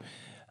 So,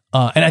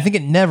 and I think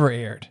it never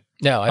aired.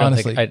 No, I don't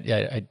honestly.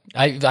 think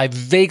I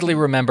vaguely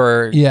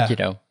remember, Yeah.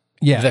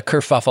 the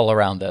kerfuffle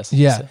around this.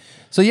 Yeah.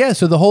 So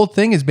the whole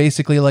thing is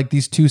basically like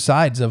these two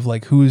sides of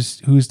like who's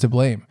to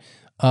blame.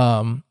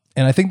 And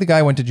I think the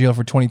guy went to jail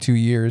for 22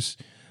 years.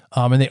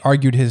 And they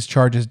argued his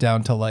charges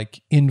down to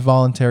like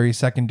involuntary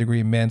second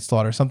degree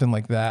manslaughter, something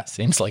like that.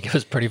 Seems like it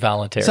was pretty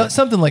voluntary.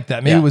 Something like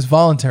that. Maybe it was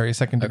voluntary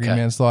second degree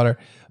manslaughter.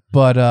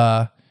 But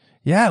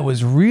it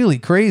was really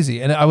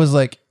crazy. And I was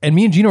like, and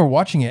me and Gina were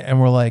watching it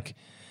and we're like,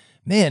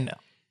 man,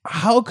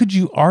 how could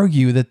you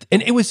argue that?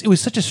 And it was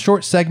such a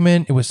short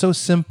segment. It was so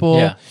simple.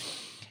 Yeah.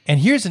 And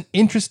here's an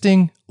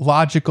interesting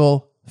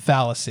logical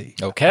fallacy.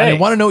 Okay. And I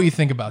want to know what you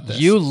think about this.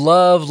 You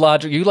love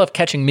logic. You love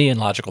catching me in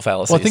logical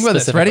fallacies. Well, think about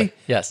this. specifically. Ready?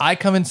 Yes. I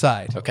come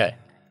inside. Okay.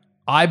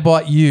 I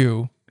bought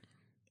you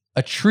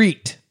a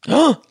treat,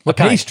 a What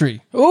kind?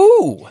 pastry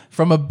Ooh.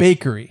 from a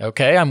bakery.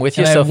 Okay, I'm with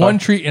you And I so have far. one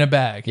treat in a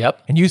bag.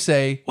 Yep. And you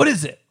say, what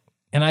is it?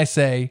 And I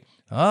say,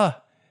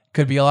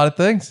 could be a lot of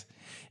things.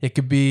 It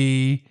could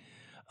be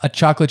a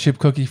chocolate chip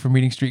cookie from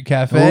Reading Street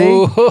Cafe.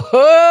 Ooh,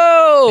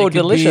 It could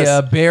delicious. be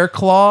a bear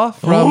claw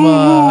from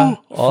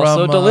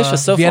Also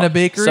delicious. So Vienna far,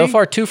 Bakery. So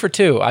far, 2 for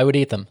 2. I would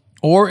eat them.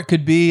 Or it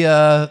could be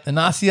an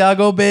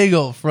Asiago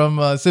bagel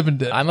from Sip and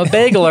Dip. I'm a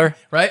bageler.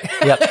 Right?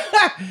 Yep.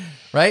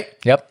 Right?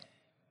 Yep.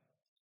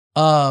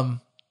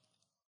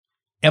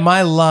 Am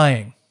I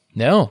lying?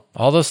 No,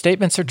 all those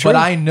statements are true. But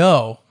I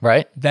know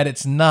right? that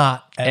it's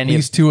not at Any of-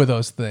 least two of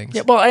those things.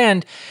 Yeah. Well,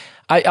 and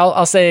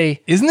I'll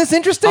say Isn't this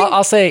interesting?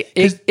 I'll say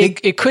 'Cause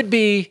it could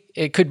be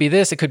this, it could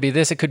be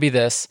this, it could be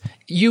this.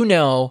 You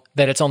know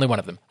that it's only one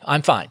of them.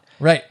 I'm fine.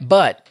 Right.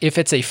 But if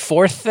it's a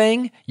fourth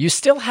thing, you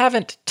still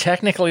haven't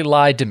technically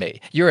lied to me.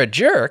 You're a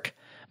jerk,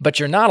 but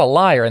you're not a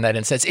liar in that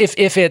instance. If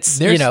it's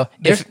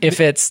if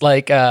it's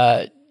like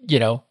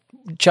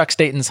Chuck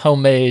Staten's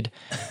homemade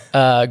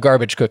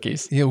garbage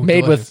cookies Yeah,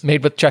 made delicious.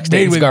 with Chuck Made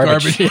Staten's with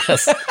garbage. garbage.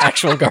 Yes,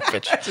 actual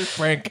garbage.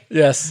 Frank.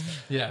 Yes.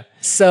 Yeah.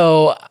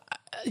 So,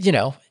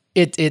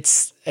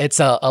 it's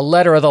a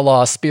letter of the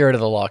law, spirit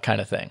of the law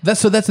kind of thing.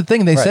 That's the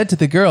thing. They said to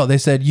the girl, they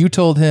said, you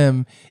told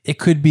him it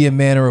could be a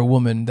man or a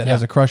woman that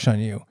has a crush on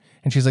you.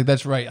 And she's like,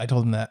 that's right. I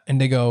told him that. And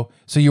they go,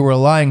 so you were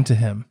lying to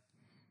him.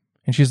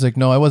 And she's like,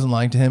 no, I wasn't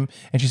lying to him.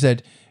 And she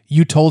said,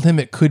 you told him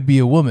it could be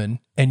a woman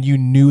and you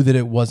knew that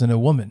it wasn't a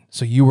woman.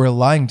 So you were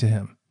lying to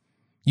him.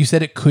 You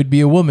said it could be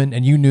a woman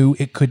and you knew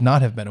it could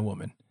not have been a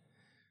woman.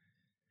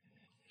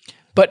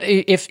 But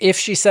if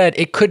she said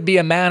it could be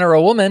a man or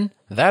a woman,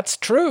 that's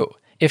true.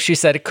 If she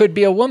said it could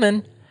be a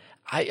woman,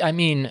 I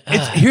mean...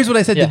 Here's what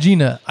I said to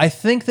Gina. I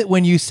think that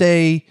when you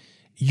say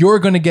you're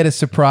going to get a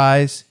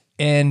surprise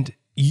and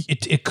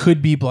it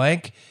could be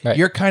blank,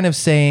 you're kind of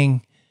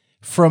saying,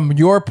 from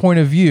your point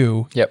of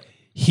view,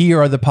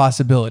 here are the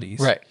possibilities.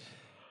 Right.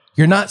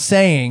 You're not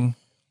saying,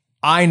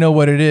 I know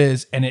what it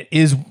is, and it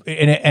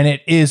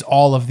is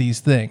all of these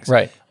things.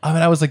 Right. I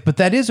mean, I was like, but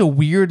that is a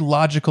weird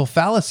logical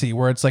fallacy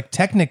where it's like,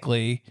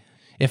 technically,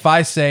 if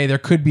I say there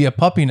could be a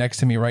puppy next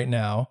to me right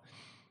now,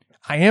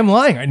 I am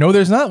lying. I know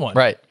there's not one.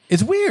 Right.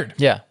 It's weird.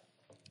 Yeah.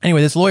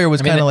 Anyway, this lawyer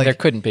was kind of like... There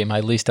couldn't be.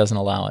 My lease doesn't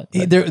allow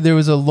it. There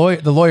was a lawyer...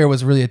 The lawyer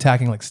was really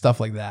attacking like stuff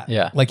like that.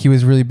 Yeah. Like he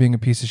was really being a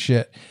piece of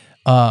shit.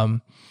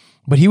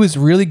 But he was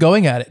really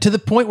going at it to the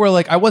point where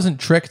like I wasn't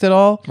tricked at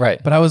all.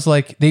 Right. But I was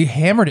like, they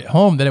hammered it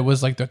home that it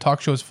was like the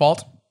talk show's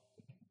fault.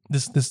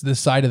 This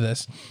side of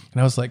this. And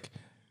I was like,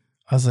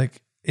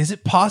 is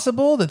it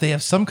possible that they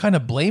have some kind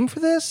of blame for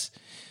this?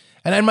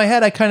 And in my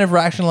head, I kind of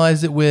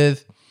rationalized it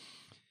with,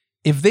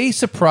 if they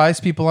surprise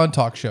people on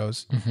talk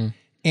shows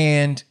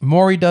and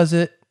Maury does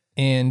it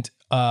and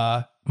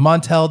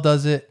Montel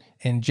does it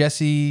and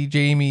Jesse,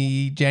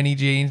 Jamie, Jenny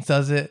James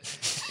does it.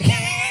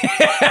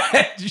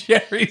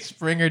 Jerry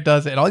Springer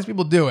does it. And all these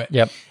people do it.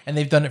 Yep. And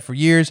they've done it for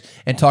years.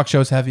 And talk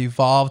shows have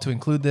evolved to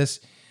include this.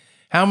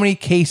 How many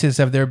cases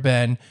have there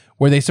been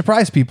where they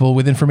surprise people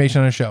with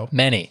information on a show?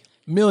 Many.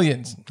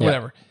 Millions.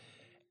 Whatever.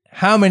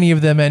 How many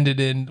of them ended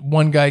in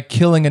one guy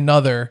killing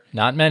another?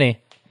 Not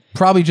many.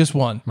 Probably just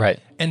one. Right.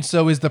 And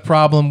so is the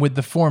problem with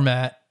the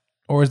format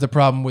or is the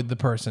problem with the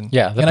person?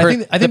 Yeah. I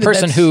think the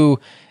person who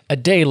a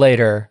day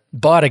later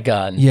bought a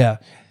gun. Yeah.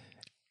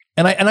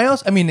 And I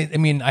also, I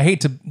mean, I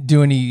hate to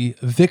do any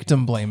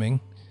victim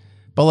blaming,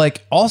 but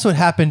like also it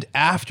happened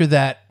after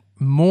that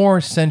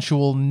more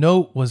sensual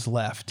note was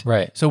left.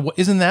 Right. So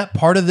isn't that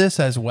part of this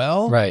as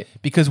well? Right.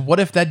 Because what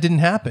if that didn't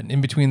happen in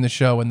between the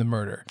show and the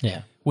murder?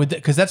 Yeah.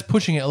 Because that's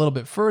pushing it a little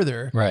bit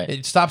further. Right.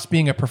 It stops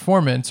being a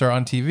performance or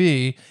on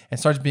TV and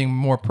starts being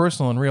more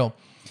personal and real.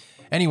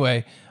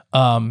 Anyway,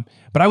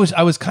 but I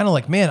was kind of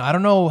like, man, I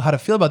don't know how to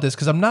feel about this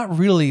because I'm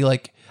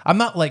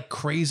not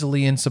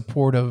crazily in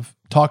support of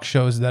talk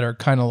shows that are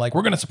kind of like,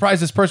 we're going to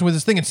surprise this person with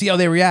this thing and see how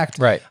they react.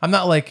 Right. I'm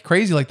not like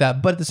crazy like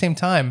that. But at the same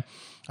time,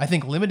 I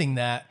think limiting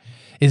that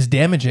is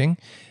damaging.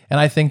 And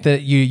I think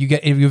that you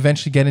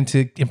eventually get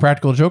into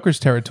Impractical Jokers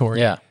territory.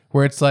 Yeah.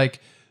 Where it's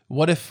like,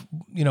 what if,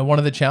 one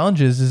of the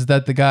challenges is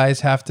that the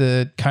guys have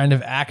to kind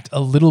of act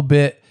a little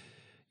bit,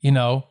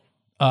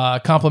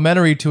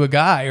 complimentary to a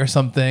guy or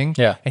something.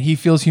 Yeah. And he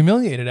feels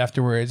humiliated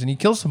afterwards and he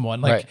kills someone.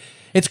 Like,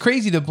 it's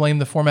crazy to blame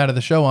the format of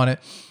the show on it.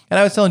 And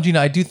I was telling Gina,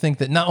 I do think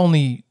that not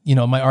only,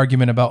 my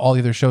argument about all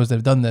the other shows that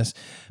have done this,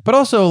 but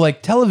also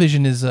like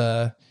television is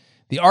the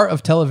art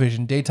of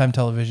television, daytime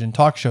television,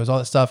 talk shows, all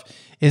that stuff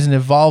is an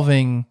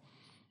evolving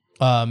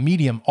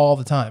medium all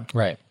the time.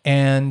 Right.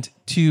 And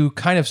to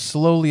kind of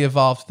slowly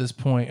evolve to this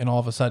point and all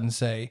of a sudden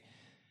say,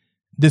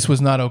 this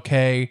was not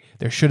okay.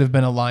 There should have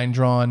been a line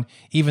drawn,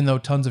 even though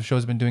tons of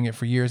shows have been doing it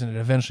for years and it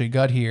eventually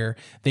got here.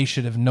 They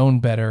should have known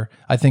better.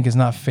 I think is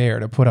not fair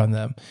to put on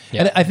them.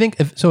 Yeah. And I think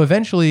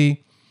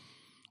eventually,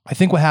 I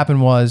think what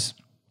happened was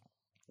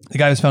the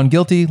guy was found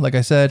guilty, like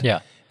I said.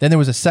 Yeah. Then there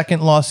was a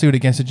second lawsuit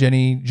against the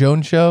Jenny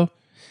Jones show.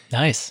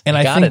 Nice. And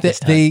I think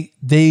that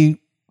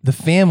the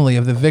family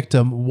of the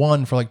victim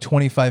won for like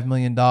 $25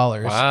 million.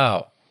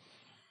 Wow.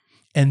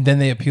 And then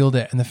they appealed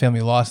it and the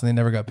family lost and they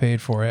never got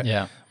paid for it.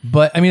 Yeah.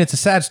 But I mean, it's a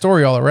sad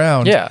story all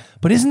around. Yeah.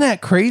 But isn't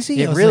that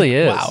crazy? It really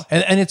is. Wow.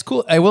 And it's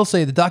cool. I will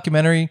say the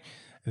documentary,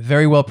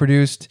 very well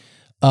produced.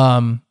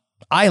 I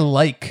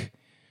like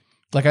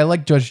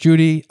Judge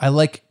Judy. I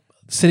like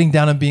sitting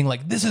down and being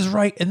like, this is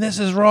right and this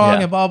is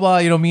wrong and blah, blah.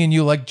 Me and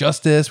you like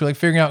justice. We like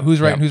figuring out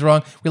who's right and who's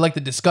wrong. We like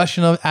the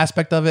discussion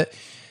aspect of it.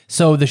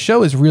 So the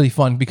show is really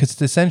fun because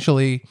it's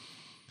essentially,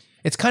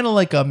 it's kind of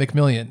like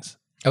McMillions.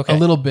 Okay. A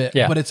little bit,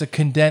 yeah. But it's a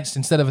condensed,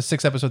 instead of a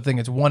 6-episode thing,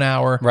 it's 1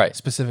 hour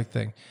specific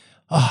thing.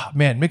 Oh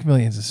man,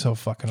 McMillions is so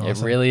fucking awesome.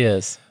 It really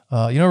is.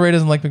 Ray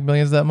doesn't like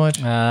McMillions that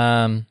much?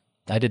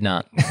 I did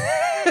not.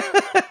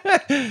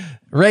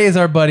 Ray is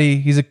our buddy.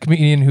 He's a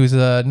comedian who's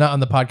not on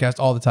the podcast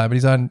all the time, but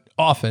he's on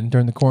often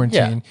during the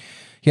quarantine. Yeah.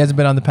 He hasn't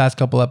been on the past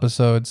couple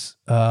episodes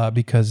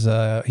because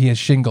he has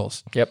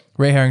shingles. Yep.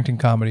 Ray Harrington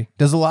comedy.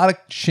 Does a lot of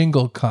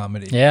shingle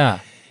comedy. Yeah.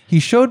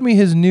 He showed me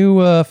his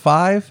new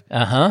 5.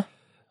 Uh-huh.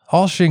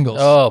 All shingles.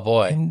 Oh,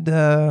 boy. And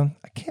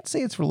I can't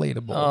say it's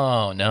relatable.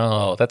 Oh,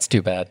 no. That's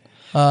too bad.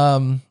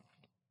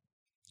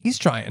 He's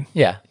trying.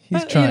 Yeah.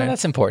 He's trying.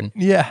 That's important.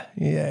 Yeah.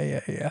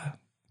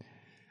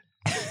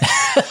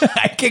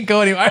 I can't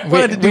go anywhere. I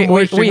wanted to do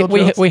more shingle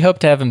drills. We hope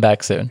to have him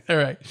back soon. All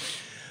right.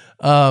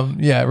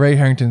 Ray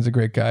Harrington's a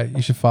great guy.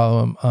 You should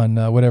follow him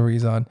on whatever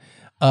he's on.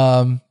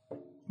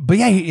 But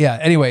yeah.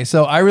 Anyway,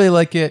 so I really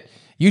like it.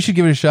 You should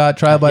give it a shot.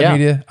 Trial by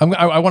Media.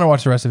 I want to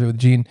watch the rest of it with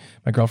Jean,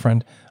 my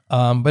girlfriend.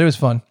 But it was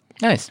fun.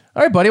 Nice.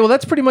 All right, buddy. Well,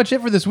 that's pretty much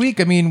it for this week.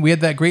 I mean, we had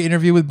that great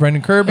interview with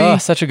Brendan Kirby. Oh,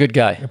 such a good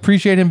guy.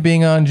 Appreciate him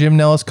being on. Jim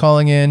Nellis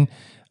calling in.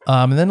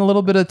 And then a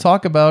little bit of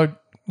talk about,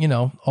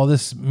 all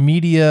this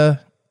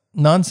media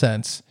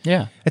nonsense.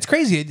 Yeah. It's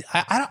crazy.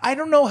 I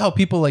don't know how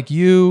people like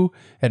you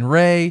and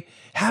Ray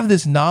have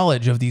this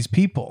knowledge of these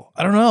people.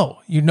 I don't know.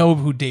 You know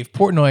who Dave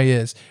Portnoy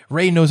is.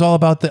 Ray knows all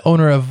about the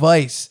owner of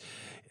Vice.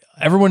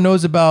 Everyone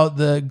knows about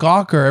the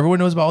Gawker. Everyone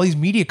knows about all these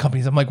media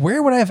companies. I'm like,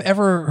 where would I have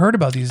ever heard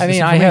about these? I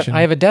mean, I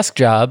have a desk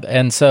job,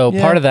 and so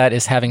part of that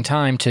is having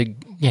time to,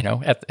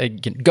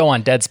 go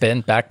on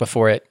Deadspin back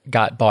before it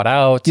got bought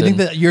out. Do you think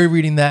that you're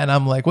reading that and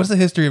I'm like, what's the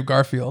history of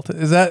Garfield?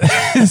 Is that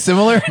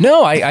similar?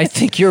 No, I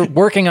think you're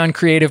working on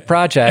creative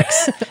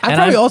projects. I'm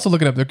probably also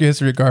looking up the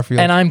history of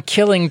Garfield. And I'm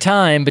killing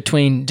time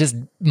between just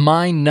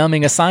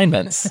mind-numbing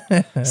assignments.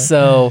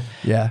 So,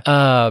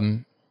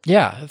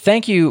 yeah,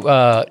 thank you,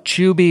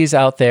 Chewbies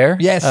out there.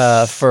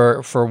 Yes.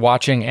 For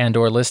watching and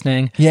or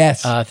listening.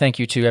 Yes. Thank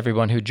you to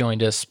everyone who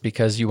joined us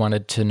because you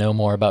wanted to know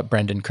more about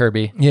Brendan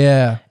Kirby.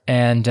 Yeah.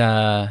 And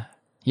I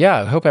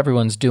hope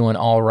everyone's doing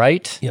all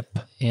right. Yep.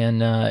 In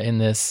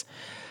this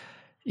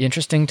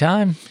interesting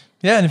time.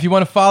 Yeah, and if you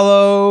want to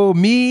follow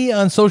me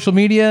on social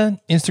media,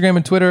 Instagram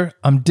and Twitter,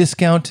 I'm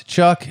Discount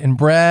Chuck, and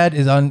Brad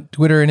is on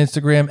Twitter and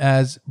Instagram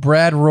as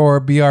Brad Rohr,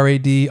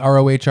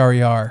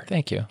 BradRohrer.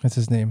 Thank you. That's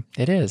his name.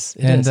 It is.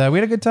 We had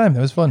a good time.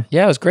 That was fun.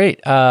 Yeah, it was great.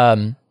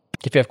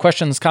 If you have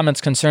questions,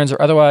 comments, concerns,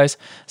 or otherwise,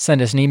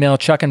 send us an email,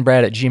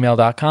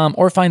 chuckandbrad@gmail.com,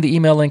 or find the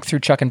email link through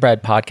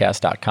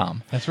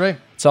chuckandbradpodcast.com. That's right.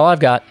 That's all I've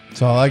got.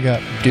 That's all I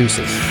got.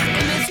 Deuces.